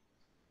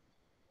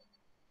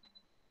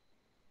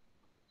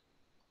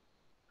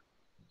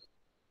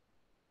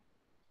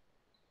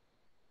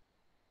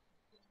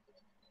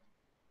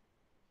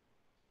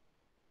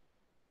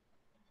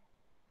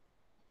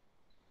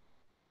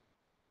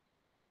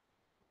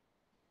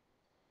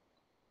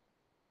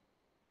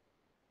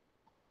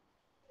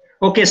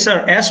 Okay,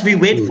 sir, as we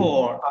wait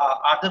for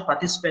other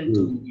participants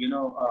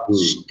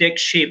to, take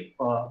shape,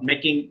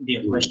 making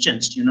their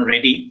questions,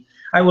 ready,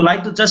 I would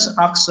like to just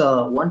ask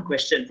one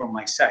question from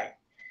my side.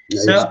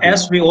 Sir,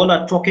 as we all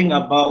are talking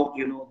about,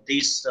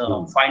 this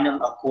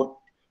final accord,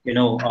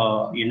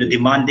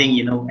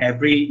 demanding,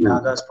 every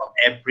Nagas from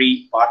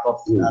every part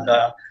of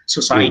Naga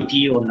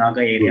society or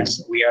Naga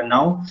areas we are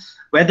now,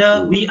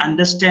 whether we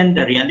understand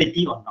the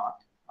reality or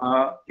not,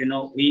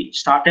 we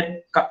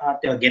started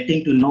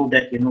getting to know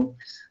that,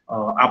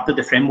 after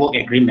the framework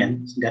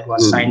agreement that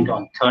was signed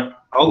on 3rd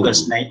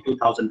August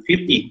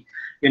 2015,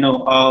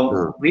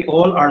 we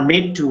all are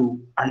made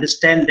to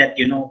understand that,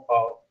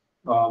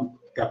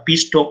 the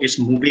peace talk is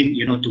moving,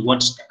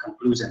 towards the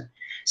conclusion.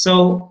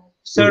 So,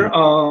 sir,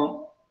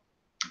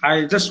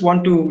 I just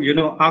want to,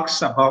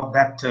 ask about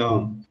that.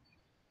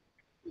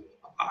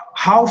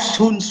 How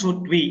soon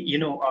should we,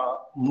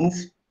 move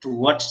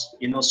towards,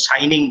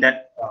 signing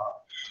that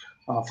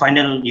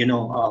final,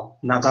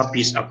 Naga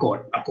peace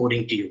accord,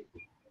 according to you?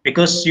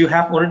 Because you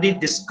have already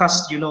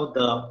discussed, you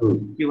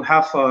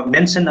have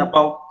mentioned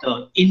about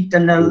the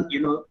internal,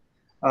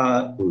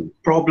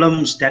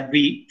 problems that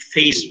we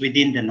face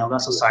within the Naga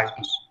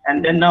society.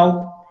 And then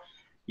now,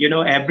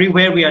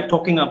 everywhere we are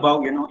talking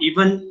about,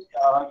 even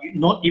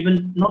not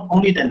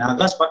only the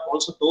Nagas, but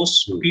also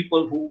those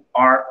people who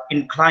are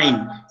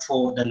inclined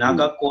for the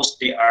Naga cause,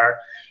 they are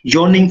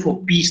yearning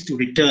for peace to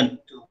return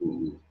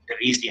to the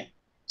region.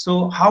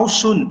 So how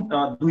soon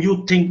do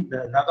you think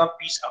the Naga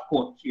Peace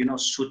Accord,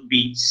 should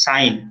be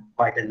signed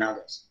by the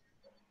Nagas?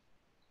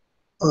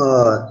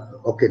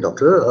 Okay,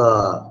 doctor.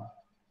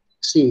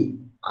 See,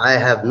 I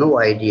have no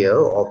idea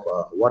of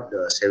what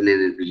the 7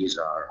 NNPGs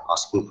are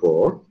asking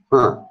for.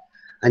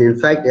 And in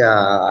fact,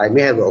 I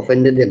may have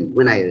offended them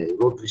when I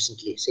wrote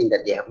recently saying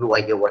that they have no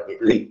idea what they're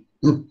doing.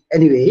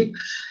 Anyway,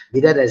 be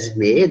that as it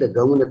may, the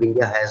government of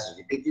India has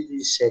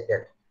repeatedly said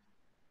that,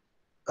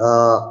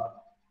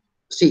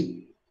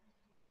 see,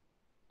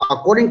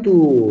 according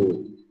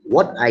to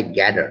what I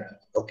gather,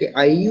 okay,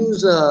 I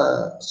use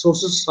some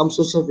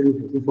source of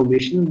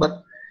information,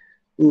 but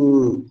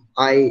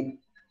I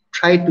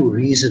try to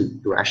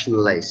reason, to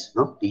rationalize,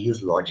 to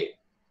use logic.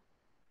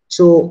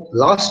 So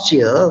last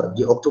year,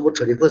 the October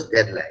 31st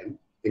deadline,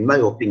 in my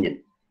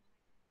opinion,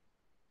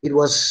 it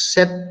was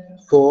set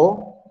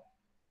for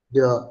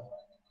the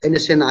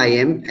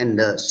NSNIM and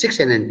the 6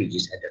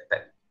 NNPGs at that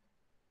time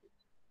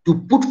to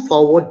put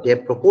forward their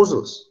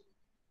proposals.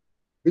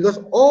 Because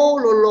all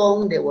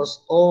along there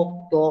was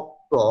talk,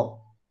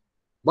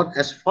 but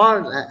as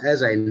far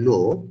as I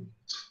know,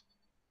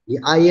 the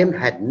IM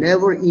had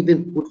never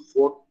even put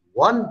forth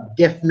one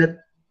definite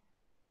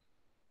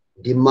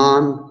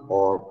demand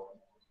or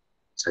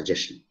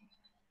suggestion.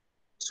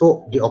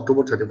 So the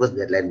October 31st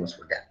deadline was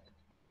for that.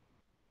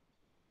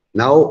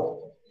 Now,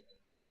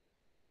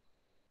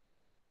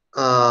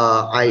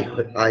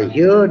 I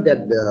hear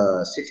that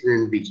the 6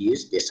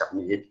 NNPGs, they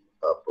submitted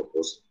a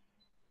proposal.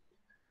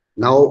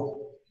 Now,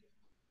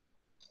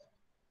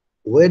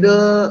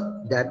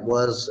 whether that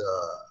was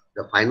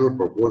the final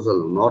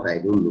proposal or not, I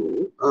don't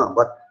know.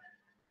 But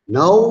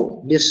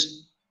now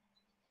this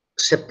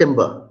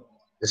September,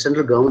 the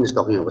central government is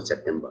talking about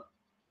September.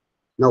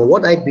 Now,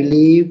 what I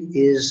believe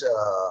is,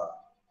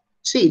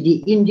 see,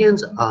 the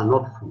Indians are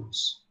not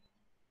fools.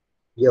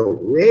 They are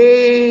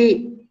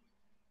way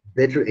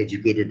better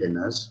educated than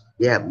us.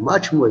 They have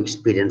much more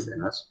experience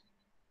than us.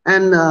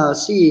 And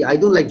see, I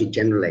don't like to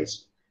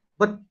generalize,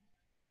 but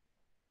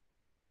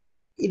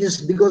it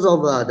is because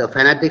of the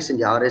fanatics in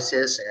the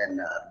RSS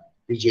and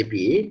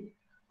BJP.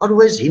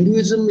 Otherwise,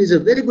 Hinduism is a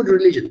very good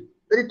religion,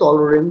 very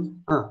tolerant,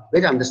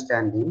 very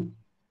understanding.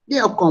 They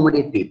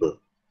accommodate people.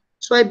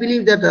 So I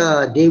believe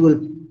that they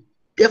will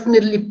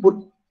definitely put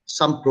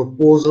some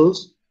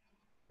proposals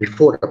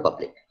before the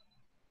public.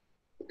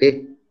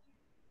 Okay.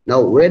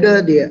 Now,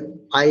 whether the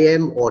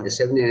IM or the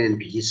 7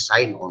 NNPG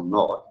sign or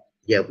not,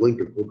 they are going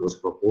to put those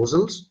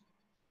proposals,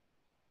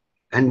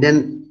 and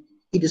then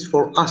it is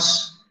for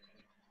us,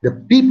 the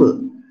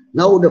people.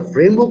 Now, the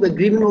framework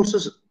agreement also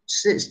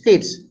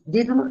states,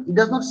 it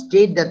does not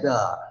state that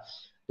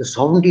the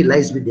sovereignty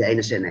lies with the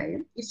INS and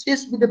IM. It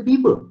says with the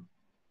people.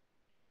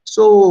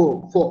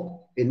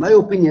 So, in my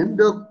opinion,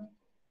 the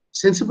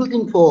sensible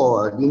thing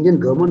for the Indian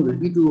government will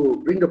be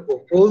to bring the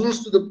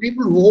proposals to the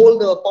people who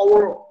hold the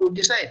power to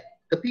decide,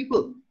 the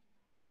people.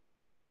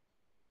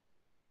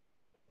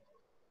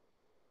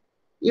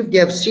 If they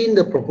have seen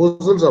the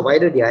proposals of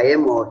either the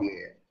IM or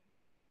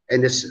the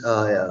NS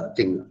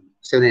thing,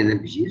 7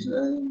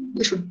 NNPGs,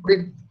 they should put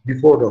it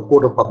before the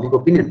court of public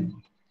opinion.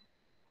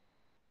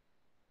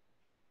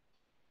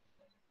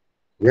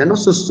 We are not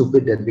so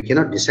stupid that we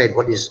cannot decide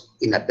what is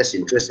in our best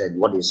interest and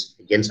what is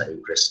against our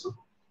interest. No?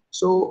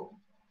 So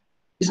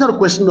it's not a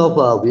question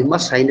of we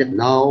must sign it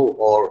now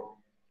or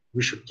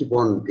we should keep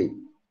on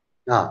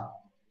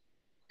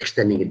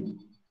extending it.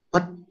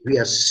 But we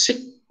are sick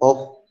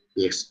of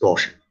the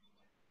extortion.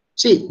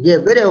 See, they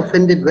are very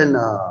offended when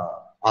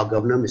our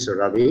governor, Mr.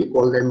 Ravi,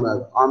 called them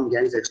armed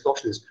gangs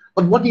extortionists.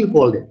 But what do you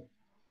call them?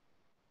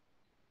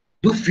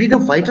 Do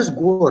freedom fighters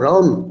go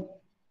around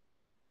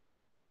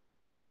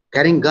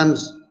carrying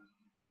guns,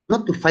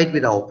 not to fight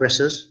with our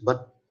oppressors,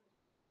 but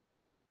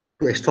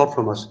to extort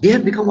from us? They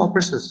have become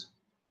oppressors.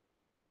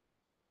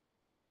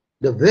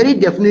 The very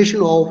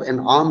definition of an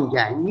armed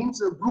gang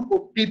means a group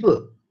of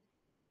people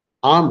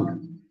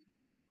armed.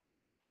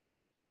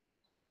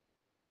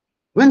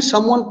 When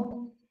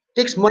someone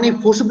takes money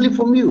forcibly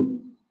from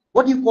you,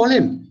 what do you call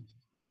him?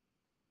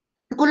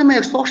 You call him an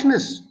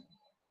extortionist.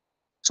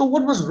 So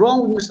what was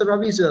wrong with Mr.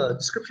 Ravi's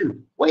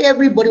description? Why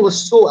everybody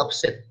was so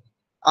upset?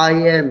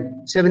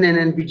 IM, 7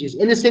 NNPGs,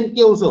 NSNK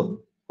also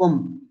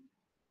from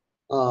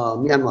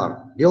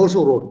Myanmar, they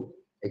also wrote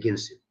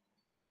against it.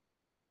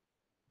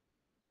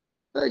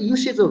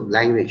 Usage of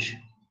language,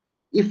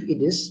 if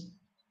it is,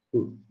 I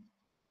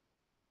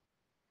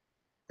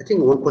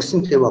think one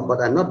question came up,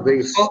 but I'm not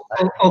very.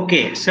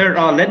 Okay, sir.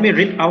 Let me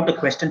read out the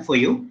question for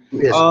you.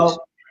 Yes,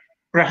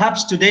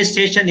 Perhaps today's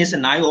session is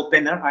an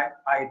eye-opener. I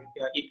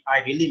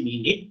really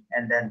mean it,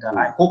 and then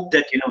I hope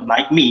that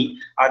like me,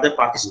 other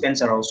participants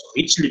are also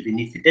richly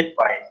benefited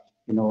by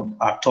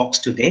our talks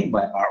today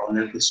by our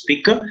honorable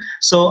speaker.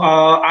 So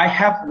I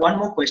have one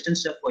more question,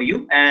 sir, for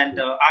you, and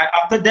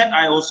after that,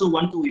 I also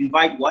want to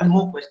invite one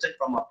more question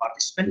from a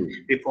participant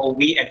before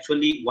we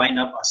actually wind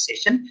up our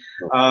session.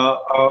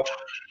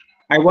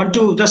 I want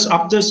to just,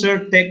 after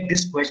sir take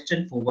this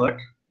question forward,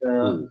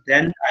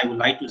 then I would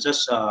like to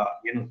just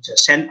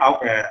just send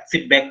out a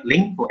feedback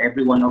link for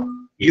every one of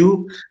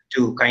you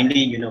to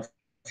kindly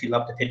fill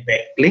up the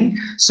feedback link.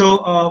 So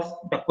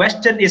the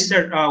question is,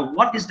 sir,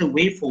 what is the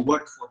way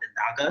forward for the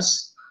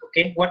Nagas?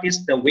 Okay, what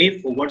is the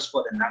way forward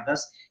for the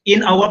Nagas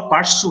in our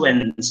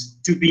pursuance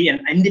to be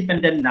an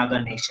independent Naga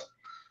nation?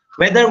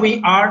 Whether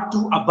we are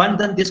to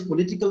abandon this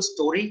political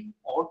story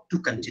or to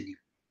continue.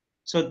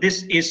 So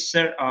this is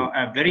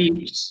a very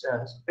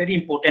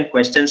important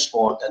questions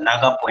for the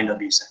Naga point of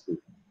view, sir.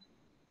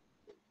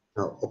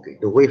 Okay,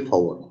 the way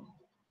forward.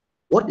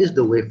 What is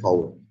the way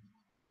forward?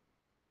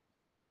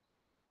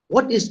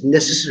 What is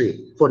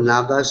necessary for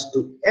Nagas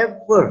to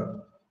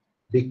ever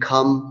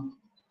become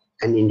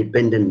an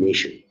independent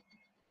nation?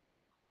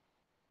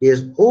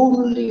 There's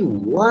only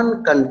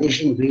one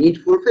condition we need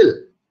to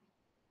fulfill.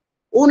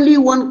 Only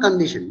one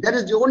condition. That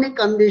is the only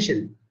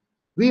condition.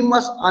 We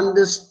must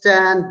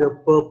understand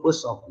the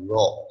purpose of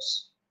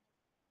laws.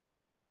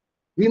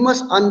 We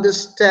must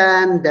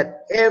understand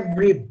that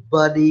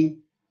everybody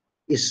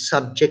is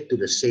subject to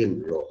the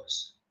same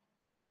laws.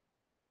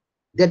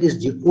 That is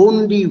the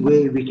only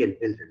way we can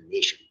build a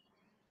nation,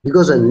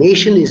 because a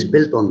nation is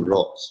built on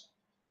laws.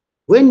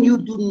 When you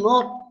do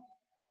not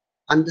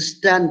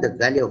understand the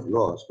value of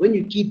laws, when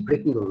you keep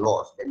breaking the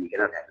laws, then you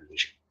cannot have a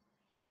nation.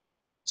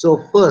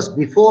 So first,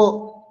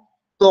 before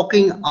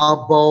talking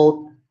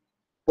about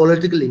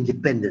political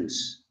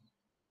independence,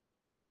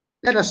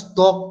 let us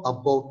talk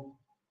about,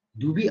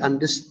 do we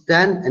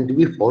understand and do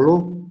we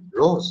follow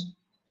laws?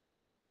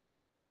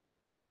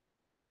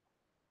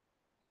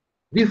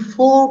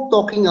 Before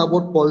talking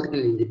about political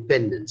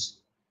independence,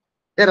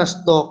 let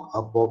us talk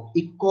about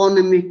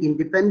economic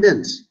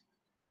independence.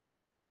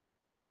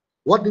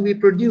 What do we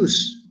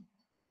produce?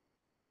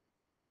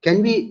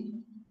 Can we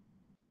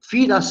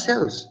feed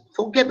ourselves?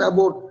 Forget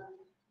about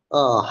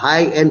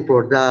high-end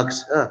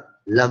products,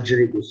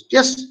 luxury goods,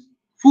 just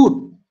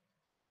food.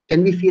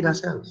 Can we feed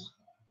ourselves?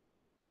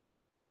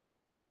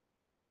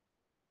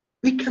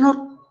 We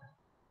cannot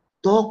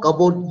talk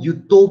about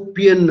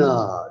utopian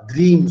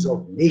dreams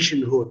of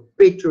nationhood,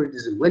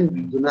 patriotism, when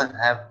we do not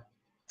have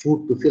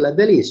food to fill our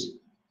bellies.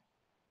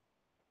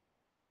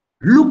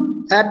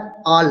 Look at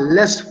our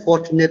less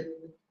fortunate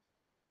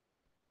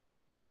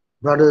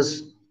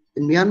brothers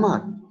in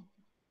Myanmar.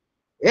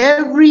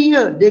 Every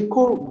year they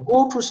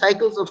go through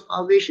cycles of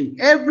starvation,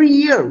 every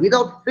year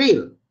without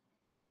fail.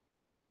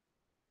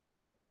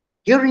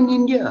 Here in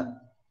India,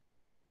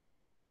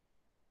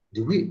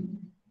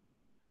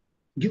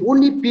 The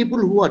only people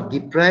who are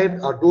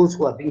deprived are those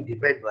who are being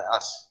deprived by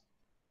us,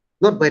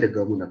 not by the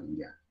government of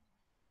India.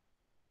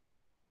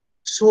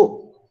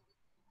 So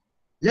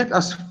let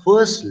us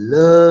first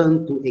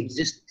learn to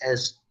exist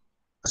as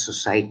a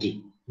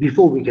society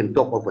before we can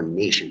talk of a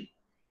nation.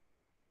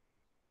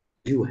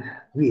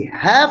 We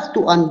have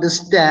to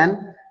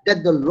understand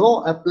that the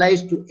law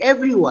applies to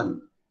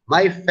everyone,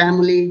 my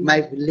family,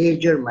 my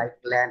villager, my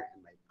clan,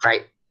 and my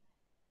tribe.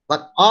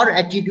 But our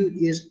attitude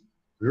is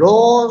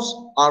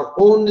laws are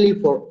only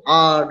for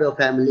other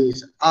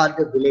families,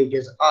 other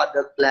villages,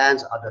 other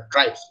clans, other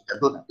tribes. It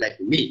does not apply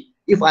to me.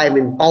 If I am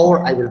in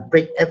power, I will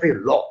break every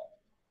law,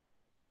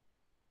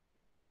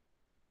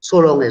 so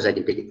long as I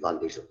can take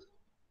advantage of it.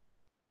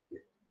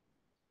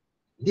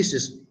 This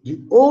is the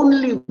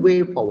only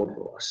way forward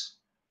for us.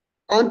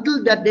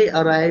 Until that day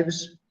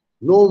arrives,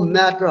 no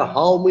matter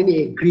how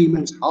many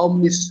agreements, how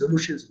many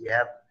solutions we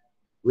have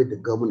with the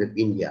government of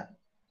India,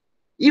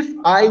 if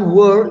I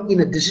were in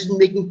a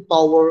decision-making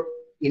power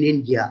in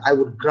India, I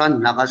would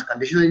grant Nagas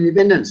conditional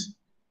independence.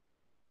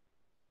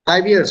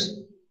 5 years.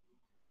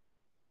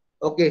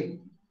 Okay.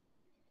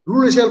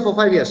 Rule yourself for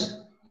 5 years.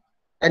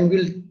 And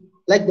we'll,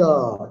 like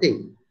the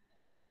thing,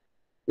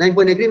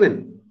 9-point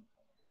agreement.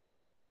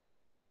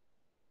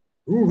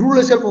 Rule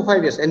yourself for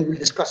 5 years and we'll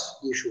discuss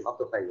the issue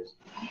after 5 years.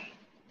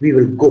 We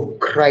will go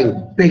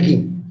crying,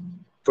 begging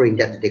for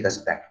India to take us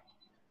back.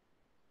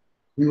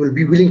 We will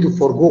be willing to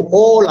forego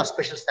all our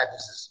special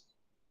statuses.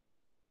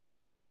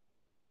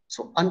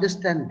 So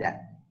understand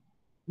that.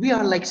 We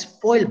are like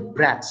spoiled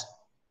brats.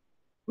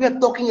 We are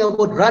talking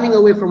about running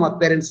away from our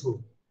parents'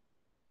 home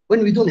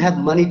when we don't have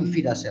money to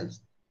feed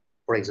ourselves,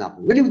 for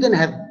example, when we don't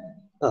have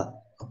a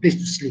place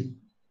to sleep.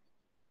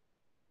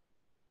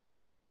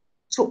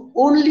 So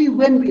only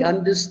when we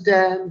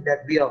understand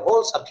that we are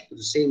all subject to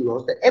the same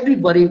laws, that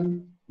everybody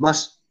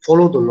must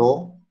follow the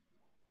law,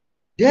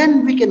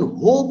 then we can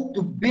hope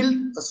to build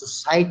a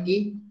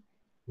society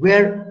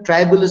where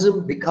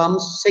tribalism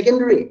becomes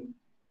secondary,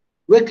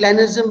 where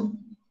clanism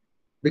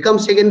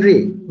becomes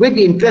secondary, where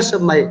the interests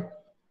of my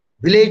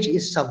village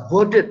is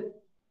subverted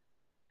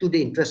to the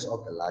interests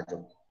of the larger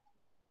one.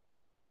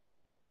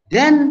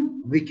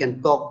 Then we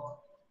can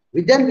talk,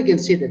 then we can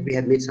say that we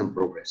have made some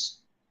progress.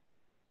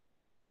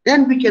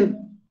 Then we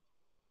can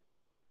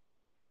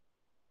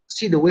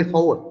see the way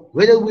forward,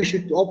 whether we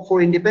should opt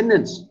for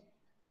independence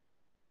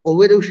or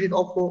whether we should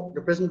opt for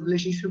the present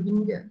relationship in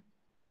India.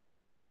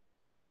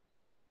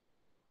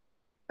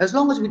 As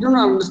long as we don't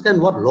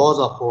understand what laws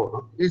are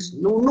for, there's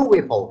no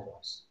way forward for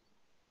us.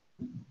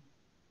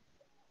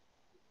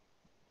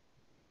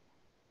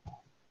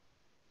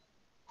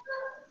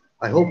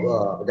 I hope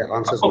that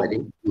answers my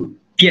thing.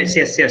 Yes.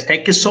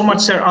 Thank you so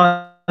much, sir.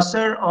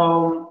 Sir,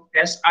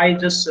 as I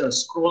just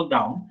scroll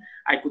down,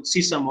 I could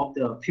see some of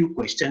the few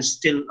questions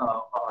still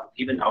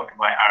given out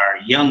by our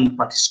young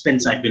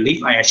participants. I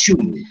believe, I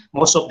assume,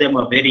 most of them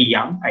are very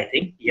young. I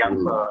think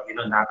young,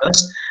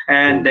 Nagas,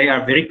 and they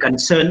are very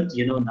concerned,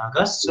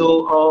 Nagas.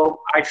 So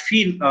I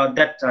feel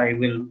that I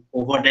will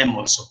over them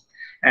also,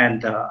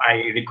 and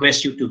I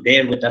request you to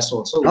bear with us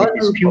also with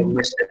these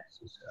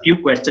few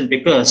questions,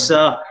 because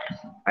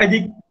I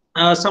think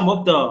some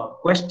of the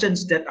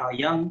questions that our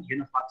young,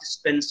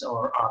 participants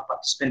or our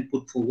participant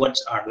put forward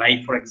are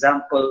like, for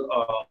example,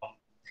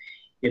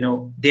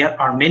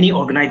 there are many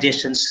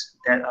organizations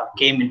that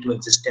came into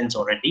existence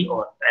already,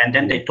 and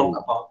then they talk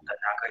about the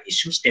Naga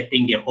issues,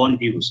 stating their own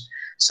views.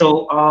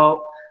 So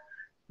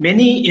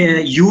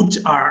many youth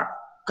are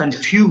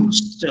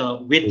confused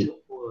with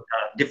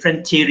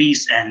different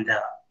theories and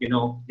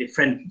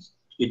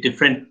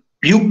different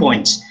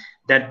viewpoints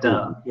that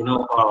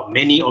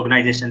many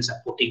organizations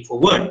are putting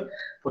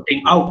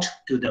out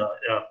to the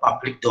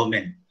public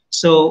domain.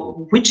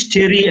 So which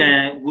theory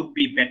would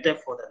be better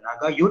for the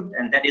Naga youth?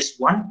 And that is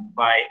one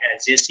by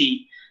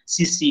JC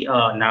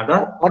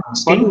Naga.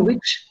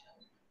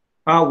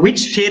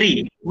 Which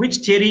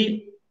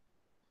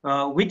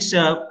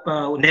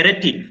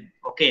narrative?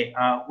 Okay,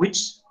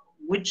 which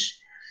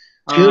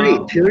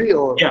theory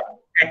or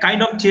a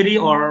kind of theory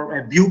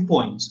or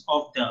viewpoints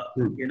of the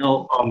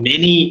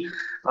many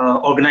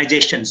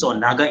organizations on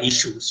Naga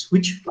issues.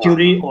 Which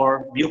theory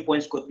or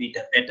viewpoints could be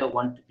the better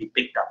one to be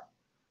picked up?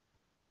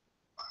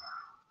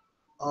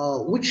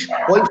 Which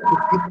point?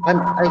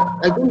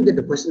 I don't get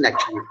the question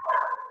actually.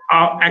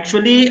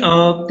 Actually,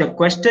 the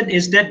question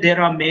is that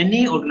there are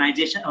many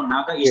organizations on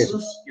Naga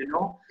issues.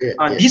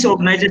 These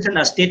organizations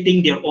are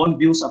stating their own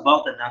views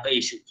about the Naga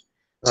issues.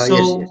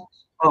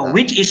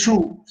 Which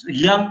issue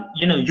young,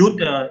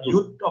 youth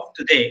of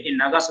today in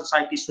Naga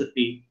society should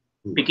be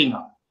picking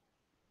up?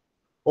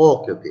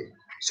 Okay.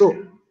 So,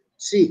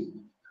 see,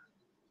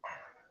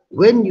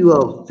 when you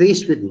are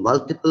faced with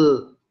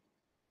multiple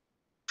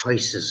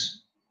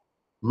choices,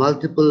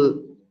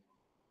 multiple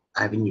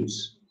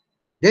avenues,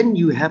 then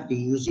you have to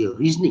use your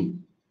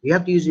reasoning. You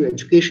have to use your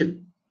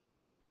education.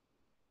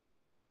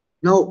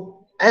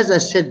 Now, as I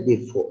said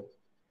before,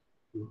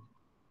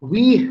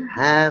 we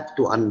have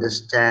to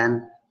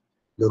understand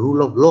the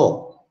rule of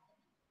law.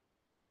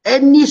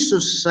 Any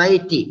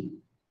society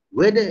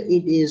whether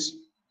it is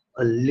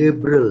a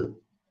liberal,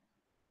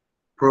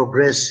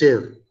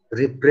 progressive,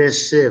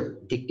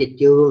 repressive,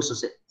 dictatorial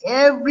society,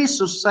 every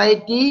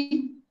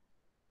society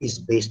is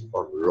based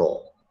on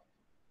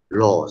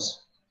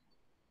laws.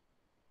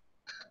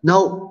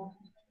 Now,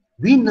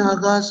 we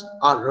Nagas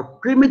are a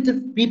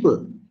primitive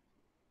people.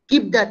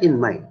 Keep that in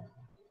mind.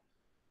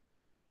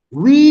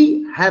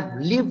 We have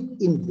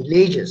lived in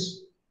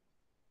villages.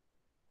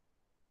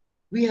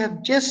 We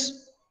have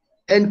just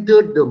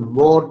entered the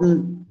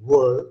modern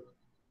world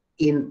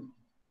in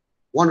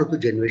 1 or 2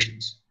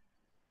 generations.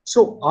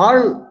 So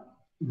our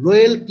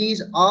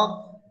loyalties,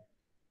 our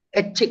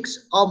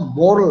ethics, our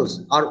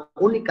morals are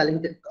only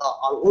connected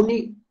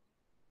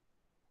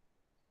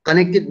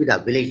with our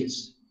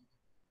villages.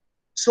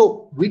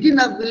 So within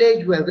our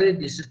village, we are very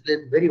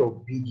disciplined, very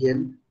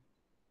obedient,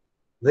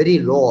 very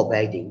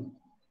law-abiding.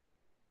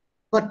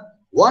 But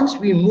once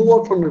we move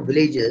out from the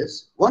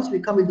villages, once we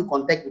come into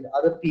contact with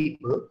other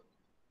people,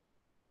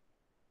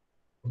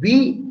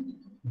 we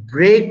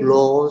break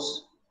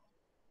laws,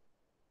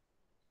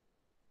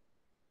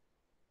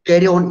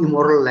 carry on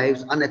immoral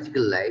lives,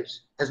 unethical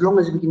lives, as long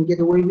as we can get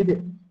away with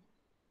it.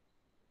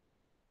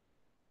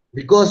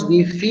 Because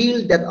we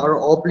feel that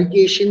our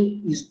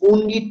obligation is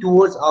only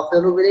towards our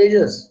fellow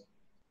villagers,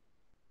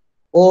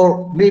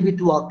 or maybe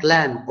to our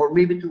clan, or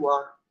maybe to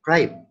our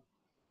tribe.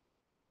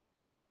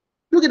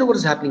 Look at what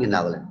is happening in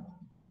Nagaland.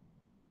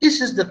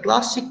 This is the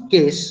classic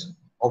case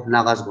of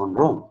Nagas gone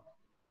wrong.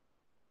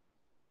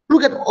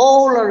 Look at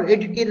all our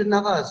educated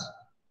Nagas,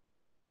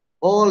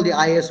 all the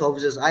I.S.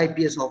 officers,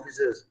 I.P.S.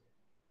 officers,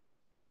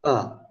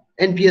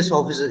 N.P.S.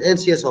 officers,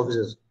 N.C.S.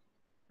 officers.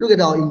 Look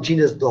at our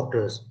engineers,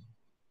 doctors.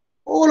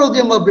 All of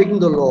them are breaking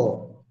the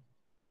law.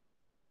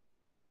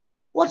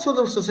 What sort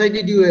of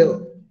society do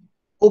you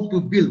hope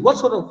to build? What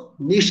sort of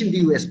nation do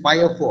you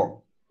aspire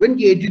for? When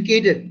the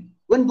educated,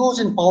 when those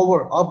in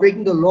power are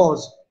breaking the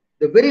laws,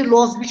 the very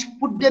laws which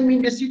put them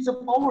in the seats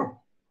of power.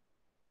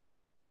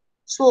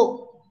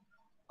 So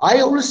I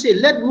always say,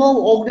 let more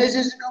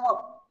organizations come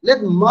up.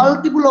 Let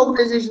multiple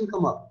organizations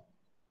come up.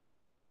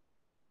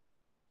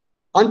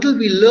 Until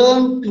we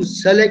learn to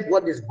select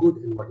what is good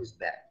and what is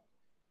bad.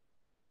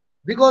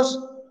 Because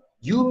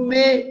you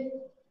may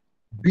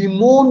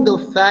bemoan the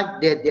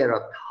fact that there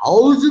are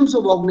thousands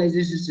of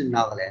organizations in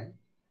Nagaland,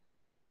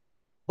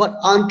 but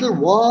until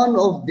one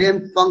of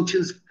them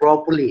functions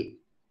properly,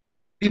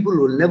 people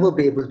will never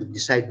be able to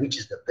decide which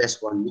is the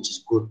best one, which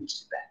is good, which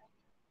is bad.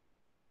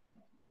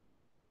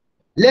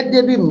 Let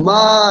there be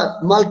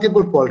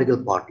multiple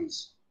political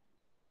parties.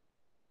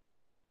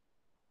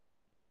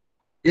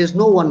 There's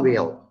no one way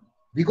out.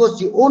 Because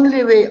the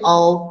only way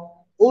out,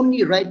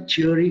 only right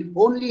theory,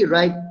 only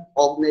right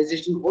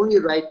organization, only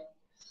right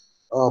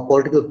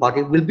political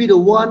party will be the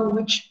one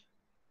which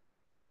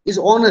is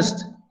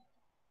honest,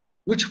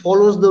 which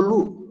follows the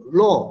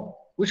law,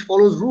 which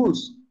follows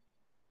rules.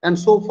 And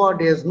so far,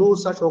 there's no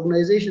such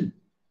organization,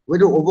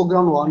 whether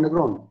overground or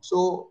underground.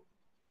 So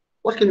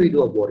what can we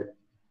do about it?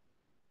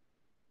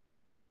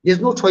 There's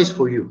no choice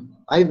for you.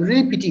 I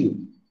really pity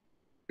you,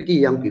 pity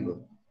young people.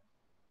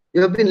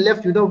 You have been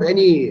left without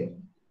anything,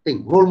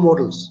 role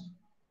models.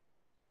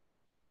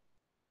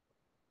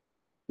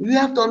 You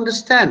have to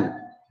understand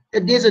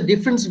that there's a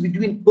difference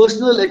between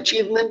personal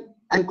achievement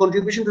and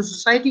contribution to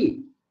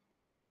society.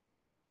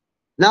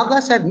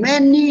 Nagas have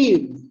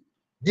many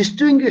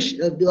distinguished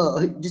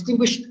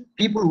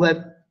people who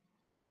have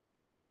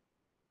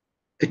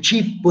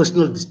achieved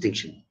personal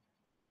distinction.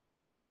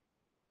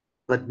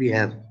 But we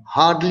have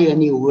hardly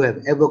any who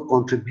have ever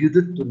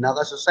contributed to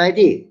Naga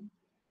society.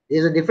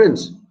 There's a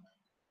difference.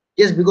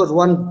 Just because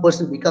one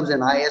person becomes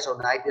an I.S. or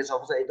an I.P.S.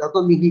 officer, it does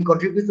not mean he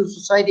contributes to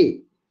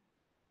society.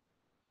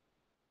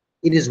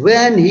 It is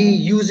when he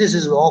uses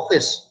his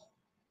office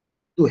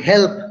to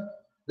help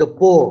the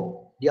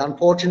poor, the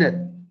unfortunate,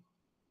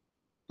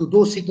 to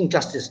those seeking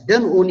justice,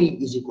 then only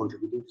is he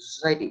contributing to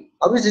society.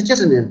 Otherwise, it's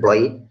just an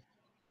employee.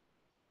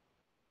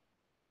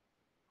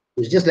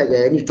 It's just like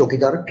any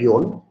chokidar,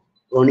 peon,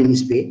 earning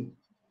his pay.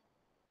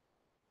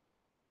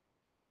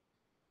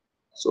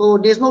 So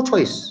there's no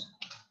choice.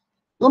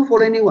 Don't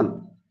follow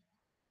anyone.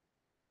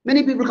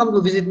 Many people come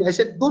to visit me. I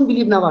said, don't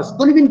believe Nagas.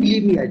 Don't even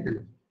believe me, I tell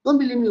them. Don't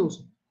believe me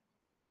also.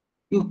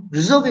 You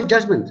reserve your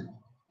judgment.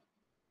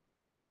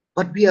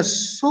 But we are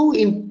so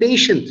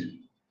impatient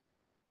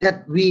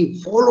that we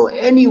follow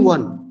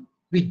anyone.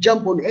 We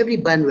jump on every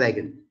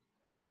bandwagon.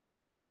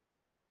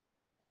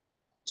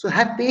 So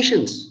have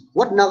patience.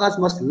 What Nagas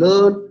must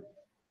learn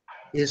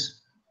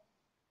is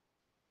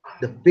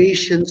the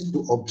patience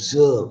to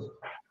observe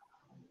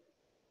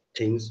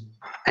things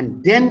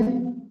and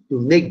then to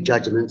make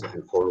judgments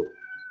and follow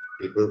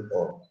people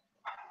or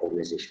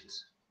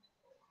organizations.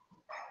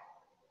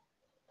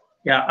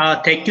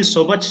 Yeah, thank you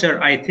so much,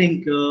 sir. I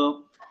think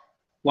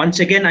once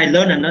again, I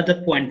learned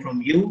another point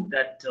from you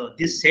that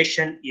this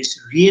session is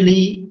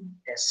really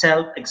a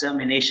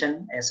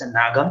self-examination as a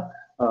Naga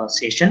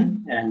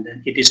session, and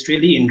it is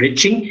really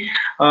enriching.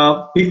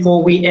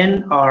 Before we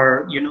end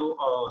our,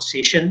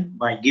 session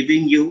by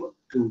giving you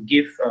to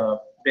give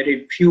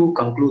very few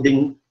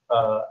concluding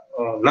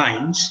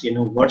lines,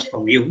 words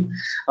from you.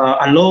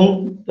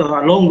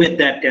 Along with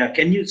that,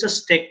 can you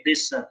just take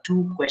these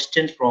two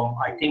questions from?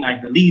 I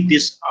believe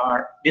these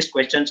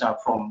questions are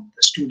from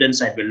the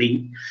students. I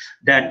believe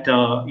that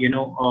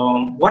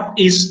what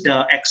is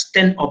the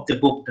extent of the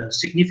book, the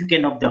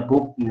significance of the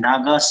book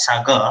Naga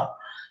Saga,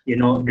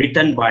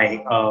 written by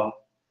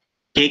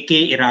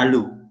K.K.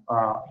 Iralu.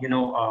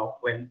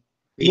 When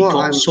we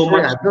talk so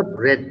much. I have not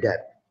read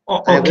that.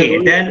 Okay,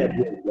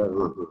 then.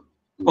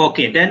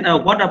 Okay, then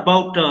what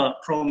about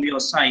from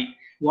your side,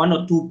 one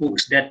or two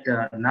books that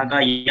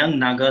young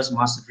Nagas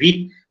must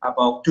read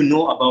to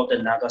know about the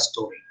Naga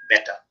story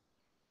better?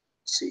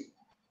 See,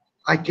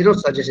 I cannot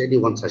suggest any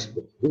one such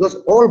book because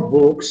all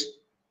books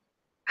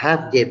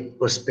have their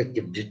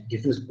perspective,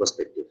 different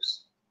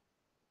perspectives.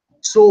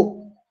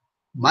 So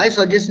my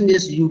suggestion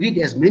is you read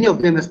as many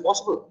of them as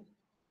possible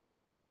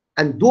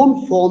and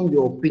don't form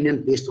your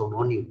opinion based on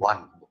only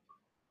one book.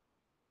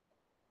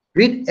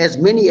 Read as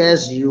many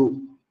as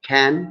you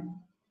can.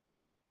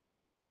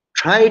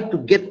 Try to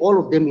get all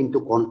of them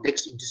into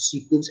context, into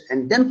sequence,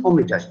 and then form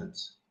your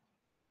judgments.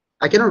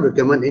 I cannot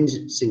recommend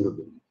any single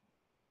book.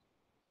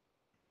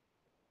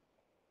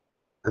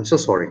 I'm so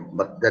sorry,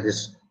 but that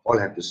is all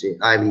I have to say.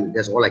 I mean,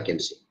 that's all I can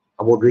say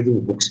about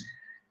reading books.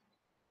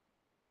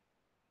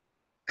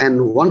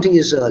 And one thing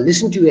is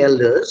listen to your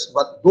elders,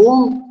 but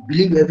don't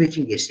believe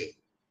everything they say.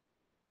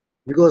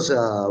 Because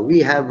we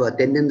have a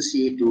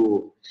tendency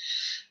to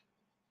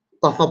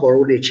puff up our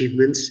own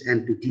achievements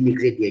and to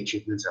denigrate the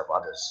achievements of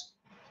others.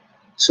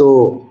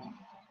 So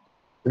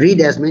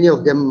read as many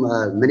of them,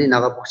 many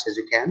Naga books as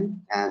you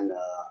can, and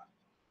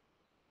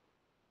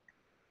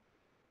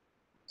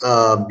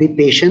be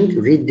patient,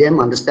 read them,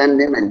 understand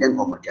them, and then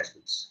form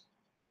adjustments.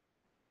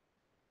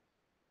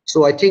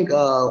 So I think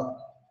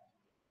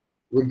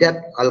with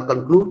that, I'll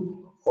conclude.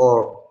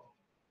 Or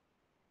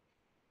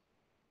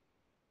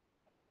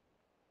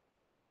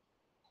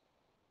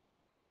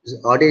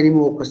are there any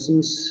more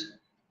questions?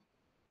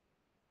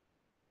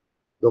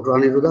 Dr.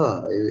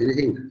 Aniruddha,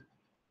 anything?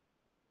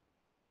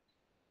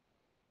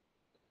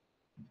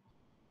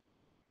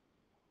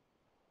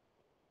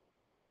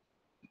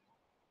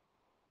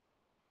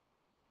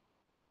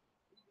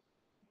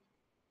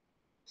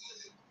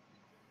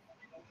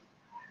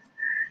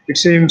 It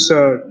seems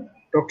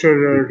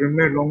Dr.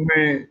 Rimne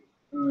Longme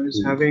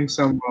is having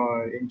some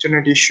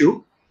internet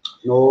issue.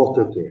 No,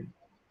 okay.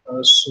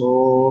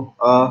 So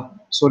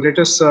let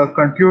us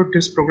conclude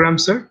this program,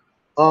 sir.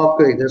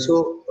 Okay,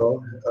 so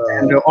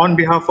and on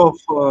behalf of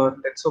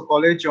Etso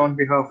College, on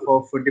behalf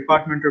of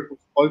Department of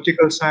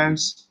Political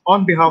Science,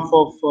 on behalf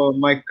of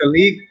my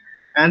colleague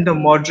and the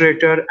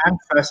moderator and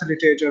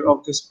facilitator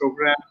of this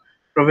program,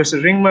 Professor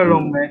Ringma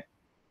Longme,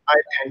 I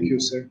thank you,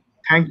 sir.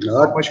 Thank you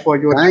so much for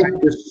your time.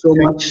 Thank you so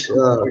much,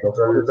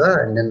 Dr.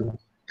 Aniruddha, and then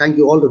thank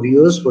you all the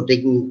viewers for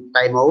taking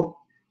time out,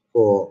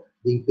 for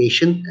being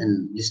patient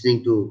and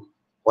listening to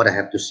what I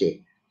have to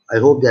say. I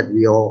hope that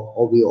we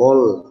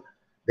all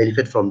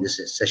benefit from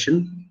this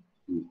session.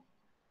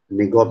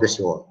 May God bless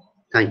you all.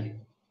 Thank you.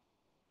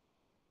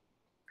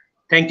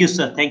 Thank you,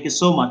 sir. Thank you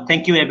so much.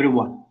 Thank you,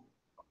 everyone.